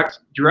more direct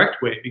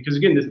way. Because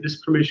again, this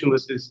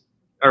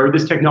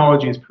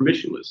technology is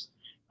permissionless.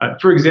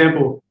 For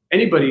example,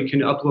 anybody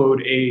can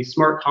upload a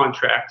smart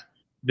contract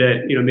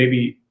that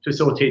maybe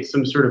facilitates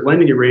some sort of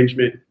lending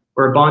arrangement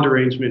or a bond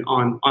arrangement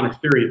on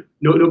Ethereum.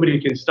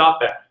 Nobody can stop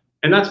that,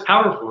 and that's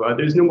powerful.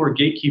 There's no more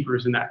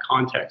gatekeepers in that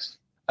context.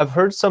 I've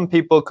heard some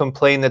people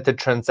complain that the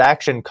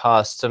transaction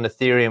costs on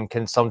Ethereum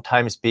can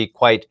sometimes be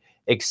quite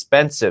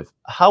expensive.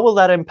 How will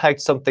that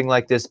impact something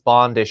like this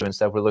bond issuance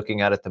that we're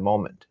looking at the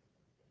moment?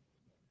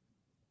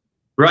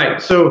 Right.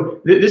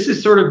 So this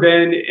has sort of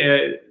been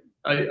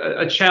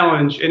a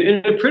challenge,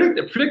 and a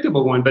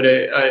predictable one, but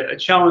a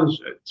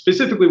challenge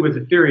specifically with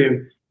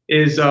Ethereum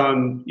is,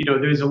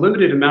 there's a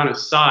limited amount of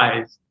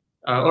size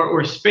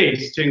or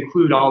space to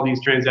include all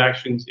these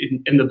transactions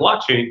in the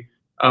blockchain.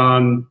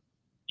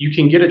 You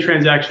can get a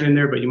transaction in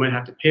there, but you might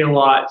have to pay a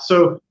lot.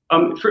 So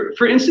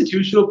for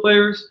institutional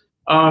players,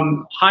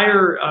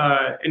 higher,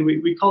 and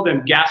we call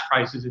them gas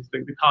prices. It's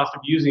the cost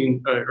of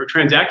using or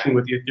transacting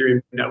with the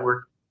Ethereum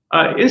network.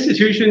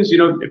 Institutions,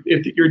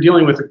 if you're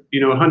dealing with a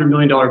 $100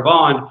 million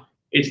bond,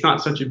 it's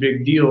not such a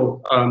big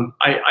deal.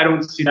 I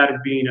don't see that as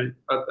being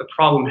a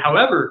problem.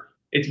 However,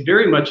 it's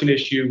very much an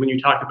issue when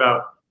you talk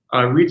about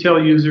retail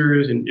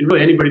users and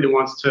really anybody that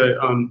wants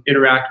to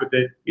interact with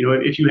it.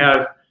 If you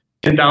have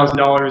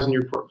 $10,000 in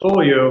your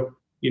portfolio,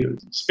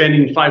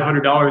 spending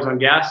 $500 on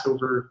gas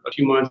over a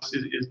few months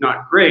is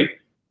not great.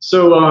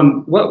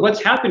 So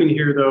what's happening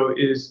here, though,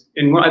 is,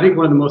 and I think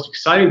one of the most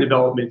exciting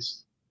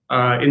developments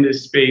in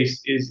this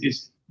space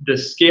is the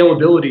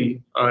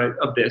scalability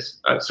of this.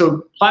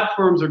 So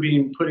platforms are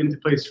being put into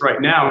place right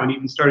now and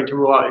even starting to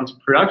roll out into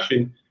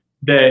production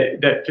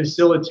that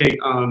facilitate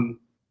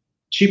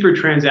cheaper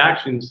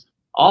transactions,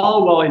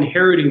 all while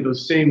inheriting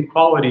those same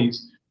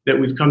qualities that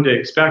we've come to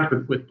expect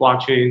with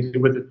blockchains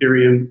and with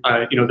Ethereum,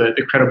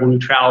 the credible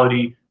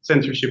neutrality,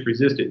 censorship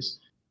resistance.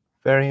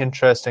 Very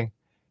interesting.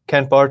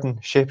 Kent Barton,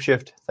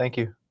 Shapeshift, thank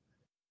you.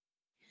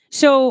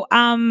 So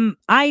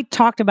I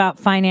talked about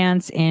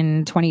finance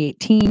in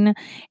 2018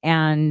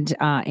 and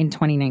in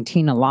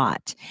 2019 a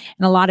lot.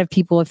 And a lot of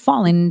people have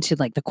fallen into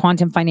like the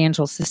quantum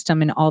financial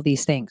system and all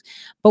these things.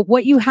 But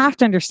what you have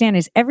to understand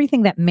is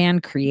everything that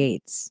man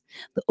creates,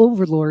 the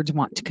overlords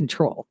want to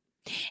control.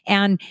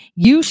 And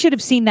you should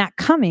have seen that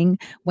coming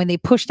when they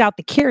pushed out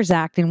the CARES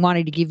Act and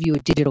wanted to give you a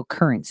digital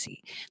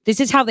currency. This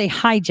is how they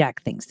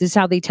hijack things. This is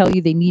how they tell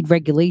you they need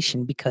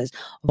regulation because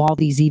of all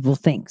these evil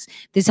things.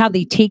 This is how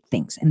they take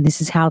things. And this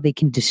is how they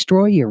can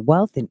destroy your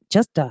wealth in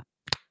just a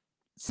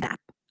snap.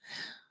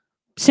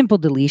 Simple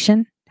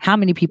deletion. How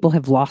many people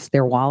have lost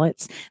their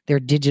wallets, their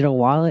digital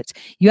wallets?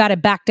 You had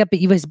it backed up at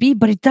USB,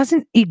 but it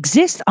doesn't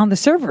exist on the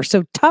server.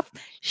 So tough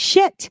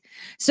shit.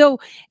 So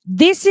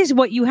this is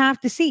what you have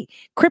to see.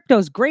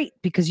 Crypto's great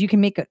because you can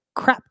make a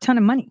crap ton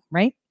of money,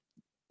 right?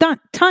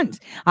 Tons.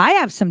 I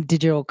have some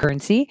digital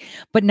currency,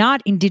 but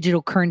not in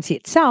digital currency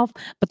itself,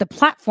 but the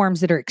platforms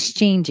that are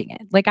exchanging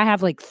it. Like I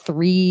have like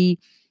three.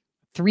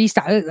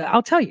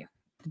 I'll tell you.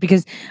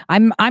 Because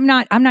I'm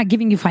not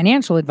giving you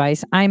financial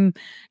advice. I'm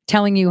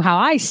telling you how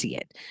I see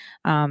it.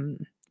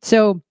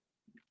 So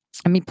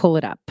let me pull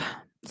it up.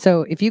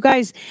 So if you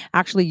guys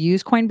actually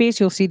use Coinbase,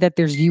 you'll see that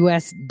there's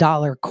US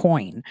dollar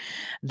coin.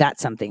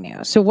 That's something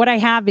new. So what I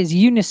have is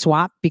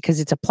Uniswap because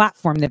it's a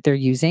platform that they're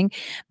using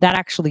that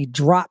actually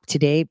dropped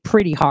today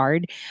pretty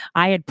hard.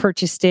 I had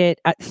purchased it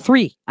at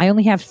 3. I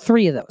only have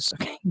 3 of those.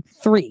 Okay.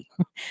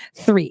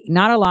 3,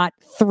 not a lot.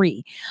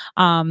 3,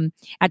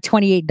 at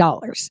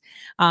 $28.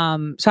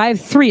 So I have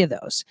 3 of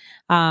those.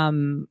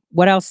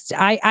 What else?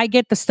 I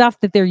get the stuff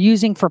that they're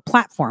using for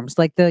platforms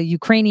like the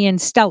Ukrainian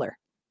Stellar.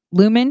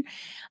 Lumen,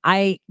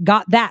 I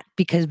got that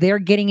because they're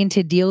getting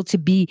into a deal to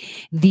be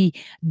the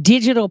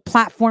digital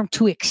platform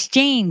to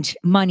exchange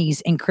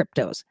monies and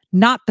cryptos,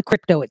 not the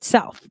crypto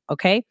itself.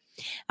 Okay.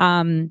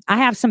 I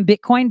have some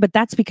Bitcoin, but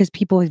that's because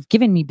people have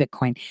given me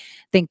Bitcoin.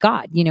 Thank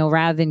God,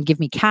 rather than give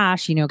me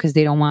cash, because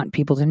they don't want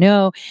people to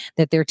know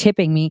that they're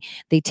tipping me.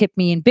 They tip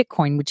me in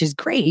Bitcoin, which is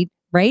great.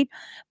 Right.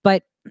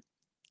 But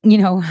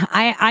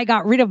I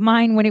got rid of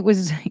mine when it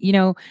was,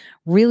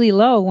 really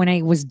low, when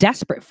I was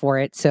desperate for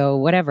it. So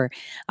whatever.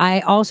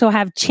 I also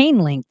have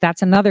Chainlink.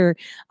 That's another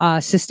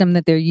system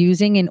that they're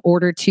using in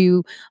order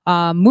to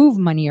move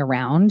money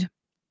around.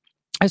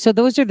 So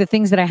those are the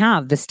things that I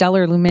have. The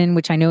Stellar Lumen,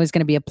 which I know is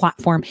going to be a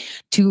platform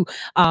to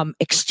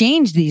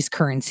exchange these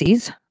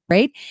currencies,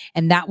 right?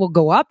 And that will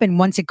go up. And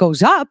once it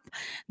goes up,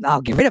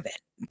 I'll get rid of it,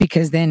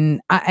 because then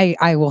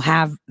I will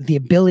have the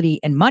ability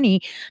and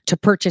money to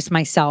purchase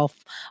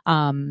myself,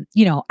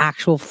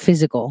 actual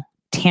physical,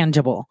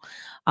 tangible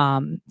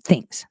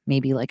things,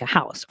 maybe like a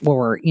house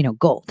or,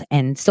 gold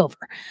and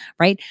silver,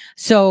 right?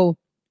 So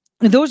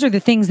those are the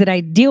things that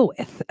I deal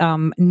with.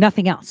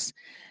 Nothing else.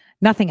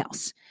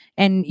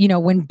 And,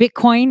 when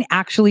Bitcoin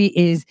actually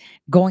is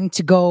going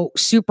to go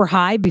super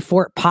high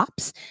before it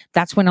pops,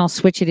 that's when I'll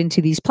switch it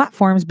into these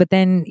platforms. But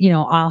then,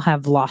 I'll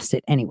have lost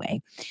it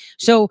anyway.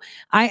 So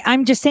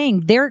I'm just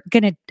saying they're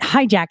going to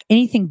hijack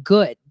anything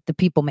good the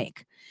people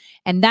make.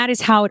 And that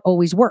is how it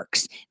always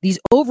works. These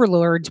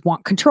overlords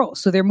want control.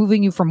 So they're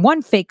moving you from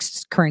one fake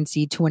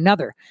currency to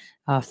another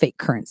fake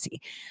currency.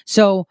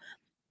 So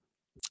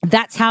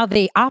that's how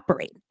they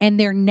operate. And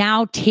they're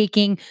now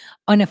taking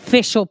an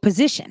official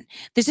position.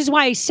 This is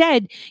why I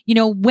said,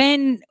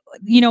 when,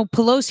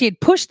 Pelosi had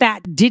pushed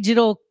that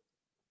digital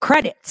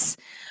credits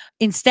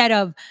instead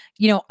of,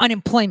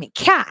 unemployment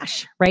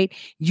cash, right?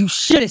 You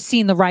should have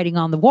seen the writing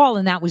on the wall.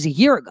 And that was a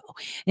year ago.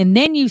 And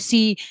then you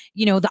see,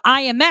 the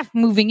IMF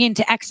moving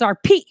into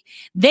XRP.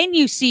 Then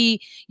you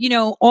see,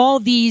 all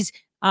these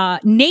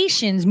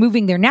nations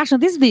moving their national.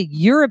 This is the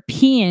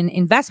European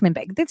Investment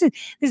Bank. This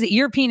is the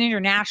European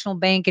International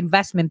Bank,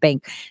 Investment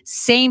Bank.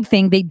 Same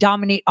thing. They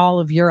dominate all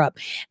of Europe.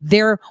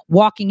 They're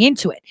walking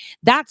into it.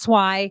 That's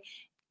why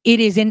it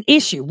is an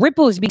issue.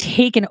 Ripple is being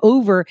taken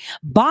over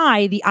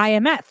by the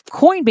IMF.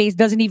 Coinbase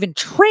doesn't even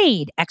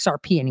trade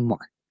XRP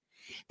anymore.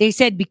 They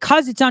said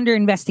because it's under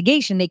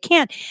investigation, they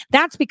can't.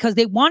 That's because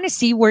they want to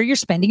see where you're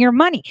spending your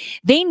money.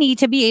 They need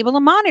to be able to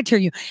monitor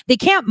you. They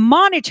can't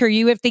monitor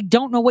you if they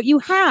don't know what you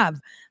have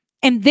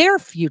and their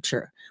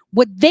future.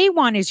 What they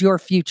want is your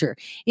future,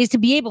 is to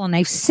be able, and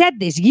I've said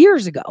this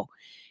years ago,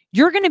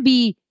 you're going to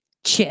be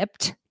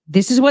chipped.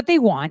 This is what they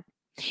want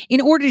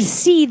in order to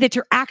see that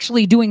you're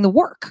actually doing the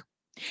work.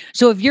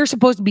 So if you're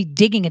supposed to be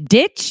digging a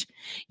ditch,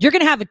 you're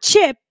going to have a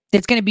chip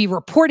that's going to be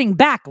reporting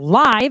back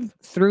live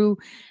through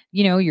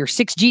your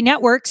 6G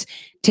networks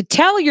to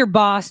tell your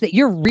boss that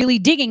you're really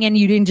digging and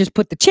you didn't just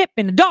put the chip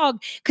in a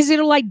dog, because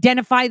it'll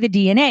identify the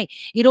DNA.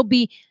 It'll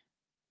be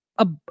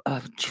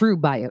a true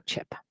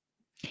biochip.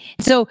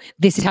 So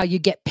this is how you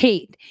get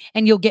paid,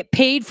 and you'll get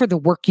paid for the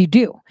work you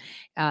do.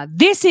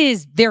 This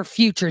is their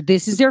future.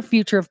 This is their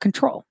future of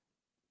control.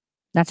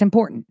 That's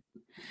important.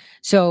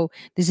 So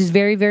this is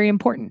very, very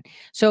important.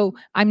 So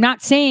I'm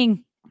not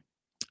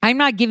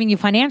giving you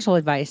financial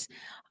advice.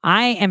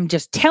 I am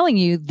just telling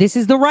you, this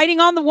is the writing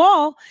on the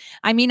wall.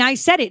 I mean, I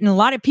said it and a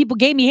lot of people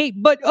gave me hate,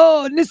 but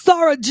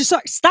NESARA, just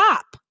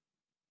stop.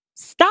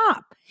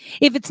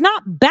 If it's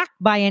not backed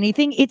by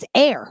anything, it's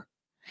air.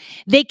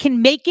 They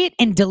can make it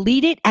and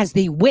delete it as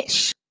they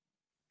wish.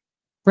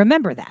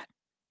 Remember that.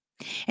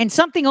 And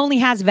something only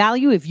has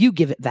value if you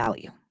give it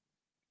value,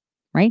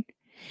 right?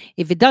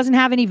 If it doesn't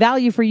have any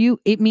value for you,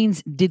 it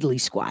means diddly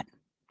squat,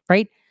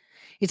 right?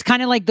 It's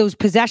kind of like those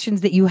possessions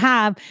that you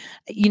have,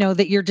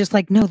 that you're just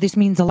like, no, this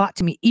means a lot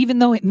to me. Even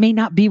though it may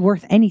not be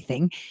worth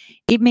anything,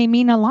 it may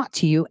mean a lot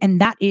to you.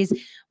 And that is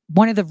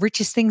one of the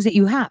richest things that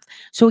you have.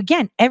 So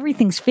again,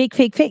 everything's fake.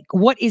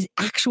 What is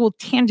actual,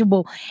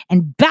 tangible,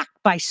 and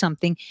backed by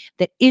something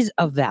that is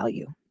of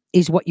value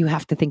is what you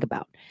have to think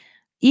about.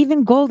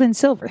 Even gold and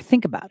silver,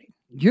 think about it.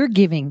 You're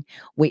giving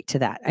weight to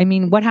that. I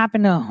mean, what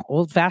happened to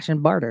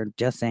old-fashioned barter?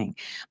 Just saying.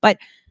 But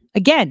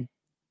again,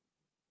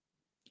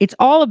 it's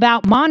all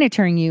about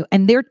monitoring you,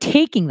 and they're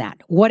taking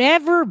that.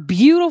 Whatever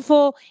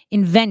beautiful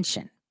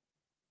invention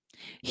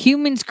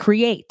humans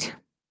create,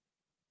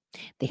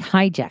 they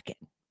hijack it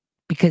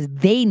because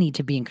they need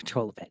to be in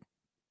control of it.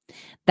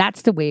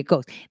 That's the way it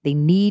goes. They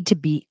need to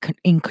be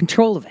in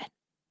control of it.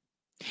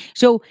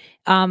 So,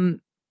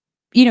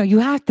 you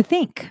have to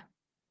think,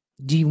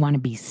 do you want to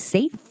be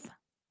safe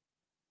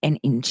and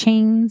in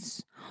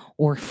chains,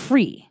 or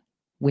free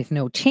with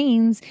no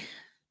chains,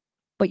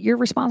 but you're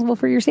responsible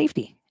for your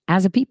safety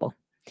as a people?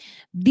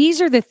 These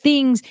are the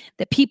things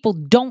that people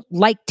don't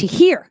like to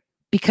hear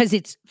because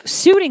it's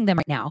suiting them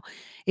right now.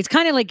 It's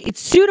kind of like it's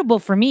suitable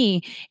for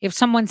me if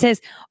someone says,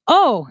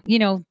 oh,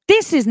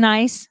 this is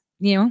nice,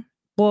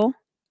 bull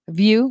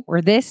view,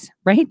 or this,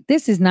 right?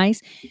 This is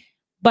nice.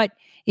 But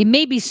it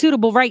may be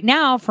suitable right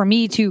now for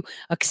me to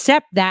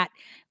accept that,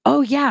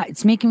 oh yeah,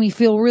 it's making me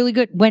feel really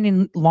good, when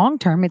in long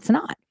term, it's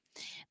not.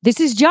 This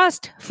is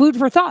just food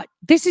for thought.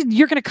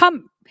 You're going to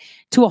come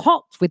to a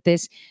halt with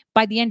this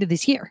by the end of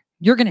this year.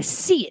 You're going to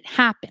see it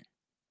happen.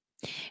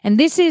 And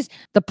this is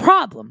the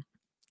problem,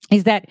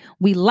 is that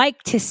we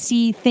like to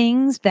see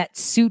things that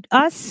suit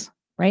us,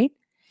 right?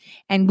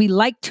 And we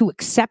like to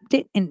accept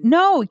it. And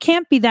no, it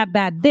can't be that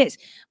bad,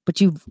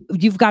 but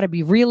you've got to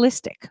be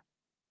realistic.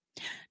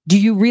 Do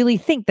you really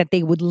think that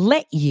they would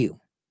let you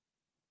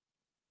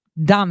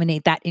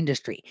dominate that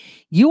industry?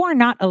 You are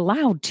not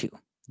allowed to.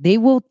 They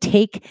will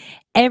take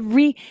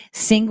every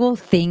single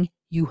thing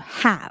you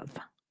have.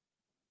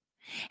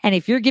 And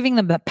if you're giving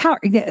them the power,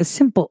 a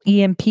simple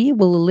EMP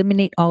will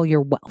eliminate all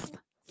your wealth.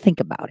 Think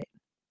about it.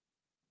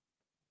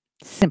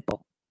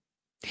 Simple.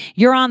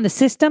 You're on the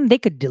system, they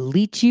could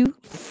delete you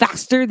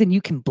faster than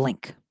you can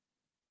blink.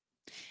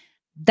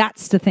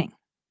 That's the thing.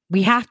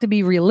 We have to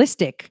be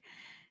realistic.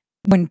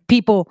 When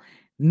people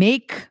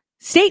make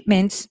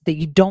statements that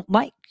you don't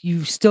like,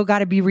 you still got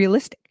to be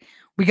realistic.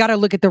 We got to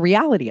look at the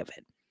reality of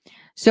it.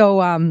 So,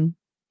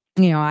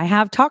 I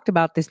have talked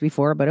about this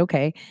before, but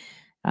okay.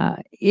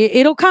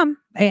 It'll come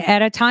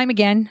at a time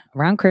again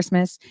around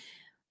Christmas.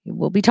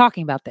 We'll be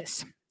talking about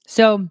this.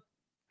 So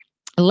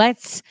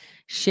let's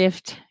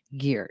shift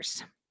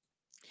gears.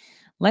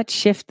 Let's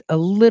shift a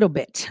little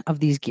bit of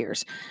these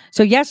gears.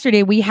 So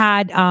yesterday we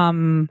had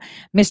Mr.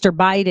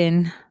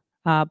 Biden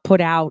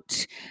put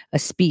out a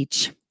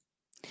speech,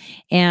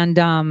 and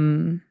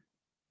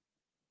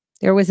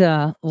there was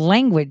a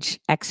language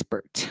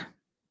expert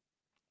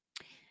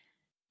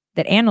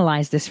that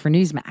analyzed this for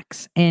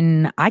Newsmax.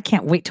 And I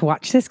can't wait to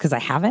watch this because I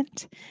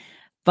haven't,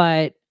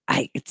 but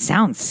it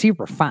sounds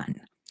super fun.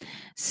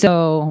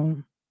 So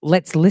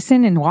let's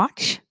listen and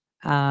watch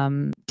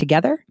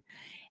together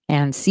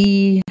and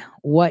see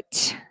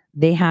what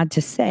they had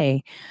to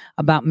say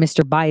about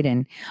Mr.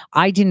 Biden.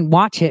 I didn't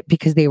watch it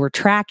because they were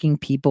tracking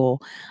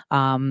people.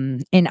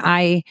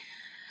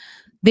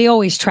 They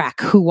always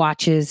track who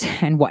watches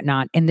and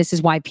whatnot. And this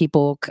is why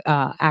people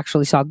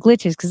actually saw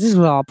glitches, because this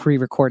was all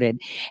pre-recorded.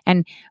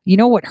 And you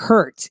know what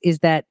hurts is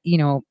that,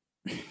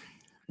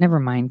 never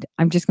mind.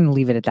 I'm just going to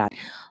leave it at that.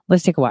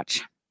 Let's take a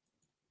watch.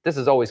 This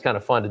is always kind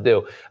of fun to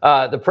do.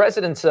 The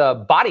president's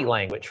body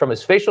language, from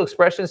his facial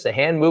expressions to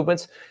hand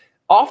movements,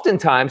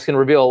 oftentimes can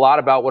reveal a lot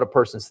about what a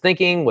person's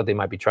thinking, what they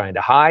might be trying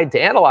to hide.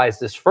 To analyze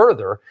this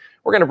further,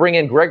 we're going to bring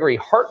in Gregory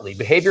Hartley,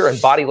 behavior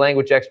and body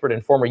language expert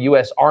and former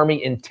U.S.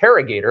 Army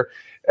interrogator.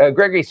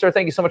 Gregory, sir,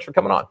 thank you so much for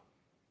coming on.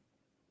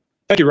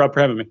 Thank you, Rob, for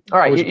having me. All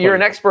right, you're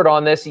an expert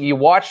on this. You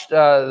watched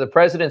the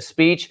president's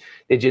speech.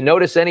 Did you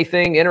notice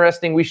anything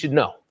interesting we should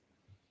know?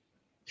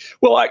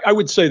 Well, I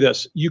would say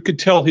this. You could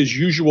tell his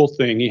usual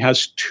thing. He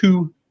has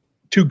two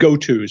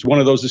go-tos. One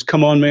of those is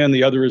come on, man.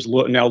 The other is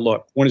look. Now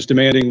look. One is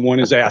demanding, one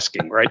is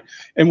asking, right?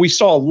 And we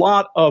saw a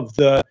lot of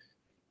the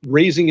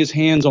raising his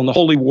hands on the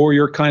holy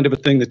warrior kind of a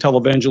thing, the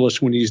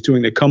televangelist, when he's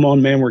doing the come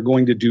on, man, we're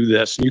going to do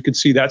this. And you can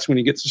see that's when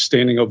he gets a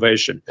standing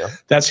ovation. Yeah.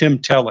 That's him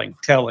telling.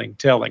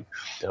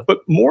 Yeah.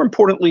 But more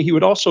importantly, he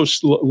would also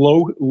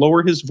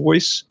lower his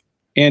voice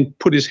and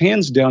put his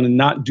hands down and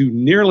not do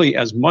nearly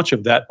as much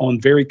of that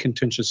on very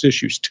contentious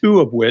issues,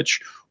 two of which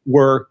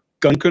were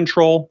gun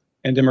control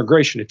and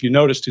immigration. If you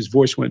noticed, his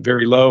voice went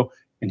very low,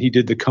 and he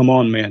did the come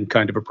on, man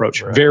kind of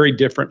approach. Right. Very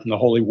different from the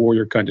holy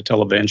warrior kind of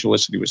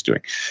televangelist that he was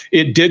doing.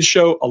 It did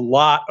show a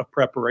lot of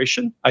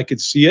preparation. I could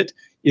see it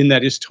in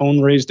that his tone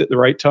raised at the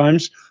right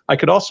times. I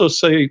could also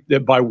say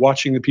that by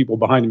watching the people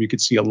behind him, you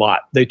could see a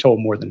lot. They told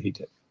more than he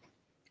did.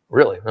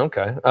 Really?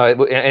 Okay.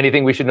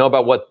 Anything we should know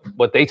about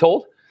what they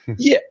told?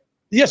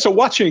 Yeah, so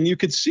watching, you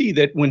could see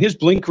that when his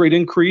blink rate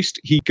increased,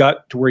 he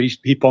got to where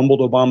he fumbled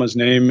Obama's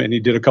name, and he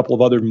did a couple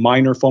of other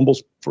minor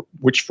fumbles,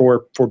 which for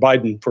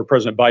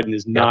President Biden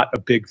is not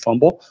a big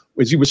fumble.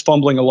 As he was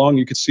fumbling along,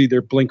 you could see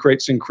their blink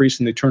rates increased,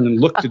 and they turned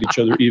and looked at each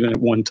other even at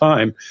one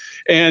time.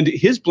 And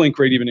his blink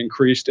rate even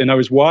increased, and I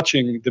was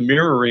watching the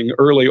mirroring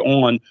early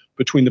on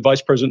between the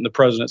vice president and the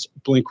president's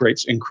blink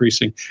rates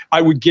increasing.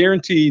 I would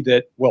guarantee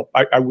that,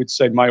 I would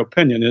say my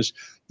opinion is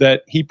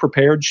that he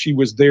prepared. She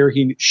was there.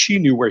 She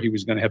knew where he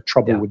was going to have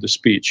trouble with the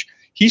speech.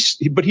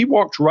 But he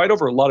walked right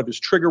over a lot of his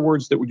trigger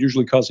words that would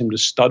usually cause him to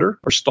stutter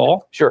or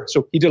stall. Sure.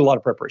 So he did a lot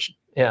of preparation.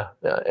 Yeah.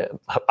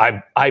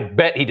 I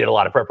bet he did a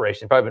lot of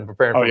preparation. Probably been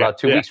preparing for about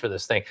 2 weeks for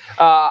this thing.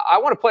 I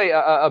want to play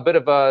a bit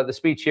of the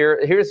speech here.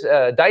 Here's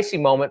a dicey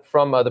moment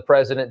from the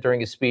president during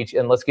his speech,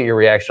 and let's get your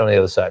reaction on the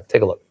other side.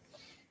 Take a look.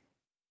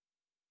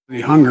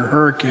 The hunger,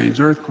 hurricanes,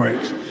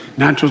 earthquakes,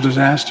 natural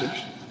disasters.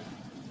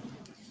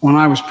 When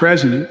I was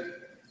president,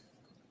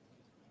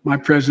 when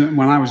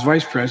I was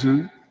vice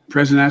president, the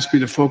president asked me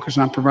to focus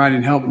on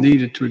providing help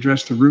needed to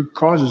address the root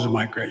causes of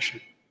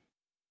migration.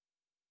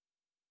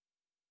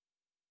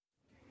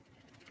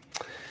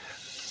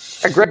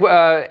 Greg,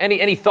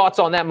 any thoughts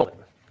on that moment?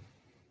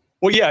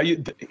 Well, yeah,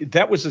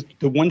 that was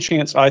the one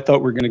chance I thought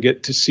we were going to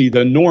get to see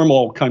the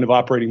normal kind of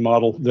operating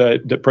model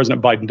that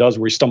President Biden does,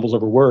 where he stumbles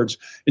over words.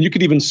 And you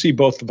could even see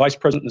both the vice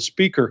president and the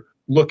speaker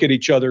look at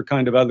each other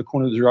kind of out of the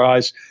corner of their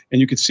eyes, and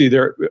you could see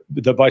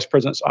the vice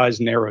president's eyes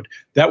narrowed.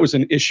 That was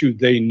an issue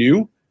they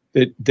knew,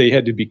 that they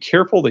had to be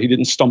careful that he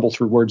didn't stumble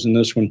through words in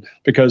this one,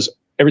 because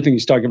everything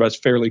he's talking about is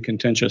fairly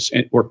contentious,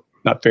 or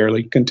not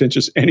fairly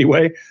contentious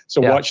anyway.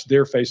 So watch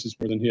their faces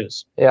more than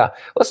his. Yeah.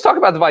 Let's talk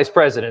about the vice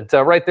president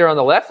right there on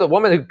the left, the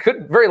woman who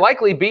could very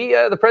likely be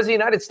the president of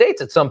the United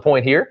States at some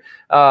point here,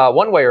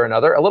 one way or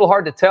another. A little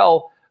hard to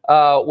tell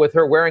with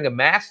her wearing a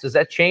mask. Does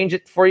that change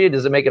it for you?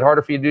 Does it make it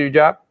harder for you to do your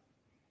job?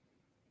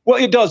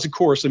 Well, it does, of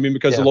course. I mean,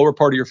 because the lower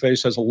part of your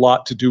face has a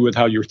lot to do with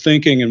how you're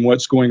thinking and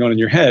what's going on in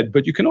your head.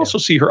 But you can also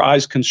see her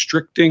eyes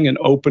constricting and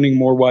opening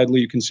more widely.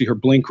 You can see her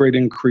blink rate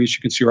increase.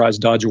 You can see her eyes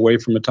dodge away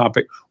from a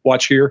topic.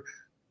 Watch here.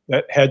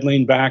 That head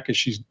lean back as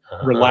she's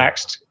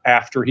relaxed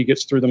after he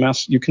gets through the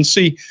mess. You can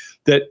see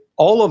that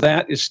all of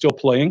that is still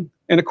playing.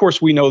 And of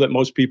course, we know that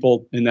most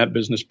people in that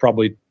business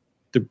probably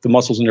the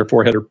muscles in their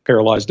forehead are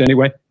paralyzed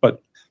anyway,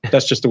 but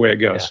that's just the way it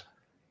goes.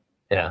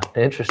 Yeah,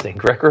 interesting.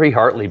 Gregory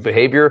Hartley,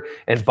 behavior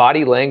and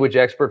body language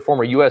expert,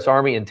 former U.S.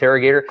 Army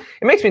interrogator.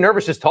 It makes me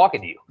nervous just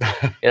talking to you.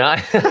 You know,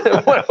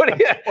 what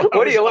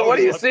are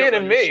you seeing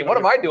in me? What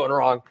am I doing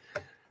wrong?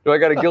 Do I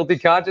got a guilty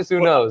conscience? Who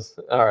knows?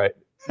 All right.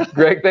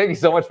 Greg, thank you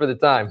so much for the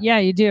time. Yeah,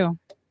 you do.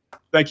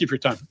 Thank you for your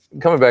time.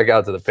 Coming back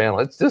out to the panel.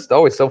 It's just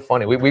always so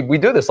funny. We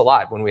do this a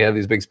lot when we have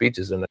these big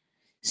speeches. And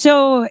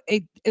So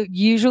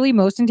usually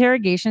most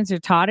interrogations are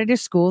taught at a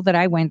school that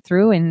I went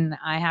through, and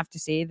I have to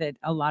say that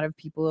a lot of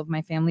people of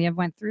my family have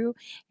went through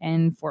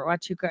in Fort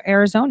Huachuca,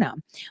 Arizona,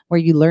 where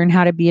you learn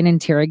how to be an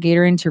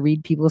interrogator and to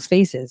read people's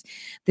faces.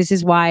 This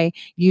is why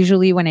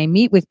usually when I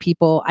meet with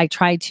people, I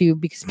try to,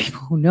 because people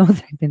who know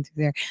that I've been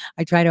through there,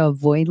 I try to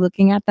avoid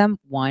looking at them.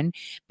 One,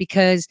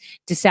 because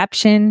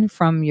deception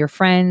from your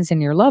friends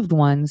and your loved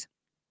ones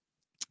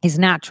is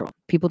natural.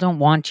 People don't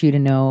want you to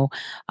know,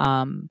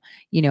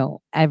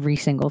 every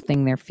single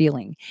thing they're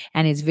feeling.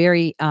 And it's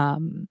very,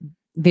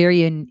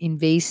 very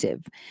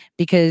invasive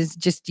because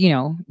just,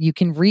 you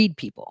can read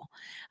people,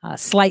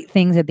 slight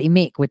things that they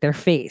make with their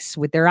face,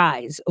 with their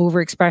eyes,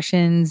 over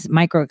expressions,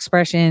 micro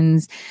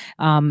expressions,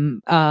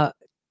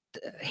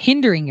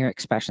 hindering your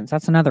expressions.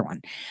 That's another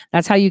one.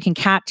 That's how you can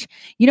catch.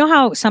 You know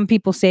how some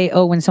people say,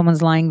 oh, when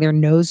someone's lying, their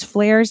nose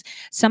flares.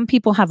 Some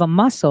people have a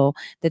muscle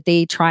that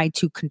they try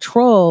to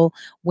control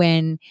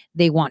when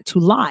they want to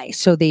lie.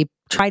 So they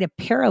try to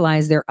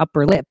paralyze their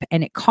upper lip,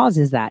 and it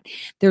causes that.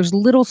 There's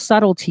little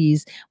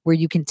subtleties where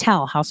you can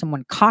tell how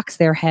someone cocks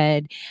their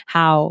head,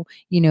 how,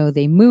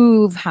 they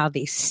move, how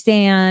they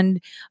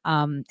stand,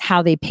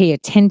 how they pay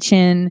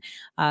attention.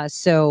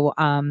 So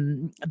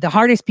the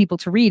hardest people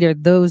to read are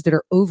those that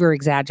are over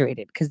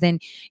exaggerated, because then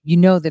you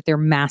know that they're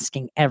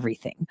masking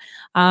everything.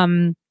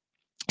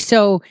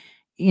 So,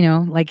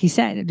 like you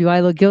said, do I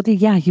look guilty?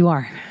 Yeah, you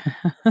are.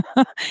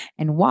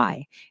 And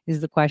why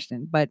is the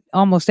question. But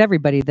almost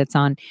everybody that's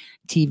on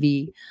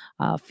TV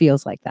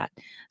feels like that.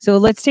 So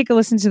let's take a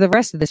listen to the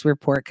rest of this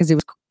report, because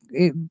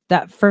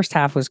that first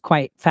half was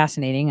quite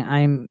fascinating.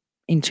 I'm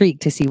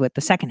intrigued to see what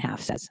the second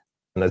half says.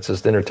 And it's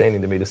just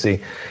entertaining to me to see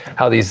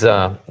how these,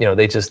 they're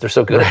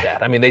so good at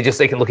that. I mean, they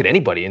can look at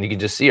anybody and you can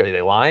just see, are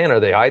they lying? Are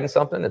they hiding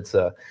something?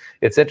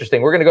 It's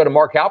interesting. We're going to go to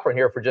Mark Halperin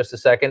here for just a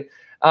second.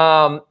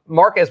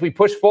 Mark, as we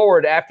push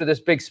forward after this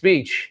big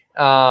speech,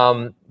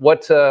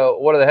 what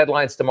are the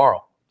headlines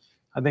tomorrow?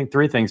 I think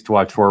three things to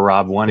watch for,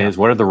 Rob. One is,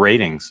 what are the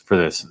ratings for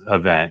this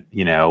event?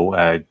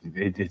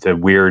 It's a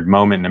weird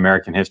moment in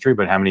American history,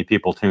 but how many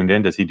people tuned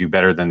in? Does he do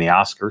better than the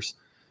Oscars?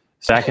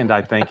 Second,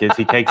 I think, is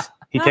he takes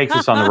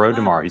us on the road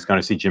tomorrow. He's going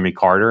to see Jimmy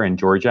Carter in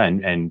Georgia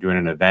and doing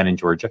an event in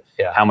Georgia.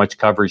 Yeah. How much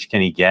coverage can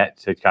he get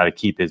to kind of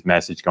keep his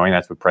message going?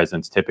 That's what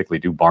presidents typically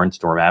do,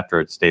 barnstorm after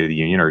a State of the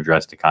Union or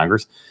address to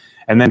Congress.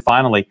 And then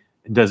finally,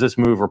 does this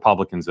move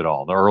Republicans at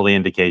all? The early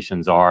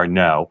indications are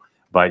no,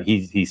 but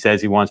he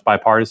says he wants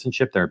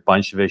bipartisanship. There are a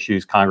bunch of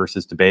issues Congress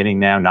is debating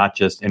now, not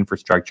just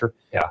infrastructure,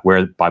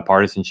 where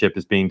bipartisanship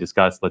is being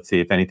discussed. Let's see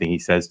if anything he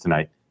says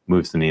tonight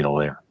moves the needle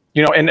there.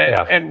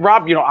 And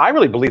Rob, I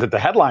really believe that the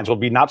headlines will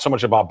be not so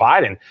much about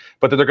Biden,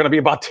 but that they're going to be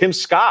about Tim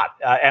Scott.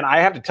 And I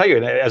have to tell you,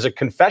 as a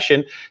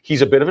confession,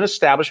 he's a bit of an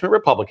establishment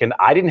Republican.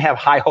 I didn't have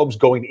high hopes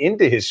going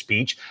into his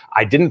speech.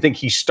 I didn't think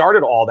he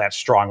started all that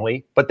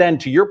strongly. But then,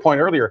 to your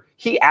point earlier,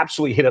 he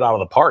absolutely hit it out of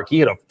the park. He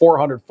hit a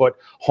 400-foot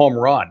home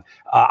run.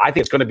 I think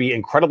it's going to be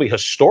incredibly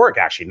historic,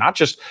 actually, not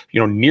just,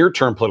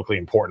 near-term politically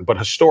important, but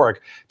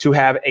historic to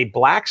have a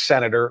black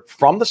senator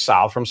from the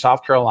South, from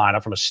South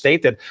Carolina, from a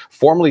state that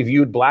formerly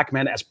viewed black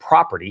men as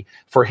property,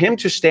 for him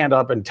to stand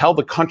up and tell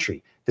the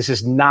country this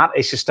is not a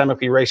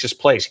systemically racist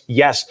place.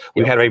 Yes,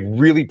 we've had a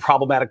really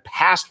problematic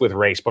past with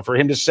race, but for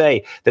him to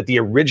say that the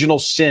original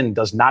sin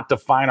does not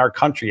define our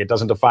country, it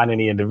doesn't define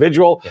any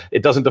individual,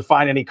 it doesn't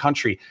define any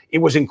country. It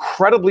was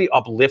incredibly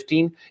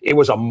uplifting. It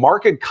was a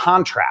marked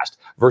contrast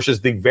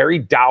versus the very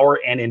dour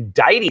and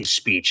indicting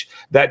speech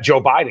that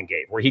Joe Biden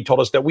gave, where he told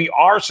us that we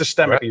are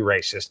systemically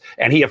racist.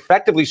 And he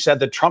effectively said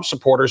that Trump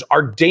supporters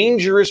are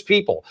dangerous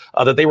people,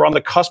 that they were on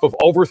the cusp of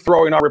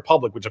overthrowing our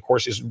republic, which of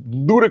course is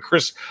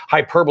ludicrous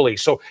hyperbole.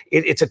 So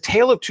it's a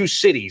tale of two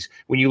cities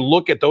when you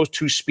look at those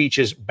two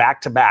speeches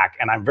back to back.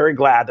 And I'm very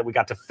glad that we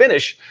got to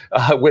finish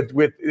with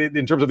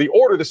in terms of the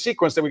order, the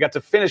sequence, that we got to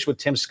finish with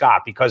Tim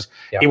Scott, because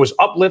it was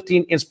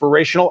uplifting,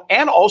 inspirational,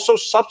 and also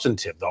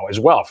substantive, though,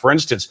 as well. For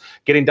instance,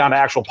 getting down to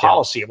actual actual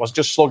policy. It wasn't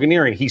just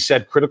sloganeering. He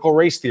said critical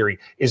race theory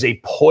is a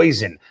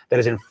poison that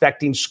is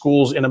infecting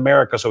schools in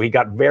America. So he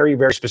got very,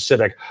 very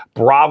specific.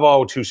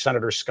 Bravo to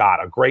Senator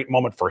Scott. A great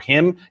moment for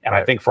him and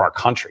I think for our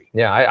country.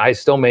 Yeah, I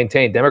still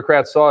maintain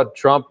Democrats saw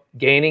Trump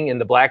gaining in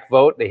the black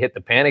vote. They hit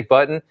the panic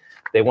button.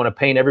 They want to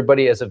paint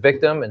everybody as a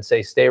victim and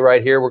say, stay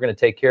right here. We're going to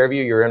take care of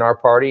you. You're in our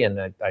party. And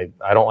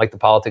I don't like the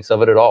politics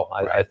of it at all.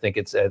 I think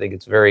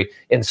it's very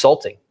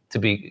insulting, to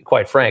be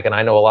quite frank. And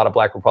I know a lot of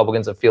black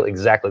Republicans that feel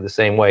exactly the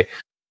same way.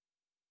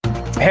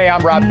 Hey,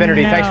 I'm Rob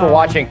Finnerty. Thanks for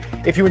watching.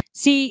 If you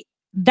See,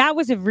 that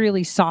was a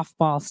really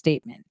softball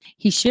statement.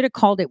 He should have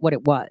called it what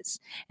it was.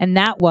 And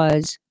that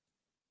was,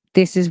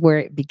 this is where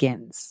it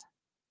begins.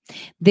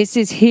 This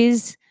is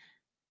his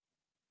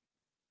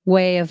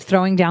way of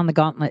throwing down the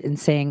gauntlet and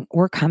saying,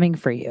 we're coming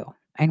for you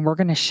and we're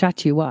going to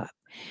shut you up.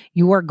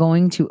 You are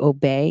going to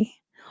obey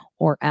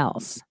or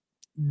else.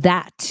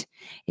 That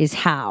is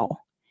how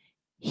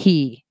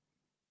he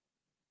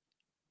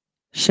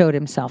showed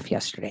himself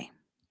yesterday.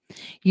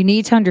 You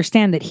need to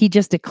understand that he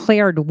just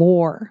declared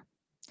war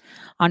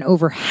on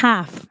over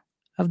half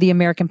of the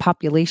American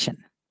population.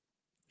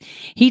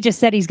 He just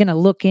said he's going to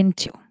look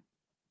into.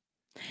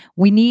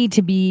 We need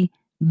to be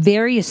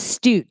very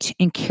astute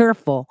and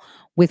careful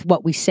with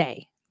what we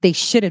say. They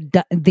should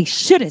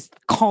have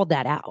called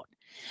that out.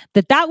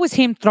 That was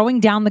him throwing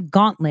down the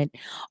gauntlet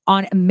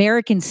on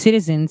American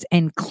citizens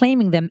and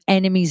claiming them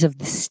enemies of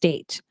the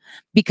state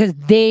because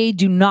they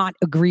do not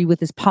agree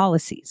with his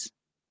policies.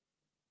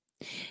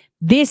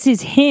 This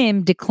is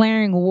him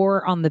declaring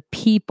war on the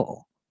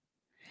people.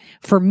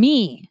 For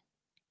me,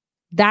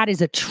 that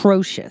is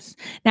atrocious.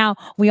 Now,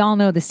 we all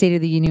know the State of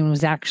the Union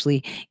was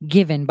actually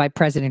given by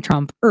President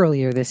Trump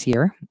earlier this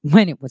year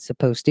when it was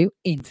supposed to,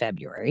 in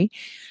February.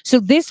 So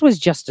this was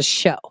just a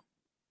show.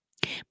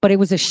 But it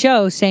was a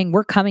show saying,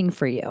 we're coming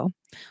for you.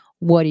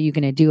 What are you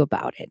going to do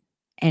about it?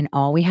 And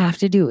all we have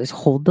to do is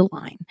hold the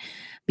line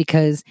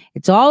because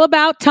it's all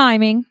about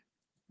timing,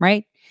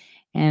 right?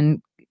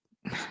 And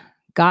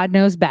God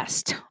knows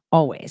best,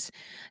 always.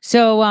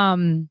 So,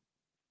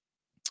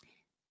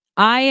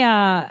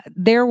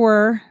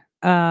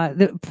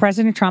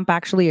 President Trump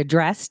actually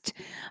addressed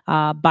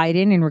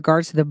Biden in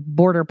regards to the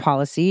border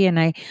policy. And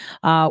I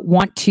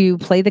want to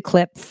play the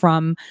clip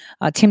from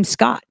Tim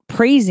Scott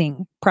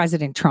praising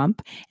President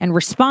Trump and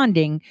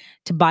responding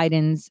to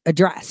Biden's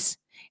address.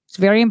 It's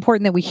very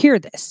important that we hear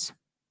this.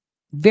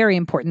 Very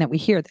important that we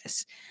hear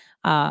this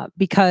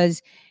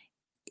because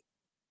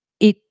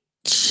it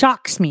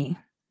shocks me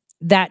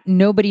that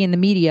nobody in the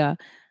media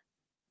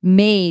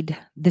made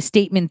the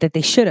statement that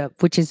they should have,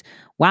 which is,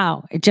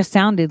 wow, it just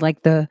sounded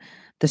like the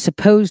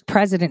supposed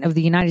president of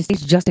the United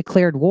States just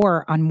declared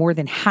war on more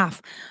than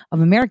half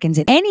of Americans.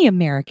 And any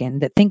American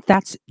that think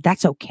that's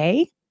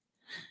okay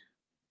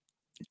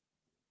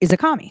is a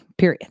commie,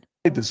 period.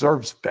 It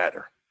deserves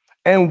better.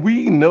 And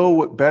we know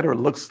what better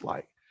looks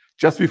like.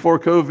 Just before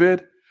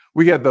COVID,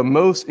 we had the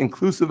most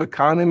inclusive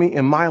economy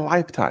in my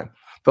lifetime,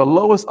 the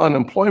lowest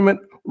unemployment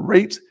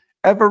rates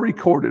ever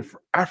recorded for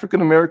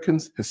African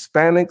Americans,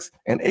 Hispanics,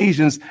 and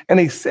Asians, and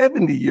a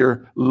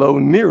 70-year low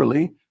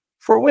nearly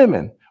for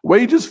women.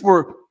 Wages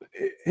were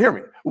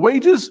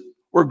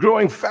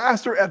growing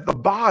faster at the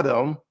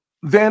bottom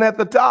than at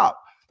the top.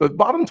 The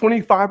bottom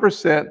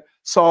 25%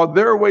 saw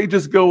their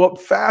wages go up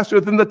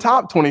faster than the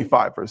top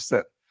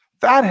 25%.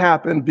 That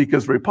happened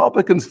because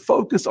Republicans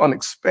focused on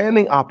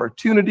expanding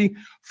opportunity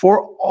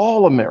for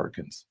all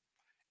Americans.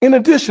 In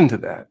addition to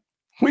that,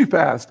 we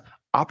passed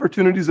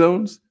opportunity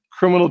zones,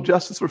 criminal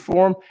justice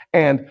reform,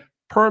 and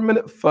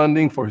permanent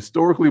funding for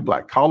historically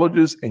Black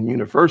colleges and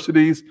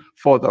universities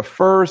for the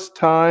first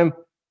time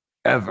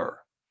ever.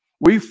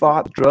 We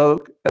fought the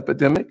drug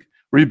epidemic,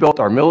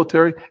 rebuilt our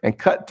military, and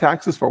cut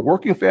taxes for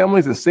working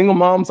families and single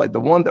moms like the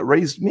one that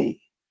raised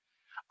me.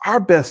 Our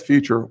best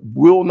future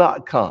will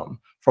not come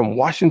from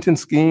Washington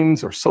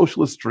schemes or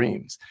socialist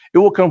dreams. It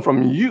will come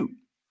from you,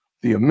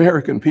 the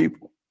American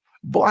people,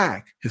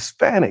 Black,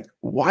 Hispanic,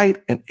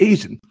 white, and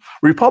Asian,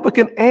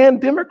 Republican and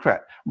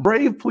Democrat,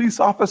 brave police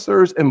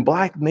officers in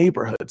Black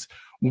neighborhoods.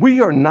 We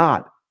are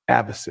not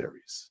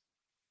adversaries.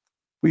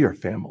 We are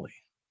family.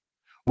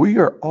 We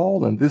are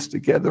all in this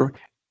together,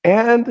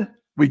 and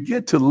we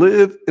get to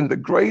live in the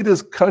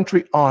greatest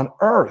country on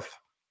earth.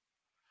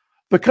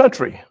 The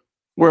country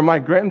where my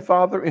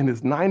grandfather in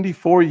his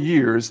 94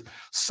 years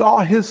saw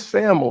his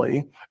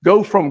family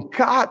go from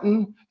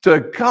cotton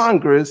to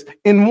Congress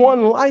in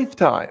one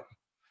lifetime.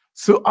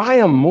 So I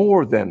am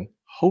more than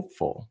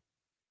hopeful.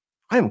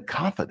 I am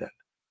confident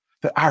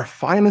that our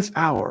finest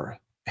hour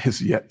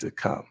is yet to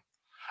come.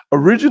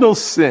 Original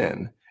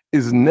sin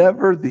is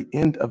never the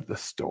end of the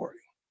story,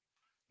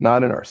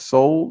 not in our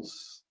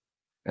souls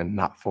and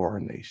not for our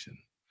nation.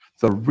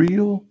 The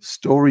real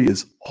story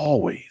is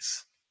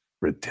always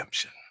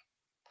redemption.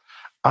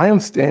 I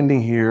am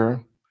standing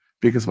here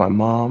because my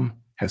mom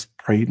has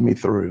prayed me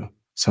through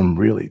some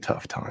really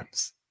tough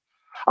times.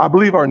 I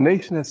believe our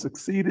nation has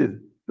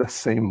succeeded the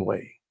same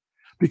way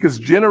because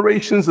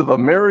generations of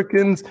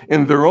Americans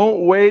in their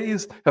own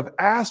ways have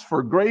asked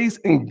for grace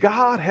and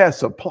God has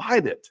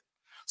supplied it.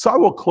 So I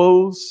will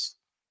close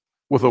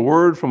with a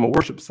word from a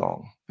worship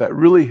song that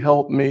really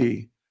helped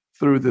me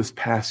through this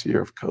past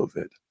year of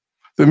COVID.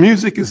 The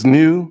music is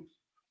new,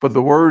 but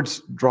the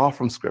words draw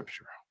from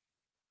Scripture.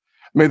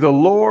 May the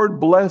Lord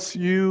bless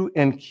you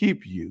and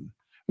keep you,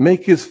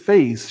 make his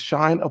face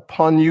shine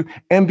upon you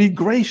and be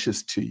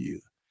gracious to you.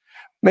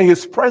 May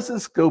his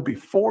presence go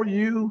before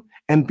you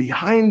and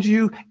behind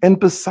you and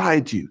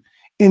beside you.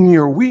 In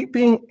your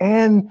weeping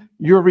and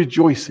your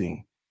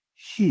rejoicing,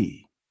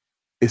 he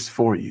is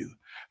for you.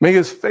 May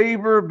his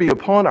favor be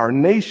upon our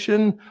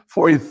nation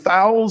for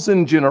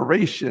 1,000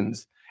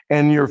 generations,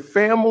 and your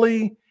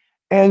family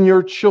and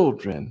your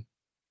children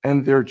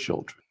and their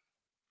children.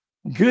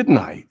 Good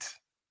night,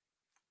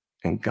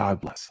 and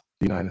God bless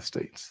the United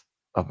States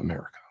of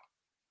America.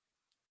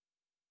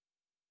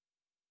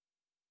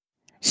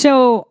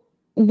 So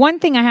one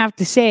thing I have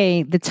to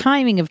say, the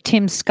timing of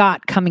Tim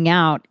Scott coming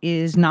out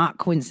is not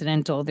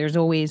coincidental. There's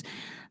always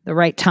the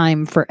right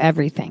time for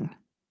everything.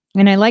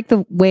 And I like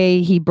the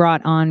way he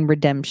brought on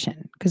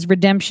redemption, because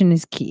redemption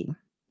is key.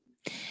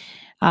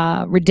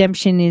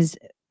 Redemption is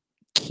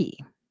key.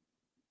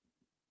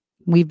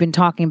 We've been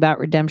talking about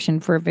redemption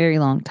for a very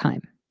long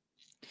time.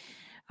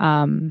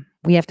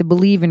 We have to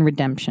believe in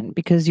redemption,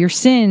 because your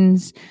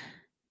sins,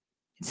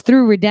 it's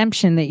through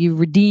redemption that you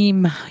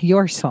redeem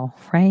your soul,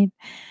 right?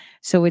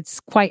 So it's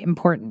quite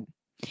important.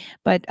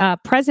 But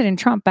President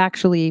Trump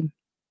actually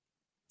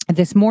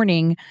this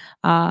morning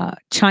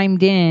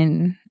chimed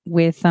in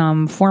with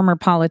former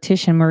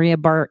politician Maria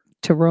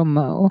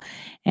Bartiromo,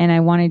 and I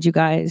wanted you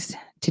guys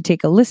to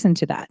take a listen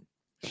to that,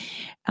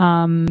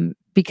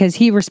 because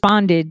he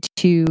responded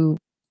to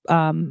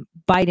Mr.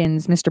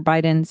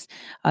 Biden's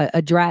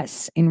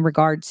address in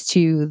regards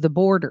to the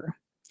border.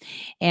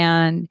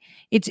 And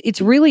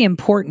it's really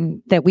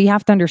important that we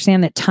have to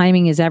understand that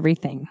timing is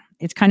everything.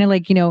 It's kind of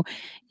like,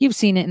 you've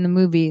seen it in the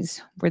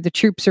movies where the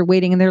troops are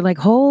waiting and they're like,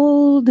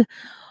 hold.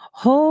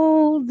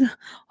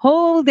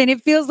 And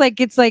it feels like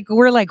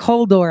we're like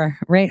Hodor,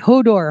 right?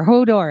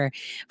 Hodor.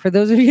 For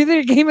those of you that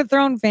are Game of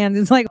Thrones fans,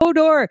 it's like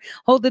Hodor,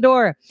 hold the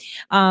door.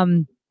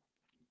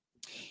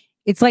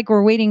 It's like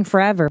we're waiting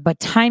forever, but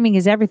timing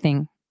is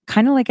everything.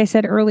 Kind of like I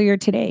said earlier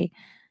today,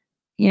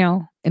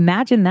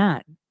 imagine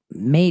that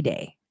May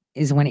Day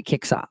is when it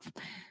kicks off,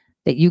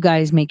 that you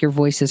guys make your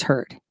voices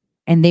heard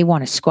and they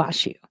want to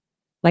squash you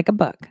like a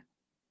bug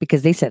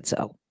because they said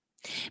so,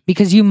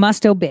 because you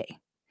must obey.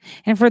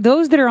 And for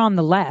those that are on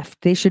the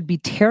left, they should be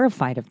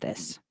terrified of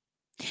this,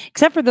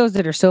 except for those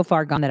that are so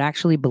far gone that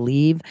actually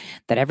believe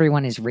that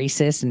everyone is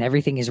racist and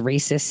everything is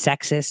racist,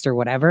 sexist, or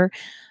whatever.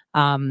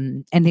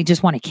 And they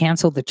just want to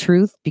cancel the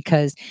truth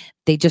because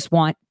they just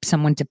want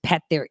someone to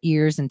pet their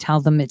ears and tell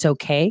them it's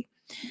okay.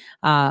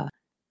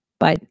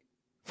 But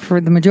for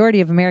the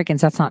majority of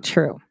Americans, that's not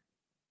true.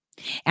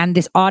 And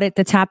this audit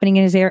that's happening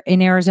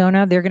in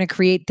Arizona, they're going to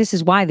create, this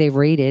is why they've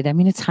raided. I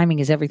mean, its timing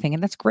is everything.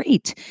 And that's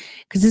great,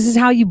 because this is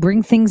how you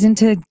bring things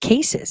into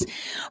cases.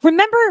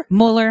 Remember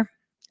Mueller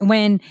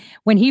when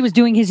he was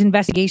doing his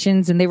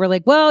investigations and they were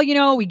like, well,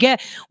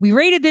 we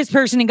raided this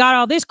person and got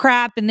all this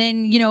crap. And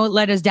then, it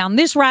led us down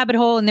this rabbit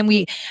hole. And then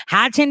we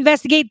had to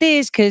investigate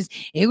this because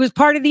it was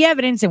part of the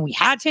evidence. And we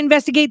had to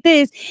investigate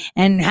this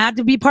and had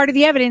to be part of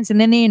the evidence.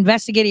 And then they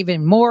investigate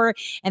even more.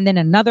 And then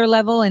another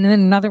level and then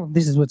another.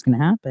 This is what's going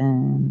to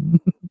happen.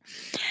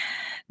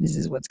 This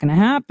is what's going to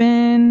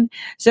happen.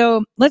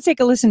 So let's take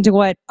a listen to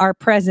what our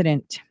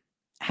president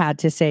had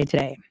to say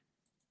today.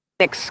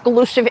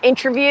 Exclusive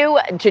interview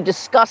to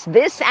discuss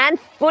this and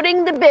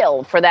footing the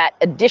bill for that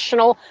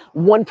additional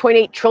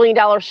 $1.8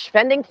 trillion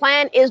spending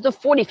plan is the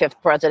 45th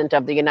president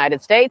of the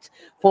United States,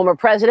 former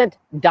President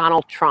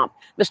Donald Trump.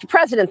 Mr.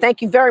 President,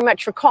 thank you very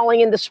much for calling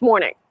in this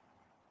morning.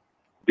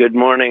 Good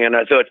morning. And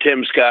I thought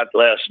Tim Scott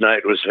last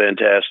night was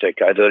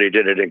fantastic. I thought he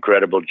did an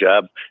incredible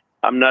job.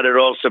 I'm not at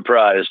all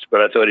surprised, but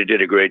I thought he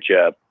did a great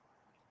job.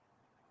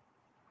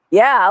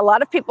 Yeah, a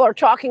lot of people are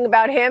talking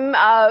about him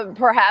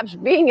perhaps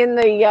being in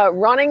the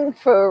running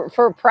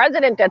for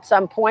president at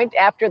some point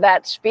after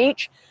that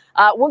speech.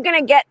 We're going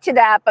to get to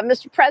that. But,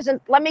 Mr.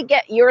 President, let me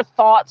get your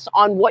thoughts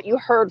on what you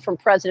heard from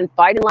President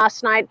Biden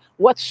last night.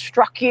 What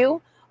struck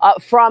you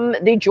from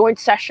the joint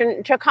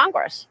session to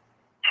Congress?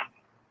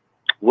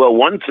 Well,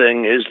 one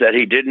thing is that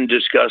he didn't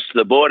discuss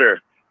the border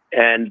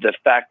and the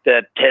fact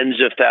that tens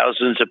of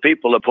thousands of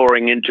people are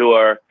pouring into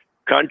our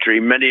country,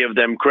 many of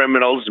them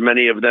criminals,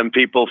 many of them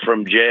people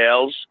from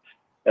jails,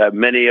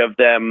 many of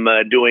them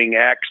doing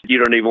acts you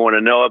don't even want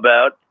to know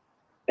about.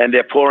 And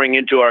they're pouring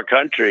into our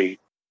country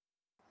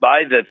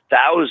by the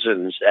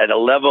thousands at a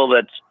level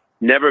that's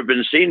never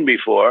been seen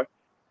before.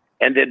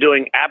 And they're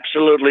doing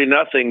absolutely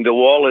nothing. The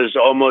wall is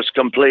almost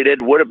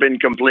completed, would have been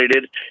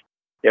completed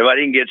if I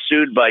didn't get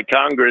sued by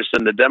Congress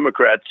and the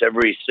Democrats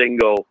every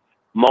single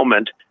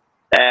moment.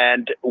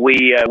 And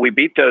we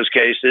beat those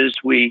cases.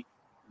 We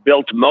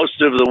built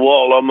most of the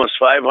wall, almost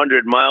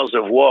 500 miles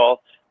of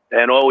wall,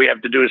 and all we have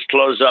to do is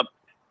close up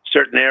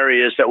certain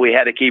areas that we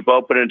had to keep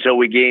open until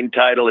we gained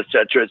title, et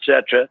cetera, et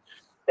cetera.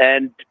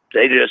 And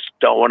they just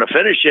don't want to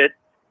finish it.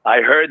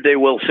 I heard they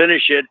will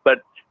finish it,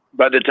 but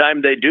by the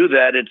time they do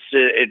that,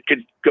 it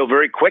could go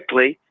very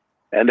quickly.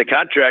 And the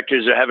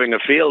contractors are having a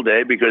field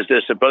day because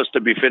they're supposed to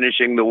be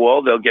finishing the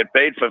wall. They'll get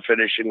paid for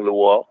finishing the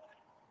wall.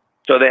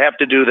 So they have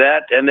to do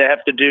that, and they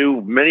have to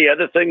do many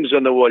other things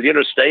on the wall. You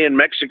know, stay in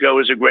Mexico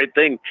is a great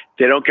thing.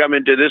 They don't come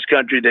into this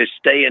country. They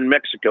stay in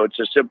Mexico. It's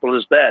as simple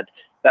as that.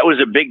 That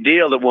was a big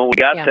deal that when we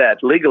got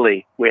that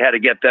legally, we had to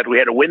get that. We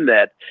had to win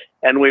that.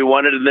 And we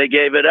won it, and they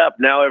gave it up.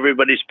 Now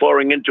everybody's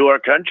pouring into our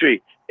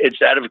country.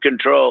 It's out of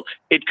control.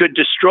 It could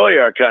destroy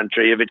our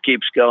country if it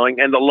keeps going.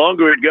 And the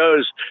longer it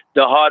goes,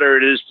 the harder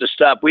it is to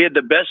stop. We had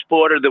the best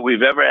border that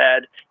we've ever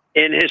had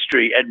in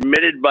history,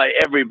 admitted by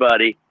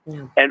everybody.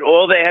 And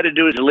all they had to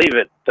do is leave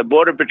it. The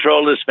Border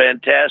Patrol is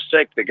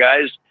fantastic. The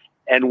guys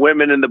and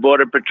women in the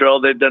Border Patrol,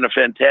 they've done a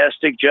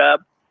fantastic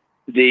job.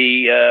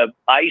 The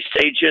ICE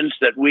agents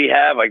that we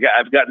have,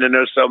 I've gotten to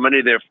know so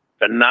many. They're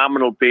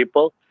phenomenal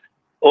people.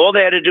 All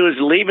they had to do is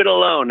leave it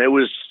alone. It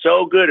was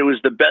so good. It was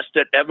the best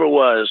it ever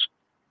was.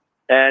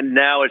 And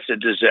now it's a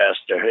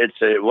disaster.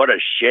 What a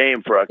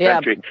shame for our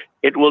country.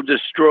 It will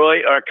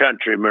destroy our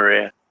country,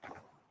 Maria.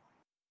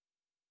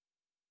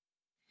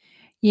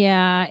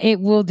 Yeah,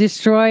 it will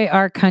destroy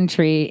our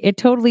country. It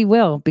totally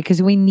will,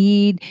 because we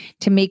need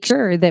to make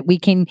sure that we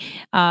can,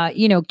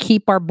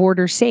 keep our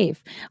border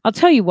safe. I'll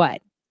tell you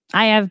what,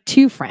 I have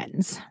two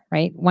friends,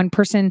 right? One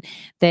person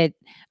that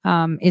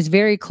is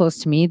very close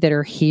to me that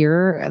are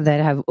here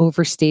that have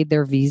overstayed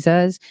their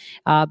visas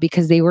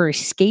because they were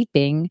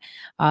escaping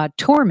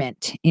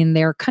torment in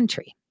their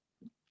country.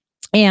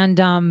 And,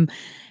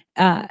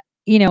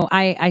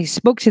 I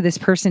spoke to this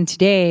person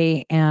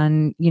today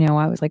and,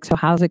 I was like, so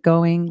how's it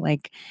going?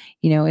 Like,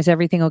 is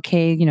everything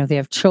okay? They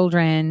have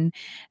children,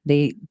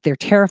 they're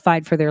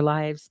terrified for their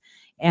lives.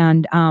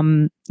 And,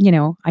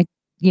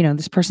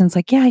 this person's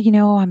like, yeah,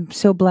 I'm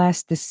so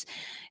blessed.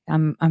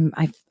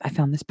 I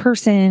found this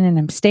person and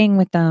I'm staying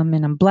with them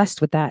and I'm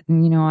blessed with that.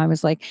 And, I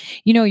was like,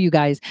 you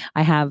guys,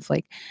 I have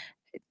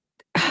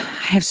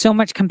so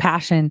much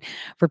compassion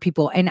for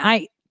people. And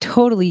I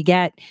totally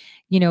get,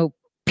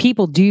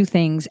 people do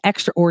things,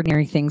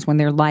 extraordinary things when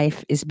their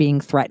life is being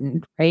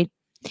threatened, right?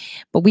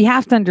 But we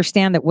have to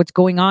understand that what's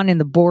going on in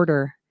the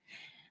border,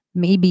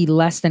 maybe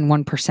less than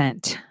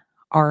 1%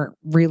 are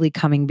really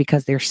coming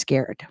because they're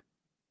scared.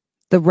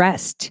 The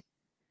rest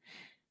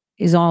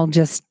is all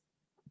just,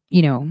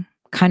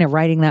 kind of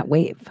riding that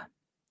wave.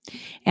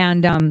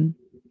 And,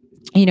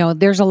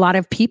 there's a lot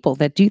of people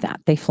that do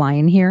that. They fly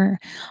in here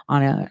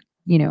on a,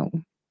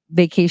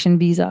 vacation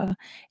visa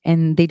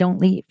and they don't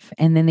leave.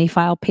 And then they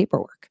file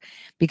paperwork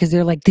because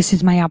they're like, this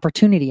is my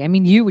opportunity. I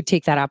mean, you would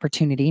take that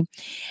opportunity.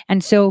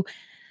 And so,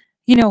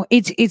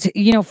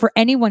 it's for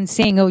anyone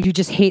saying, oh, you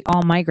just hate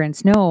all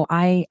migrants. No,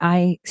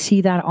 I see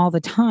that all the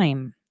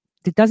time.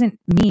 It doesn't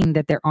mean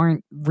that there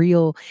aren't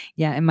real,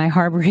 am I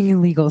harboring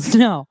illegals?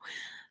 No,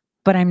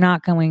 but I'm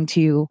not going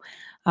to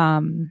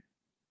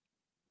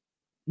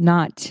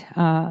not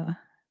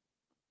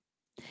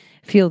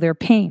feel their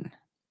pain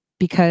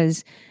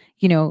because,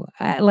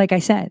 like I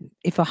said,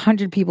 if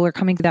 100 people are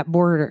coming to that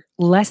border,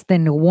 less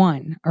than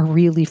one are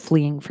really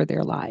fleeing for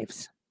their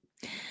lives.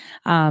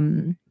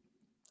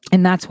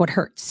 And that's what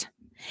hurts.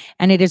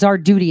 And it is our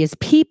duty as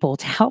people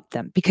to help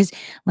them because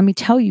let me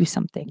tell you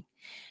something.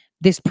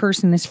 This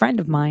friend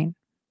of mine,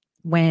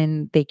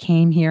 when they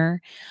came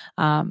here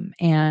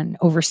and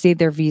overstayed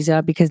their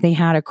visa because they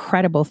had a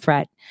credible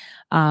threat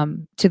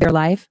to their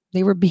life,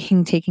 they were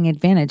being taken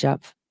advantage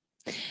of.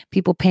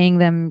 People paying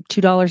them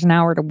 $2 an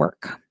hour to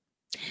work,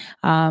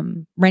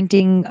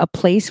 renting a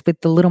place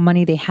with the little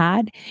money they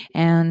had.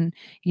 And,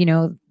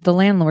 the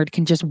landlord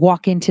can just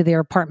walk into their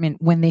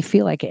apartment when they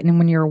feel like it. And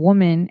when you're a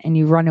woman and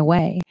you run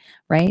away,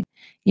 right,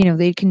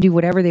 they can do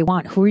whatever they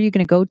want. Who are you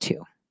going to go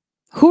to?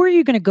 Who are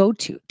you going to go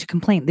to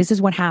complain? This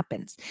is what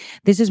happens.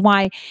 This is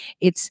why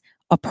it's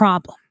a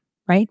problem,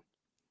 right?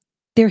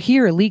 They're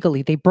here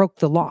illegally. They broke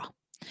the law.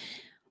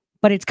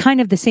 But it's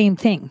kind of the same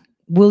thing.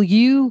 Will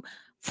you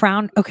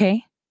frown?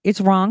 Okay, it's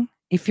wrong.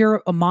 If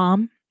you're a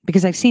mom,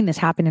 because I've seen this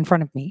happen in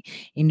front of me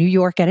in New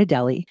York at a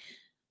deli,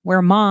 where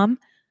a mom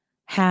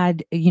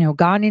had,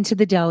 gone into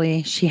the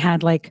deli. She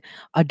had like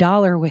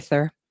 $1 with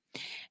her.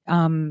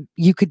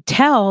 You could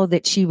tell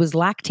that she was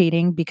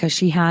lactating because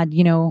she had,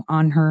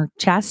 on her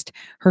chest,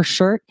 her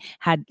shirt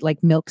had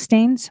like milk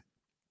stains.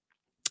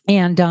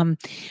 And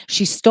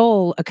she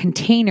stole a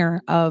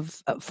container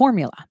of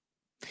formula.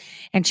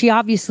 And she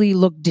obviously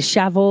looked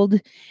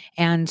disheveled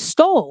and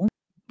stole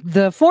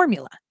the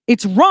formula.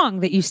 It's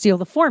wrong that you steal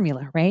the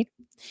formula, right?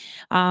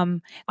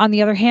 On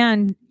the other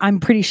hand, I'm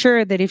pretty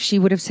sure that if she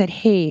would have said,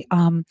 hey,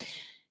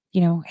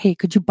 hey,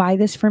 could you buy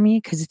this for me?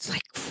 Because it's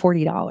like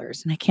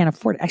 $40 and I can't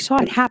afford it. I saw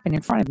it happen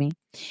in front of me.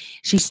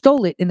 She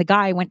stole it and the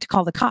guy went to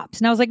call the cops.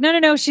 And I was like,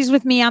 no, she's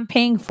with me. I'm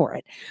paying for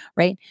it,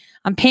 right?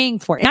 I'm paying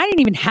for it. And I didn't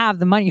even have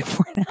the money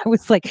for it. I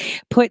was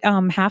like, put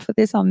half of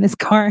this on this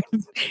card,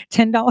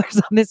 $10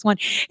 on this one.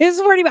 It was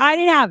 $40. I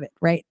didn't have it,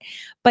 right?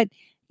 But,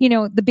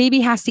 the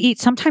baby has to eat.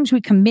 Sometimes we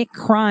commit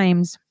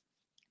crimes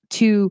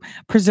to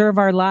preserve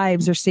our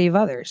lives or save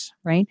others,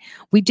 right?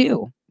 We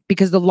do.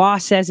 because the law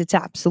says it's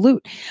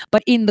absolute.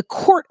 But in the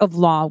court of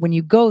law, when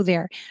you go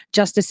there,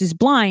 justice is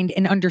blind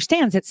and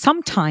understands that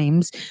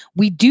sometimes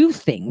we do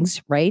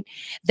things, right,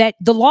 that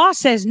the law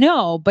says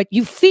no, but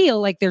you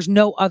feel like there's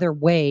no other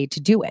way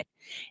to do it.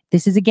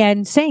 This is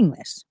again saying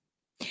this.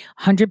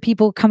 100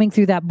 people coming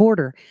through that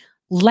border,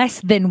 less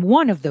than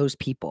one of those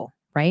people,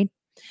 right,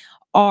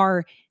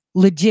 are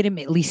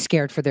legitimately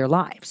scared for their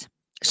lives.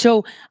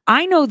 So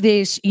I know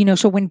this,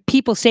 so when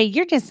people say,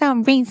 you're just so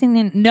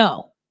racist,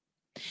 no.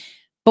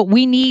 But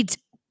we need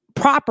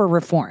proper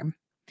reform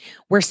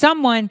where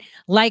someone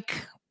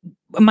like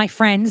my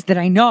friends that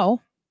I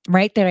know,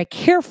 right, that I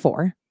care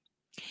for,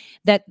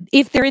 that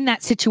if they're in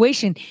that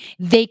situation,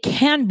 they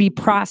can be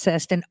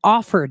processed and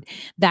offered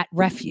that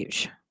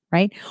refuge,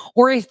 right?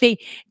 Or if they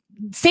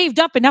saved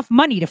up enough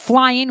money to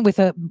fly in with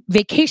a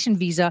vacation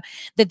visa,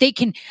 that they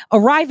can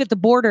arrive at the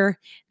border,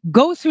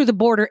 go through the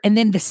border, and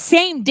then the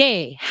same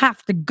day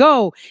have to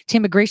go to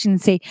immigration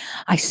and say,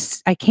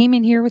 I came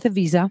in here with a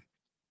visa.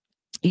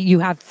 You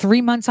have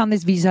 3 months on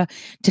this visa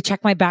to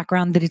check my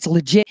background, that it's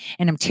legit,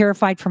 and I'm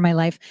terrified for my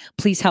life.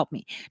 Please help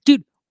me.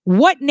 Dude,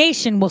 what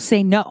nation will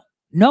say no?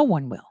 No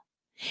one will.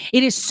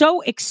 It is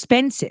so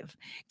expensive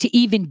to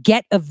even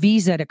get a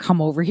visa to come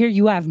over here.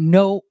 You have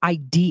no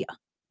idea.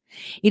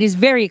 It is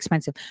very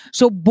expensive.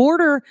 So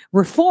border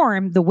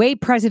reform, the way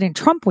President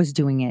Trump was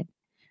doing it,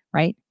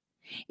 right,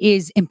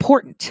 is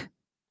important.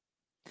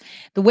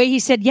 The way he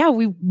said, yeah,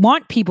 we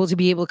want people to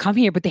be able to come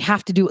here, but they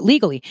have to do it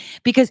legally,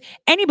 because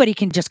anybody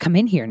can just come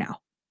in here now.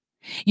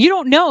 You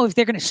don't know if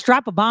they're going to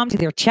strap a bomb to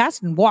their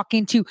chest and walk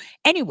into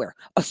anywhere,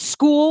 a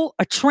school,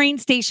 a train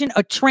station,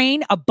 a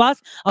train, a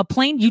bus, a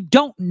plane. You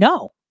don't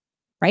know,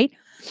 right?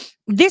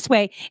 This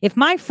way, if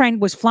my friend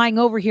was flying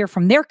over here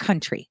from their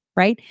country,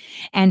 right,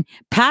 and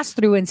passed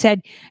through and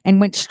said, and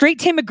went straight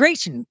to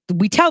immigration,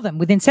 we tell them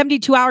within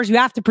 72 hours, you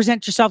have to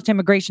present yourself to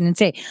immigration and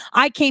say,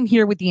 I came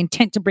here with the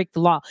intent to break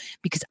the law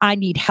because I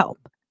need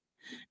help.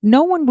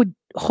 No one would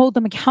hold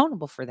them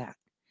accountable for that,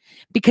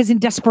 because in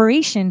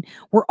desperation,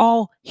 we're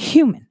all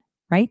human,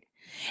 right?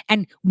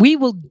 And we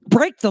will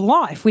break the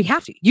law if we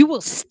have to. You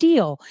will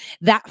steal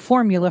that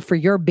formula for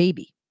your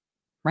baby,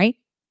 right?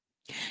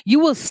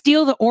 You will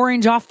steal the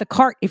orange off the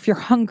cart if you're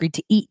hungry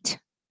to eat.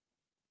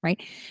 Right?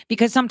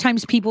 Because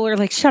sometimes people are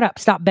like, shut up,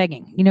 stop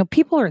begging.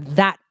 People are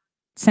that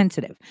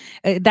sensitive,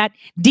 that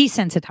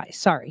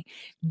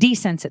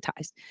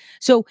desensitized.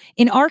 So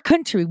in our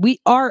country, we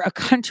are a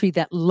country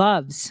that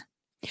loves.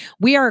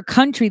 We are a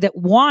country that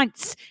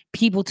wants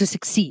people to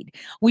succeed.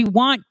 We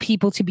want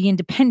people to be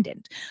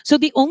independent. So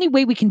the only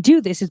way we can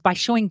do this is by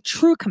showing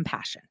true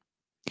compassion.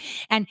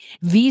 And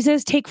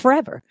visas take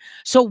forever.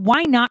 So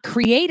why not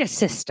create a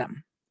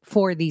system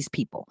for these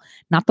people,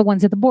 not the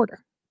ones at the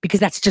border?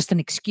 Because that's just an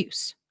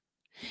excuse.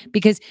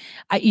 Because,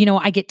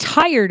 I get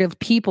tired of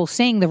people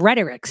saying the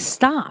rhetoric.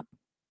 Stop.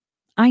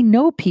 I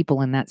know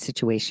people in that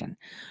situation.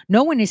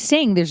 No one is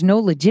saying there's no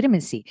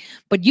legitimacy,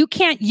 but you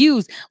can't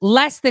use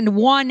less than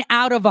 1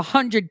 out of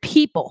 100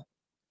 people,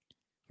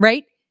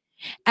 right,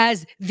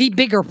 as the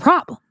bigger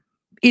problem.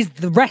 Is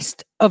the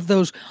rest of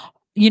those,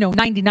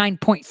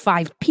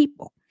 99.5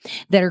 people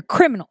that are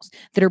criminals,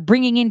 that are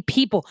bringing in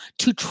people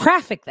to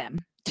traffic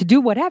them, to do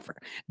whatever,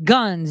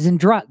 guns and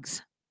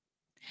drugs.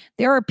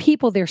 There are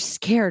people there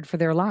scared for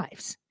their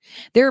lives.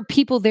 There are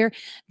people there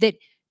that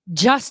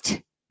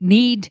just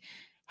need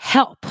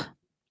help.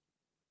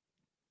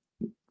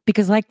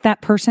 Because like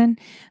that person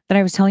that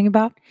I was telling you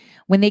about,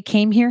 when they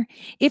came here,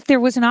 if there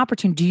was an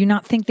opportunity, do you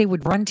not think they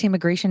would run to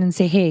immigration and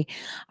say, hey,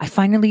 I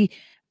finally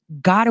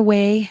got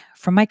away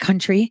from my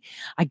country.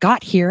 I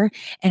got here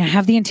and I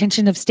have the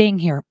intention of staying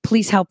here.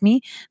 Please help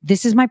me.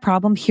 This is my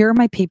problem. Here are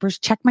my papers.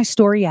 Check my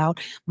story out.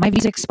 My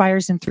visa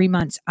expires in 3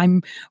 months.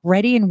 I'm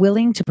ready and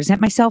willing to present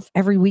myself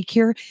every week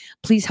here.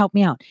 Please help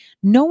me out.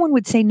 No one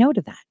would say no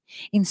to that.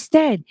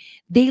 Instead,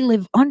 they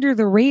live under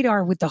the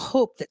radar with the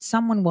hope that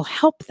someone will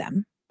help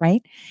them,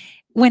 right?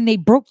 When they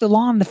broke the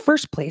law in the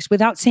first place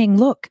without saying,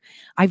 look,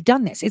 I've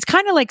done this. It's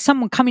kind of like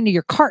someone coming to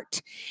your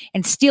cart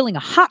and stealing a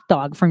hot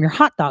dog from your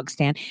hot dog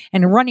stand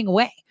and running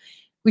away.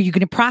 Were you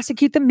going to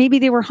prosecute them? Maybe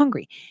they were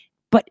hungry.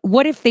 But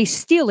what if they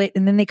steal it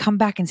and then they come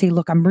back and say,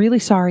 look, I'm really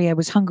sorry. I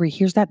was hungry.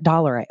 Here's that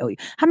 $1 I owe you.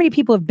 How many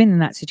people have been in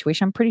that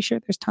situation? I'm pretty sure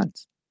there's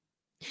tons.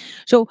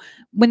 So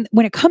when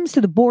it comes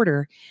to the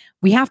border,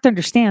 we have to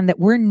understand that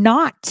we're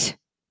not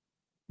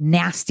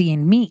nasty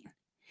and mean.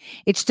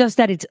 It's just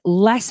that it's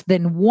less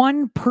than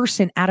 1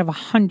 person out of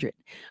 100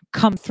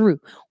 come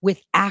through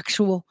with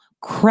actual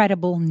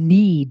credible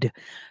need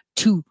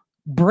to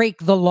break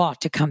the law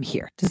to come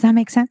here. Does that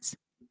make sense?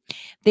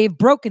 They've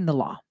broken the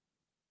law,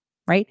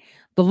 right?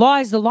 The law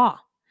is the law.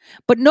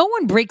 But no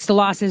one breaks the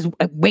law,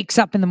 wakes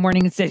up in the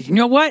morning and says, you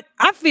know what?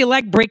 I feel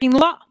like breaking the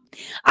law.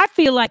 I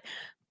feel like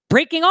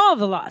breaking all of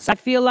the laws. I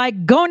feel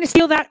like going to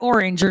steal that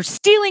orange or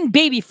stealing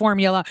baby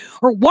formula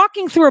or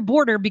walking through a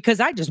border because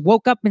I just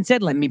woke up and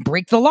said, let me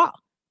break the law.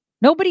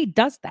 Nobody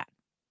does that.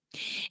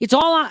 It's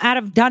all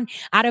done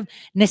out of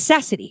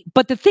necessity.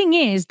 But the thing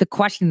is, the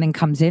question then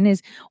comes in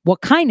is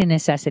what kind of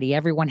necessity?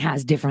 Everyone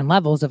has different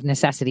levels of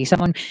necessity.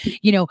 Someone,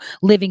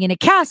 living in a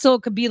castle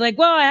could be like,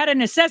 well, I had a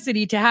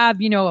necessity to have,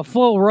 a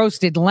full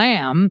roasted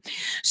lamb.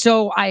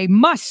 So I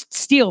must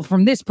steal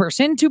from this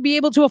person to be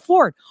able to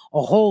afford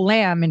a whole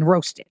lamb and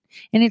roast it.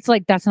 And it's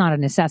like, that's not a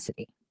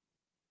necessity,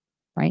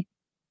 right?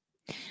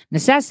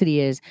 Necessity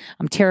is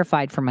I'm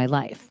terrified for my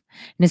life.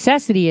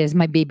 Necessity is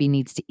my baby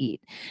needs to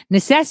eat.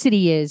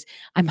 Necessity is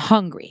I'm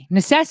hungry.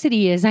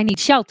 Necessity is I need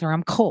shelter.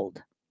 I'm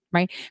cold,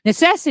 right?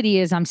 Necessity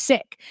is I'm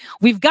sick.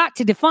 We've got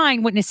to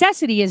define what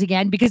necessity is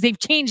again because they've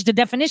changed the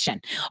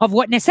definition of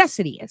what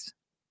necessity is.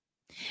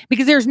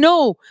 Because there's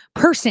no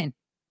person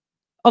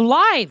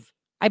alive,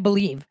 I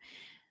believe,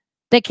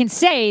 that can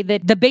say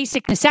that the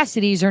basic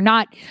necessities are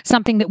not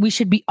something that we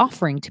should be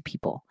offering to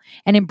people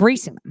and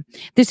embracing them.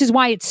 This is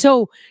why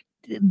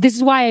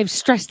I've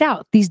stressed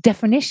out these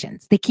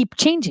definitions. They keep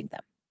changing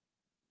them,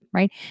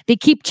 right? They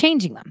keep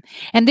changing them.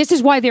 And this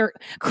is why they're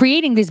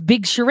creating this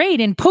big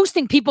charade and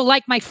posting people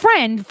like my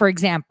friend, for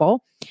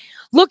example.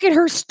 Look at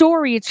her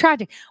story. It's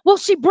tragic. Well,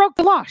 she broke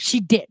the law.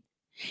 She did.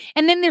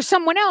 And then there's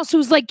someone else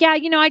who's like, yeah,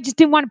 I just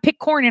didn't want to pick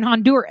corn in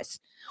Honduras.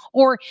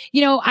 Or,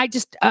 I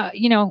just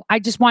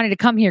wanted to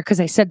come here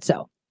because I said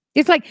so.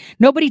 It's like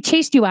nobody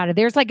chased you out of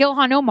there. It's like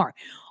Ilhan Omar.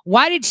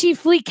 Why did she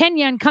flee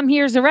Kenya and come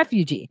here as a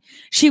refugee?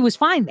 She was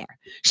fine there.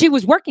 She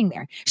was working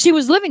there. She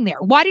was living there.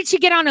 Why did she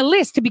get on a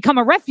list to become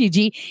a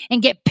refugee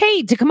and get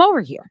paid to come over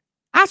here?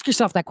 Ask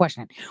yourself that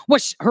question.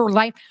 Was her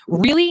life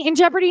really in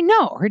jeopardy?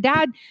 No. Her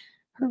dad,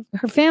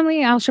 her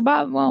family,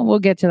 Al-Shabaab, well, we'll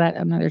get to that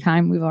another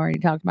time. We've already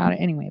talked about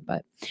it anyway.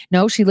 But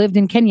no, she lived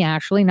in Kenya,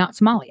 actually, not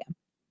Somalia.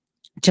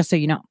 Just so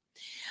you know.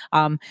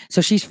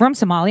 So she's from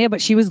Somalia,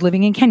 but she was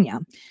living in Kenya.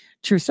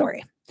 True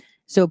story.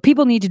 So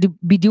people need to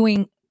be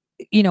doing,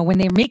 when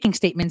they're making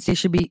statements, they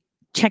should be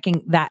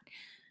checking that,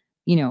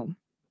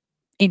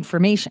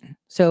 information.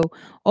 So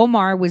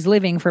Omar was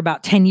living for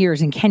about 10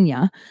 years in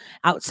Kenya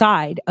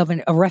outside of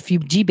a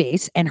refugee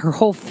base, and her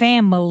whole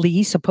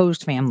family,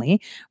 supposed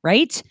family,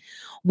 right,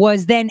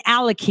 was then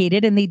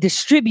allocated and they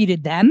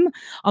distributed them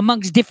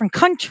amongst different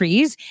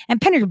countries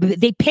and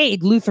they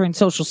paid Lutheran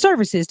Social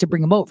Services to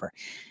bring them over.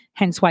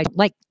 Hence why I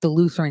like the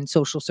Lutheran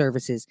Social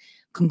Services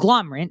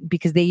conglomerate,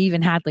 because they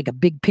even had like a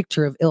big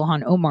picture of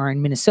Ilhan Omar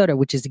in Minnesota,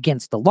 which is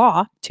against the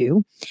law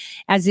too,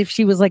 as if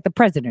she was like the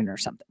president or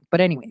something. But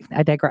anyway,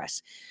 I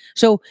digress.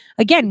 So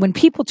again, when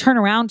people turn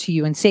around to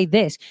you and say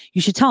this,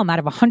 you should tell them out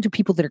of 100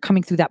 people that are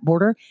coming through that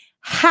border,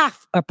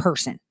 half a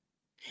person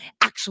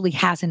actually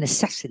has a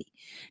necessity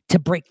to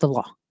break the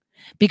law,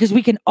 because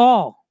we can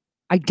all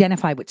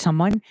identify with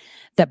someone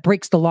that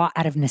breaks the law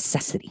out of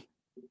necessity,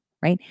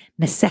 right?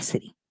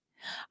 Necessity.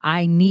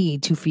 I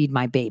need to feed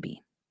my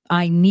baby.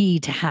 I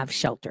need to have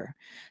shelter.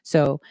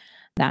 So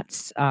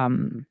that's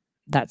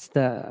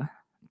the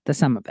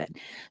sum of it.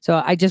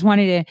 So I just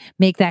wanted to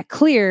make that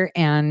clear.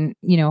 And,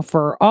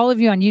 for all of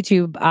you on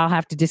YouTube, I'll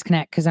have to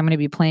disconnect because I'm going to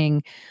be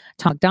playing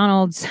Tom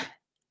McDonald's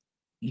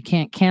You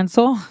Can't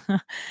Cancel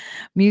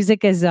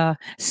music as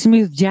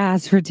smooth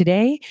jazz for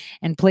today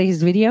and play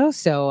his video.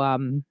 So,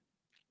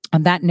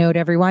 on that note,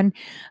 everyone,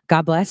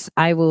 God bless.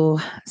 I will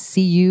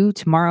see you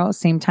tomorrow,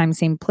 same time,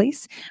 same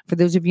place. For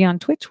those of you on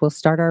Twitch, we'll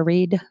start our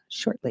raid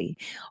shortly.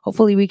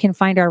 Hopefully we can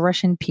find our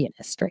Russian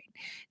pianist, right?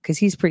 Because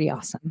he's pretty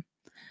awesome.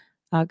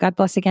 God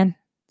bless again.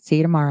 See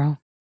you tomorrow.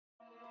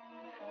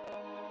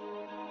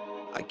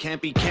 I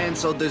can't be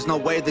canceled, there's no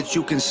way that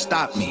you can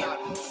stop me.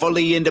 I'm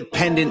fully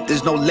independent,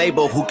 there's no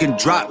label who can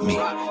drop me.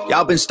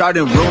 Y'all been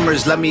starting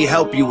rumors, let me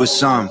help you with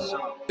some.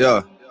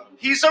 Yeah.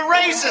 He's a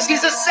racist,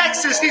 he's a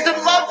sexist, he's in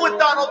love with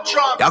Donald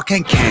Trump. Y'all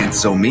can't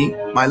cancel me,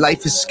 my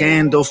life is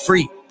scandal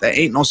free. There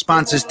ain't no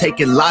sponsors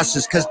taking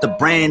losses cause the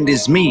brand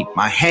is me.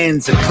 My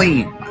hands are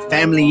clean, my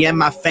family and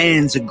my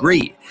fans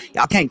agree.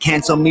 Y'all can't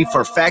cancel me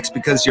for facts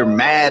because you're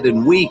mad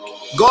and weak.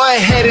 Go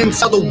ahead and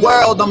tell the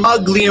world I'm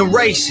ugly and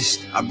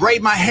racist. I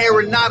braid my hair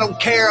and I don't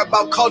care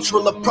about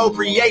cultural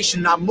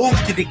appropriation. I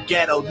moved to the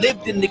ghetto,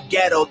 lived in the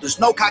ghetto,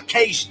 there's no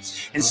Caucasians.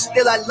 And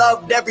still I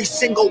loved every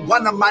single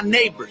one of my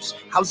neighbors.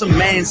 How's a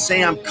man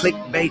say I'm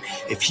clickbait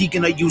if he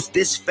gonna use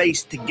this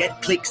face to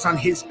get clicks on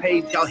his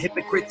page? Y'all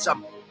hypocrites are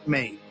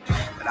made.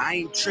 But I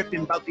ain't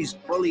tripping about these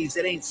bullies,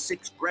 it ain't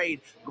 6th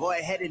grade. Go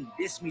ahead and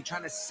diss me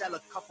trying to sell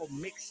a couple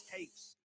mixtapes.